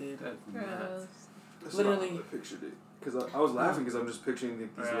disgusted. That's Gross. nuts. That's Literally. not how I pictured it. Because I was laughing because I'm just picturing these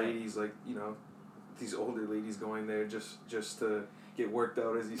Right. ladies, like, you know, these older ladies going there just to get worked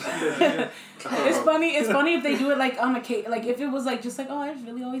out, as you said. It's funny. It's funny if they do it like on a cake. Like if it was like just like, oh, I just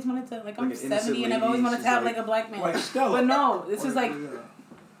really always wanted to like I'm Like an innocent 70 and I've lady, always wanted she's to have like- like a black man. Like Stella. But no, this is like Yeah.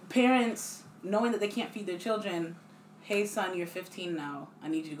 parents knowing that they can't feed their children. Hey son, you're 15 now. I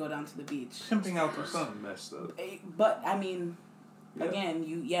need you to go down to the beach. Pimping out their That's son. messed up. But I mean, Yeah. again,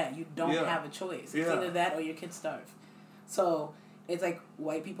 you don't Yeah. have a choice. It's Yeah. either that or your kids starve. So it's like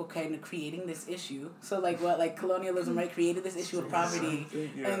white people kind of creating this issue. So like what like colonialism right created this issue of poverty,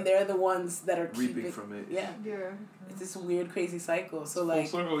 Yeah. and they're the ones that are Reaping keeping from it. Yeah, Yeah. it's this weird crazy cycle. So Full like.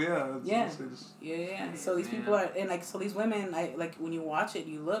 circle, yeah. Yeah. It's Yeah. So these Man. people are and like so these women I like when you watch it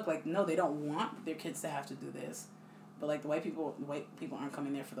you look like no they don't want their kids to have to do this, but like the white people aren't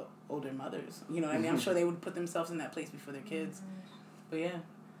coming there for the older mothers. You know what I mean? I'm sure they would put themselves in that place before their kids. But yeah.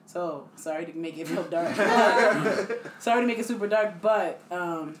 So sorry to make it real dark. Sorry to make it super dark, but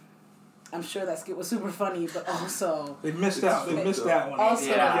I'm sure that skit was super funny. But also They missed out. They missed that one. Also-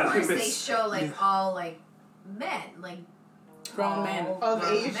 And Yeah. of course they show like all like men, like Grown men. Of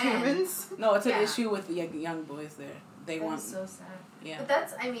grown age men. humans. No, it's an Yeah. issue with the young boys there. They That want. is so sad. Yeah. But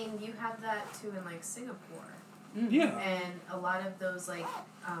that's, I mean, you have that too in like Singapore Yeah. and a lot of those like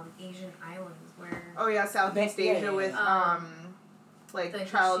Asian islands where. Oh yeah, Southeast Yeah, Asia yeah, with yeah. like The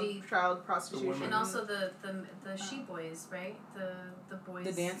child she- prostitution. women. And also the she boys, right? The boys.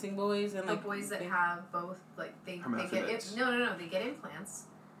 The dancing boys and The like boys that they- have both, like they get Hermaphrodites. no, they get implants,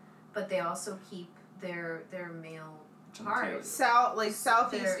 but they also keep their male parts. Southeast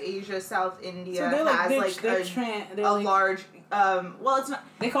Southeast Asia, South India So they're like has they're, like they're a like, large well it's not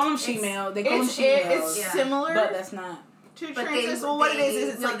They call them It's- she-male. They call them it's she-males. Yeah. similar But that's not. to But trans. Well, what it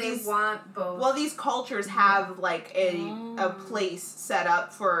is it's no, like they these. want both. Well, these cultures have like a Oh. place set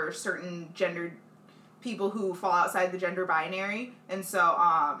up for certain gendered people who fall outside the gender binary, and so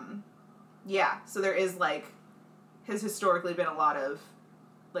yeah, so there is like has historically been a lot of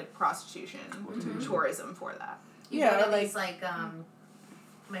like prostitution, tourism for that. You Yeah, go to like- these like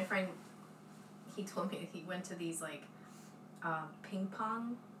my friend, he told me he went to these like ping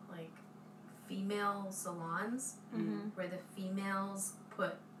pong like female salons where the females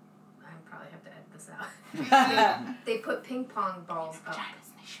put. I probably have to edit this out. They put ping pong balls up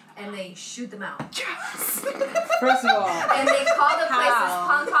and they shoot them out. First of all, And they call the places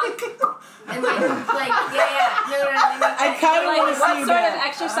How? pong pong. And like yeah. No. I kind of Like, want to what see sort that. of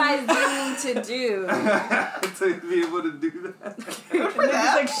exercise do you need to do? To be able to do that.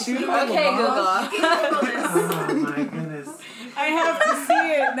 Just like shoot 'em with Okay, a ball. Google. You can Google this. Oh my goodness. I have to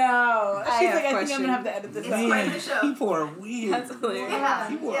see it now. I She's have like, I think I'm questions. gonna have to edit this It's out. part of the show. People are weird. That's hilarious. Yeah.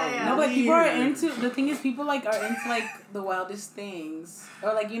 People Yeah. No, are but people are weird. into the thing is people like are into like the wildest things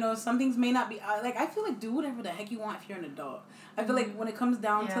or like some things may not be like I feel like do whatever the heck you want if you're an adult. I feel like when it comes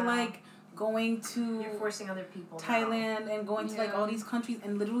down to Yeah. like going to You're forcing other people. now. Thailand and going to like all these countries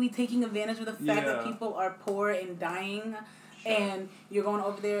and literally taking advantage of the fact that Yeah. people are poor and dying. And you're going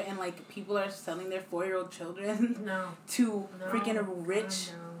over there and like people are selling their 4-year-old children No. to No. freaking rich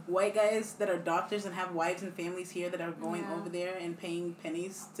No. white guys that are doctors and have wives and families here that are going Yeah. over there and paying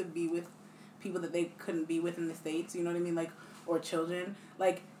pennies to be with people that they couldn't be with in the States, you know what I mean? Like, or children.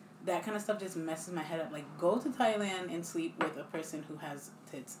 Like, that kind of stuff just messes my head up. Like, go to Thailand and sleep with a person who has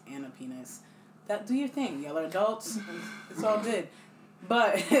tits and a penis. Do your thing. Y'all are adults. It's all good.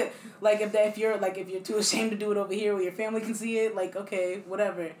 But like if you're too ashamed to do it over here where your family can see it, like okay,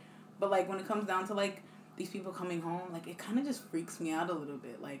 whatever. But like when it comes down to like these people coming home, like it kind of just freaks me out a little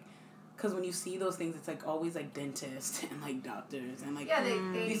bit, like because when you see those things, it's like always like dentists and like doctors and like Yeah, they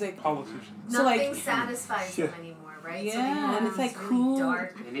these like Politicians. so, like- nothing satisfies them anymore, right? So they Yeah, go and it's these like really who-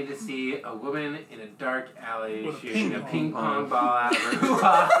 dark. They need to see a woman in a dark alley With a shooting a ping ping pong pong ball at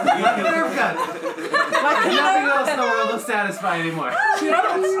her. Nothing else in the world will satisfy anymore. See,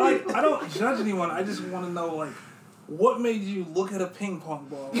 I don't judge anyone. I just want to know, like, what made you look at a ping pong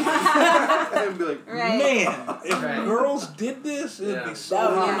ball? And be like, Right. Man, if Right. girls did this, it'd Yeah. be so that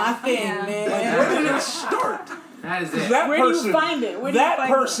would be hot. my thing, Yeah. Like, man. where did it start? That is 'Cause it. that Where do person, you find it? Where do you that find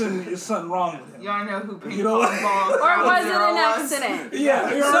it? person is something wrong with him. You wanna know who ping You know pong what? ball Or Ground was it Zero an was? accident?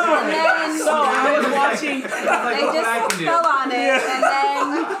 Yeah, you're So, right. so I was watching. It's like They what I just can do. fell on it and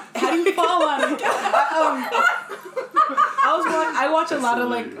then How do you fall on it? I watch a lot of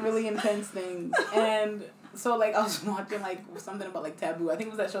like hilarious. really intense things, and so like I was watching like something about like Taboo. I think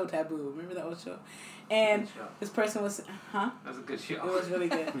it was that show Taboo. Remember that old show? And Good show. this person was, That was a good show. It was really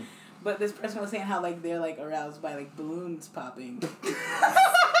good. But this person was saying how like they're like aroused by like balloons popping,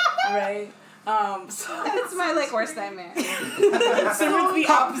 right? So it's my like worst nightmare. Simran's the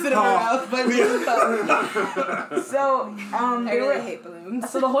opposite of aroused by balloons popping. So I they really were. hate balloons.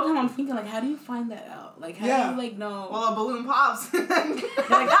 So the whole time I'm thinking like, how do you find that out? Like, how Yeah. do you like know? Well, a balloon pops. Like,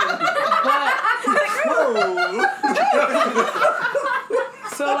 but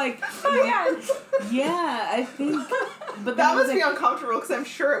so like, yeah, I think. But That then must I be was like, uncomfortable because I'm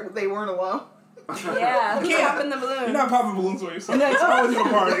sure they weren't alone. Yeah, who's Yeah. popping the balloon? You're not popping balloons by yourself. And then- It's always at a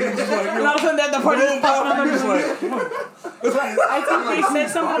party. You're just like, and all of a sudden that the party balloon is popping. pop, I'm you're just like, like, I think they said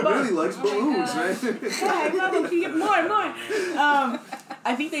something Bob about. really likes balloons, man. Yeah, more.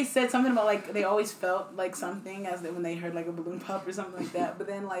 I think they said something about like they always felt like something as when they heard like a balloon pop or something like that. But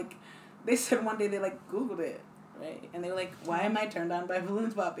then like they said one day they like Googled it, right? And they were like, "Why am I turned on by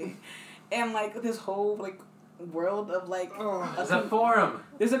balloons popping?" And like this whole like world of like It's a forum.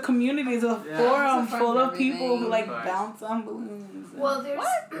 there's a community, there's a Yeah. forum There's a full forum of for people who everything. like Right. bounce on balloons. Well, there's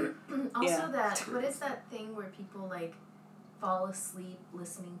also Yeah. that. What is that thing where people like fall asleep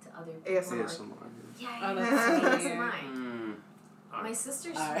listening to other people? ASMR. ASMR. Yeah, Oh, yeah, that's that's weird. mine. Mm. My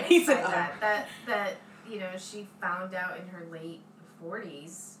sister's Alright. swayed by He said, that she found out in her late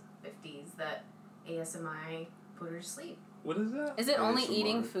 40s, 50s that ASMR put her to sleep. What is that? Is it only ASMR.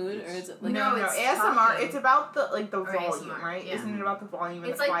 eating food, or is it like... No, it's ASMR. talking. It's about the Or volume, ASMR, right? yeah. Isn't it about the volume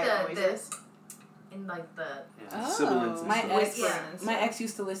and It's the like quiet the noises? in like the Yeah. Sibilance Oh. and My stuff. ex, Yeah. my ex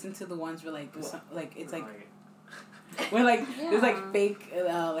used to listen to the ones where like, it's like Like, where like there's like Yeah. fake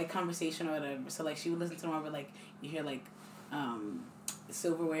like conversation or whatever. So like she would listen to one where like you hear like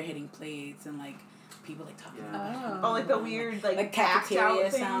silverware hitting plates and like people like talking Yeah. about Oh. Oh, like the weird like cafeteria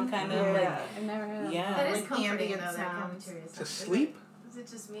act out sound thing? kind of Yeah. like I've never heard of Yeah. that is Like comforting ambient though. That sounds. cafeteria sound. To Is sleep? it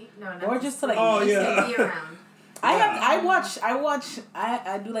just me? No, not Or just to, like, Oh, just yeah. to be around. I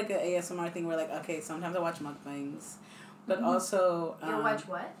do like an ASMR thing where like okay sometimes I watch mukbangs, but also You'll watch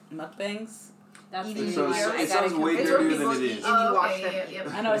what? mukbangs. That's Eating the videos. I It gotta sounds way It's confirm. where dirtier than people it eat is. and you Oh, watch okay, them.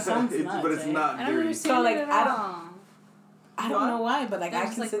 yep. I know it sounds nuts, but it's right? not I don't dirty. understand So, like, it at I don't- all. I don't know why, but like They're I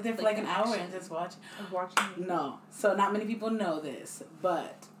just, can like- sit there for like like an an hour action. and just watch. Of watching. No, so not many people know this,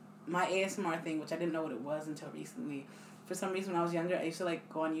 but my ASMR thing, which I didn't know what it was until recently. For some reason, when I was younger, I used to like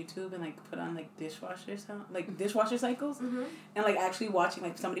go on YouTube and like put on like dishwasher sound, like dishwasher cycles, Mm-hmm. and like actually watching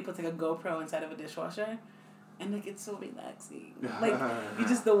like somebody puts like a GoPro inside of a dishwasher, and like it's so relaxing. Like you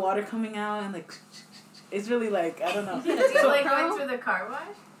just the water coming out and like it's really like I don't know. Do you like going through the car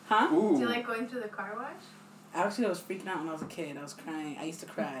wash? Huh? Ooh. Do you like going through the car wash? Actually, I was freaking out when I was a kid. I was crying. I used to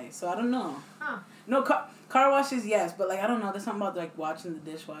cry. So I don't know. Huh. No, car washes, yes. But, like, I don't know. There's something about, like, watching the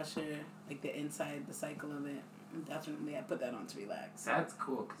dishwasher, like, the inside, the cycle of it. Definitely, I put that on to relax. that's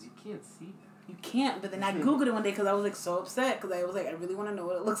cool because you can't see that. You can't. But then I Googled it one day because I was, like, so upset. Because I was like, I really want to know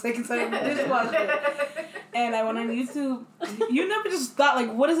what it looks like inside of a dishwasher. And I went on YouTube. You never just thought, like,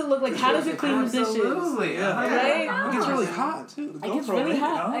 what does it look like? How does it clean the dishes? Absolutely. Yeah. Right? It gets really hot too. The It gets GoPro really made it,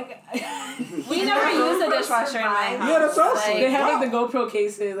 hot. huh? Like, We never use a dishwasher in my house. Yeah, that's awesome. they have, Wow. like, the GoPro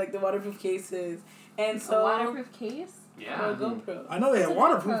cases, like, the waterproof cases. And A so... waterproof case? For a Yeah. GoPro. I know they have It's a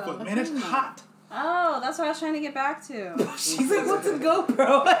waterproof, GoPro. but man, it's What's hot. Oh, that's what I was trying to get back to. She's like, what's a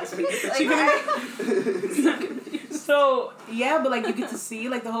GoPro? She couldn't- So, yeah, but, like, you get to see,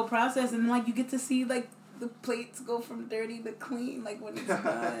 like, the whole process, and, like, you get to see, like, the plates go from dirty to clean, like, when it's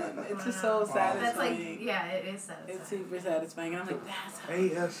done. It's just so satisfying. That's like, yeah, it is satisfying. It's super satisfying. And I'm like, that's how...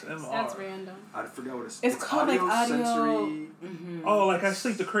 ASMR. That's random. I forgot what It's called, like, audio... sensory. Mm-hmm. Oh, like I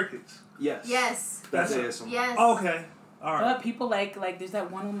sleep the crickets. Yes. Yes. That's That's- ASMR. Yes. Okay. All right. But people like there's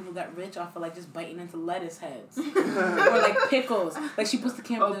that one woman who got rich off of like just biting into lettuce heads or like pickles. Like she puts the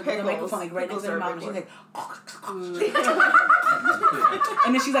camera, Oh, the pickles. microphone like right next Pickles to her are a mouth, and big she's like,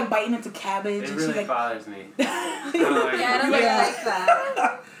 and then she's like biting into cabbage, It and really she's like, bothers me. Yeah, I don't really like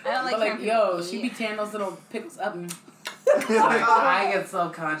that. I don't like but like hearing yo, people she be eat. tearing those little pickles up. And Like, I get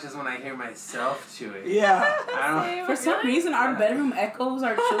self-conscious when I hear myself chewing. Yeah. I for some reason, our bedroom echoes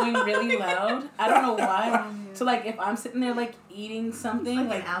are chewing really loud. I don't know why. So like if I'm sitting there like eating something, Like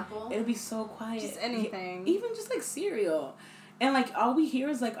like an apple. it'll be so quiet. Just anything. Even just like cereal. And like all we hear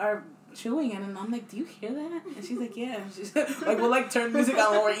is like our chewing and I'm like, do you hear that? And she's like, yeah. And she's like we'll like turn music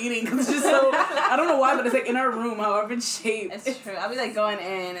on while we're eating because it's just so I don't know why, but it's like in our room, however it's shaped. It's true. I'll be like going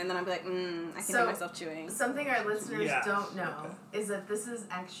in and then I'll be like, I can So- hear myself chewing. Something our listeners Yeah. don't know is that this is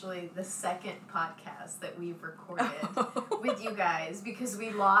actually the second podcast that we've recorded with you guys because we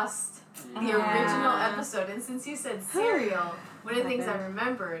lost the Yeah. original episode. And since you said cereal, one of the things I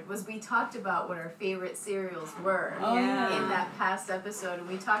remembered was we talked about what our favorite cereals were Oh, yeah. in that past episode. And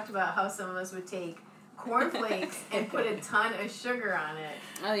we talked about how some of us would take cornflakes and put a ton of sugar on it.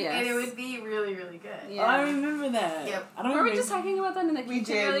 Oh, yes. And it would be really, really good. Oh, I remember that. Yep. I don't Were we remember. just talking about that in the We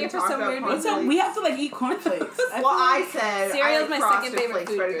kitchen did. earlier We for talked some about weird What's reason? up? We have to like eat cornflakes. Well, I said Cereal's I like my Frosted second favorite Flakes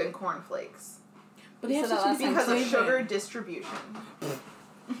food better group. than cornflakes But they have So such that a last different because of flavor. sugar distribution.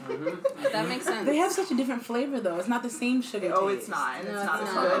 That makes sense. They have such a different flavor though. It's not the same sugar. Oh, taste. it's not. And No, it's not it's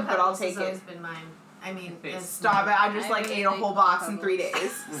as not. good, but I'll Pebbles take has always it. been mine. I mean, it's Stop it! I just I like really ate a like whole box in Pebbles. 3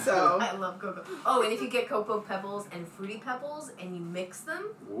 days. So I love cocoa. Oh, and if you get cocoa pebbles and fruity pebbles and you mix them,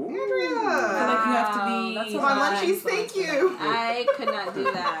 I feel Andrea, like you have to Wow, be. that's come on, hot. lunchies, thank you. I could not do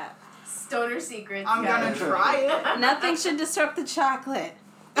that. stoner secrets. I'm guys. gonna try it. Nothing should disrupt the chocolate.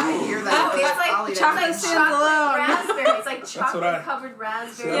 I hear that. Oh, it's like I'll eat it. chocolate Like stands chocolate alone. raspberry. It's like what I- chocolate covered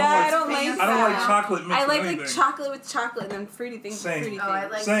raspberry. Yeah, I it's don't like fancy. I don't like that. chocolate mixed I like with anything. chocolate with chocolate and then fruity things Same. with fruity Oh, I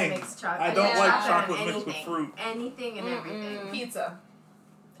things. like Same. mixed chocolate. I don't like on chocolate mixed with anything. fruit. Anything and everything. Pizza.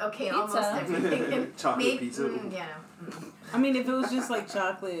 Okay, Pizza. almost everything. Chocolate Maybe- pizza. yeah. Mm. I mean, if it was just like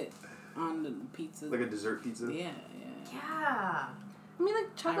chocolate on the pizza. Like a dessert pizza. Yeah. Yeah. I mean,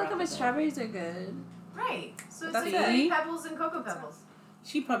 like chocolate rather covered that. strawberries are good. Right. So it's That's like it. fruity pebbles and cocoa pebbles.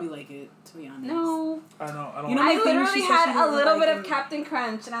 She'd probably like it, to be honest. No. I don't. You know, I my thing is literally she said had she a doesn't little like bit of it. Captain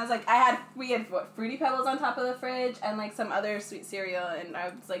Crunch, and I was like, we had what, Fruity Pebbles on top of the fridge, and like some other sweet cereal, and I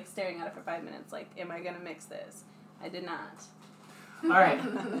was like staring at it for 5 minutes, like, am I gonna mix this? I did not. All right.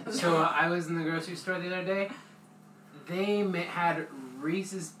 So I was in the grocery store the other day. They had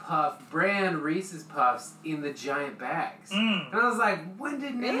Reese's brand Reese's Puffs in the giant bags. And I was like, when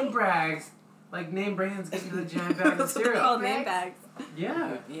did name brands get into the giant bag of That's what they're cereal? called, name bags.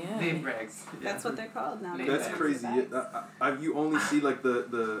 Yeah. Yeah. Name brags. That's what they're called now. Name That's bags. crazy. You only see like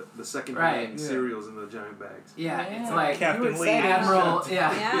the second Right. hand cereals in the giant bags. Yeah, Yeah. it's like Captain You were Lee. excited. Admiral.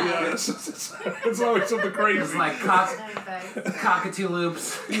 Yeah. Yeah. It's always something crazy. It's like cockatoo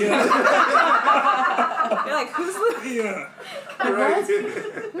loops. Yeah. You're like, who's the, Yeah. Right.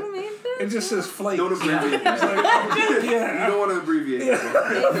 who made this? It just says flakes. Don't abbreviate. It's like, You yeah. don't want to abbreviate.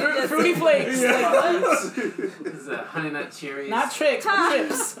 Yeah. Fruity Flakes. This is a Honey Nut Cherries. Not tricks, but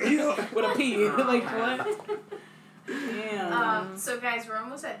trips. Yeah. With a P. Oh, Like, man. what? Damn. So guys, we're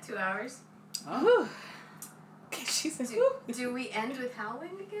almost at 2 hours. Oh. She says, Do we end with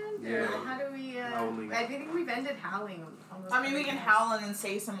howling again? Yeah. Or how do we? Howling. I think we've ended howling. Almost I mean, we every can time. howl and then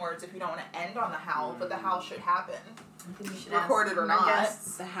say some words if you don't want to end on the howl, but the howl should happen. I think we should Record ask it or my not.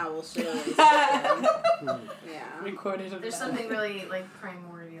 guests. The howl should always happen. Yeah. Recorded. There's something really like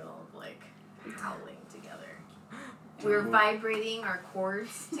primordial, like howling together. We were vibrating our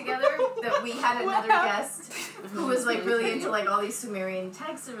chords together. That we had another guest who was like really into like all these Sumerian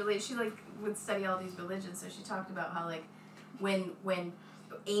texts and really she like would study all these religions. So she talked about how like when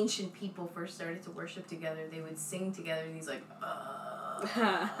ancient people first started to worship together, they would sing together these like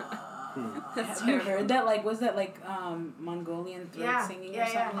Have you heard that? Like, was that like Mongolian throat singing or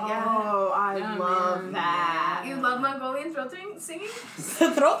something? Oh, I Yeah, love man. that. You love Mongolian throat singing?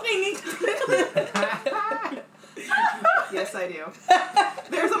 Throat singing. Yes, I do.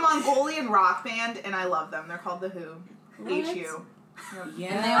 There's a Mongolian rock band, and I love them. They're called The Who. H.U.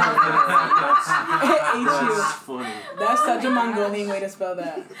 Yeah. That's funny. That's such a Mongolian way to spell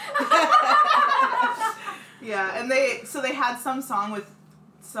that. Yeah, and they had some song with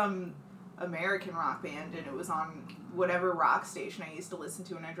some American rock band, and it was on whatever rock station I used to listen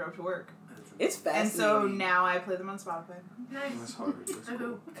to when I drove to work. It's fascinating. And so now I play them on Spotify. Nice. That's hard. That's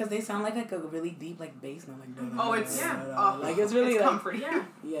cool. Because they sound like a really deep like bass note. Like, Oh, it's Yeah. like it's really it's like comforting. Yeah.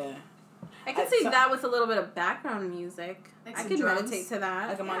 yeah, I could see that with a little bit of background music. Like I some could drums. meditate to that.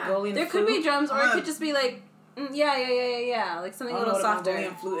 like a Yeah. Mongolian. There could be flute. drums, or it could just be like, yeah, like I something a don't know little what a softer.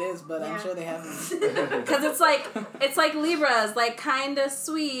 Mongolian flute is, but I'm Yeah. sure they have them. Because it's like Libras, like kind of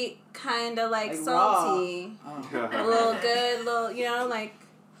sweet, kind of like Like salty, Oh. a little good, like.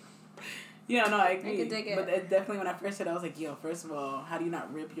 Yeah, no, I agree. could dig it. But it definitely, when I first heard it, I was like, yo, first of all, how do you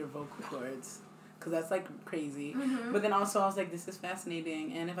not rip your vocal cords? Because that's like crazy. Mm-hmm. But then also I was like, this is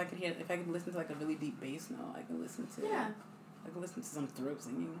fascinating. And if I could listen to like a really deep bass note, I can listen to Yeah. some throat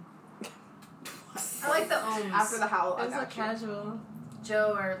singing. I like the ohms. After the howl, I It was got a you. casual.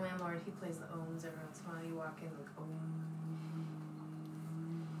 Joe, our landlord, he plays the ohms every once in a while. You walk in like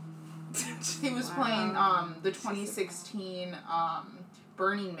He was Wow. playing the 2016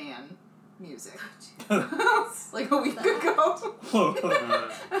 Burning Man music like a week ago.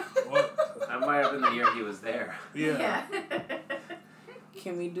 What? That might have been the year he was there. Yeah.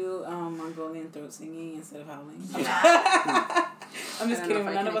 Can we do Mongolian throat singing instead of howling? Yeah. I'm just I don't kidding.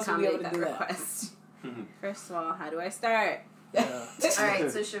 know if None I of can us will be able to accommodate do that that. request. First of all, how do I start? Yeah. All right,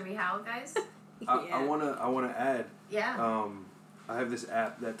 so should we howl, guys? I wanna add. Yeah. I have this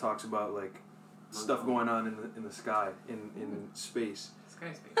app that talks about like stuff going on in the sky in space,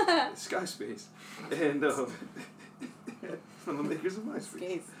 sky space, and from the makers of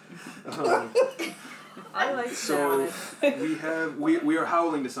MySpace. I like So that. we are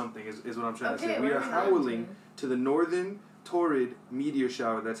howling to something is what I'm trying to Okay, say. what We are are we howling howling to the northern torrid meteor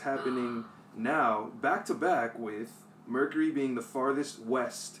shower that's happening now, back to back with Mercury being the farthest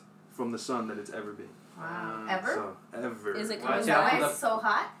west from the sun that it's ever been. Wow. Ever? So ever. Is it Watch coming Is out that for why the it's so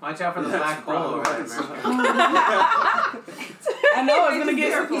hot? Watch out for the That's black hole over probably there, why man. I know I was gonna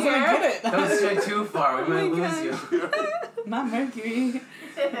get it. Don't stray too far. We might lose you. Not Mercury.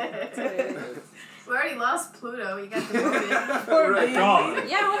 We already lost Pluto. You got the moon. Poor Right. baby. Gone.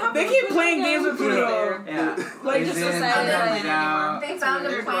 Yeah, what happened? They keep playing games with Pluto. Yeah. Like, He's just in, decided, he's like, out. They found a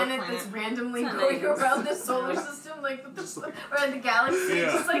Weird planet dwarf that's planet. randomly It's not going nice. around the solar system, like what the fuck? Or the galaxy,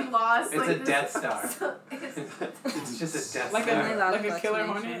 Yeah. just like lost. It's like a this- Death Star. So, it's, It's just a death Like Only a loud like a killer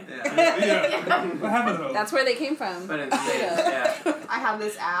explanation. hornet. Yeah. Yeah. What happened to those? That's where they came from. But in space, yeah. I have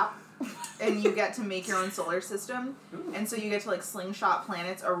this app, and you get to make your own solar system, and so you get to like slingshot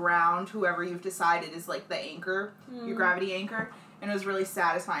planets around whoever you've decided is like the anchor, your gravity anchor, and it was really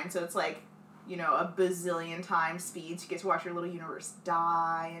satisfying. So it's like, you know, a bazillion times speed. You get to watch your little universe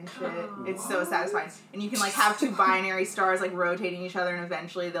die and shit. It's so satisfying. And you can like have two binary stars like rotating each other, and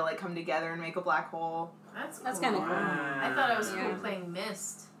eventually they'll like come together and make a black hole. That's That's cool. kind of cool. I thought it was Yeah. cool playing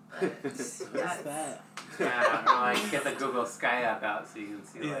Myst. But What's that's that? Yeah, or like get the Google Sky app out so you can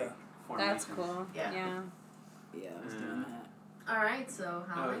see Yeah. like That's formations. cool. Yeah. Yeah. Yeah, I was doing that. all right. So Oh,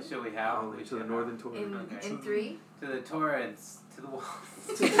 Howling should we have? Howling to the northern tour. in Okay. in 3. To the torrents, to the walls.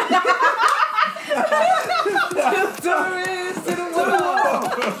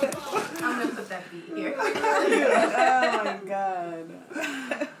 I'm gonna put that beat here. Oh my god.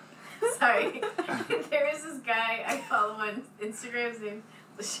 Sorry. There is this guy I follow on Instagram. His name,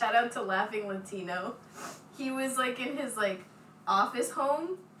 shout out to Laughing Latino. He was like in his like office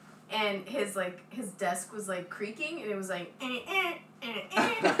home, and his desk was like creaking, and it was like and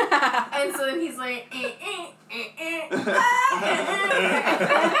so then he's like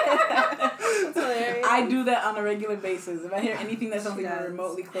That's hilarious. I do that on a regular basis. If I hear anything that sounds like Yes.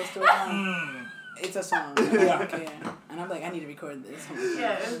 remotely close to a song, it's a song. I don't care. And I'm like, I need to record this.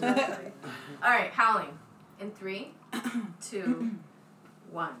 Yeah, it was really funny. All right, Howling in 3, 2,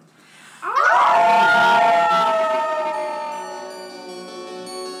 1.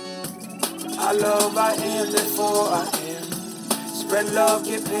 I love, I am, therefore I am. Spread love,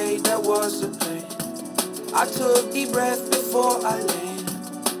 get paid, that was the plan. I took deep breath before I land.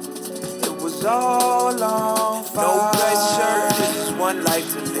 It was all on fire. No pressure, this is one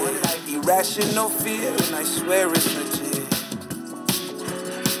life to live. Irrational fear, and I swear it's legit.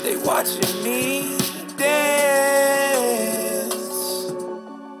 They watching me dance.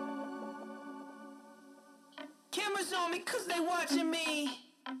 Cameras on me cause they watching me.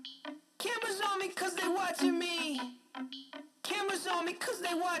 Cameras on me cause they watching me. Cameras on me cause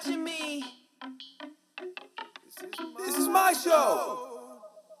they watching me. This is my show.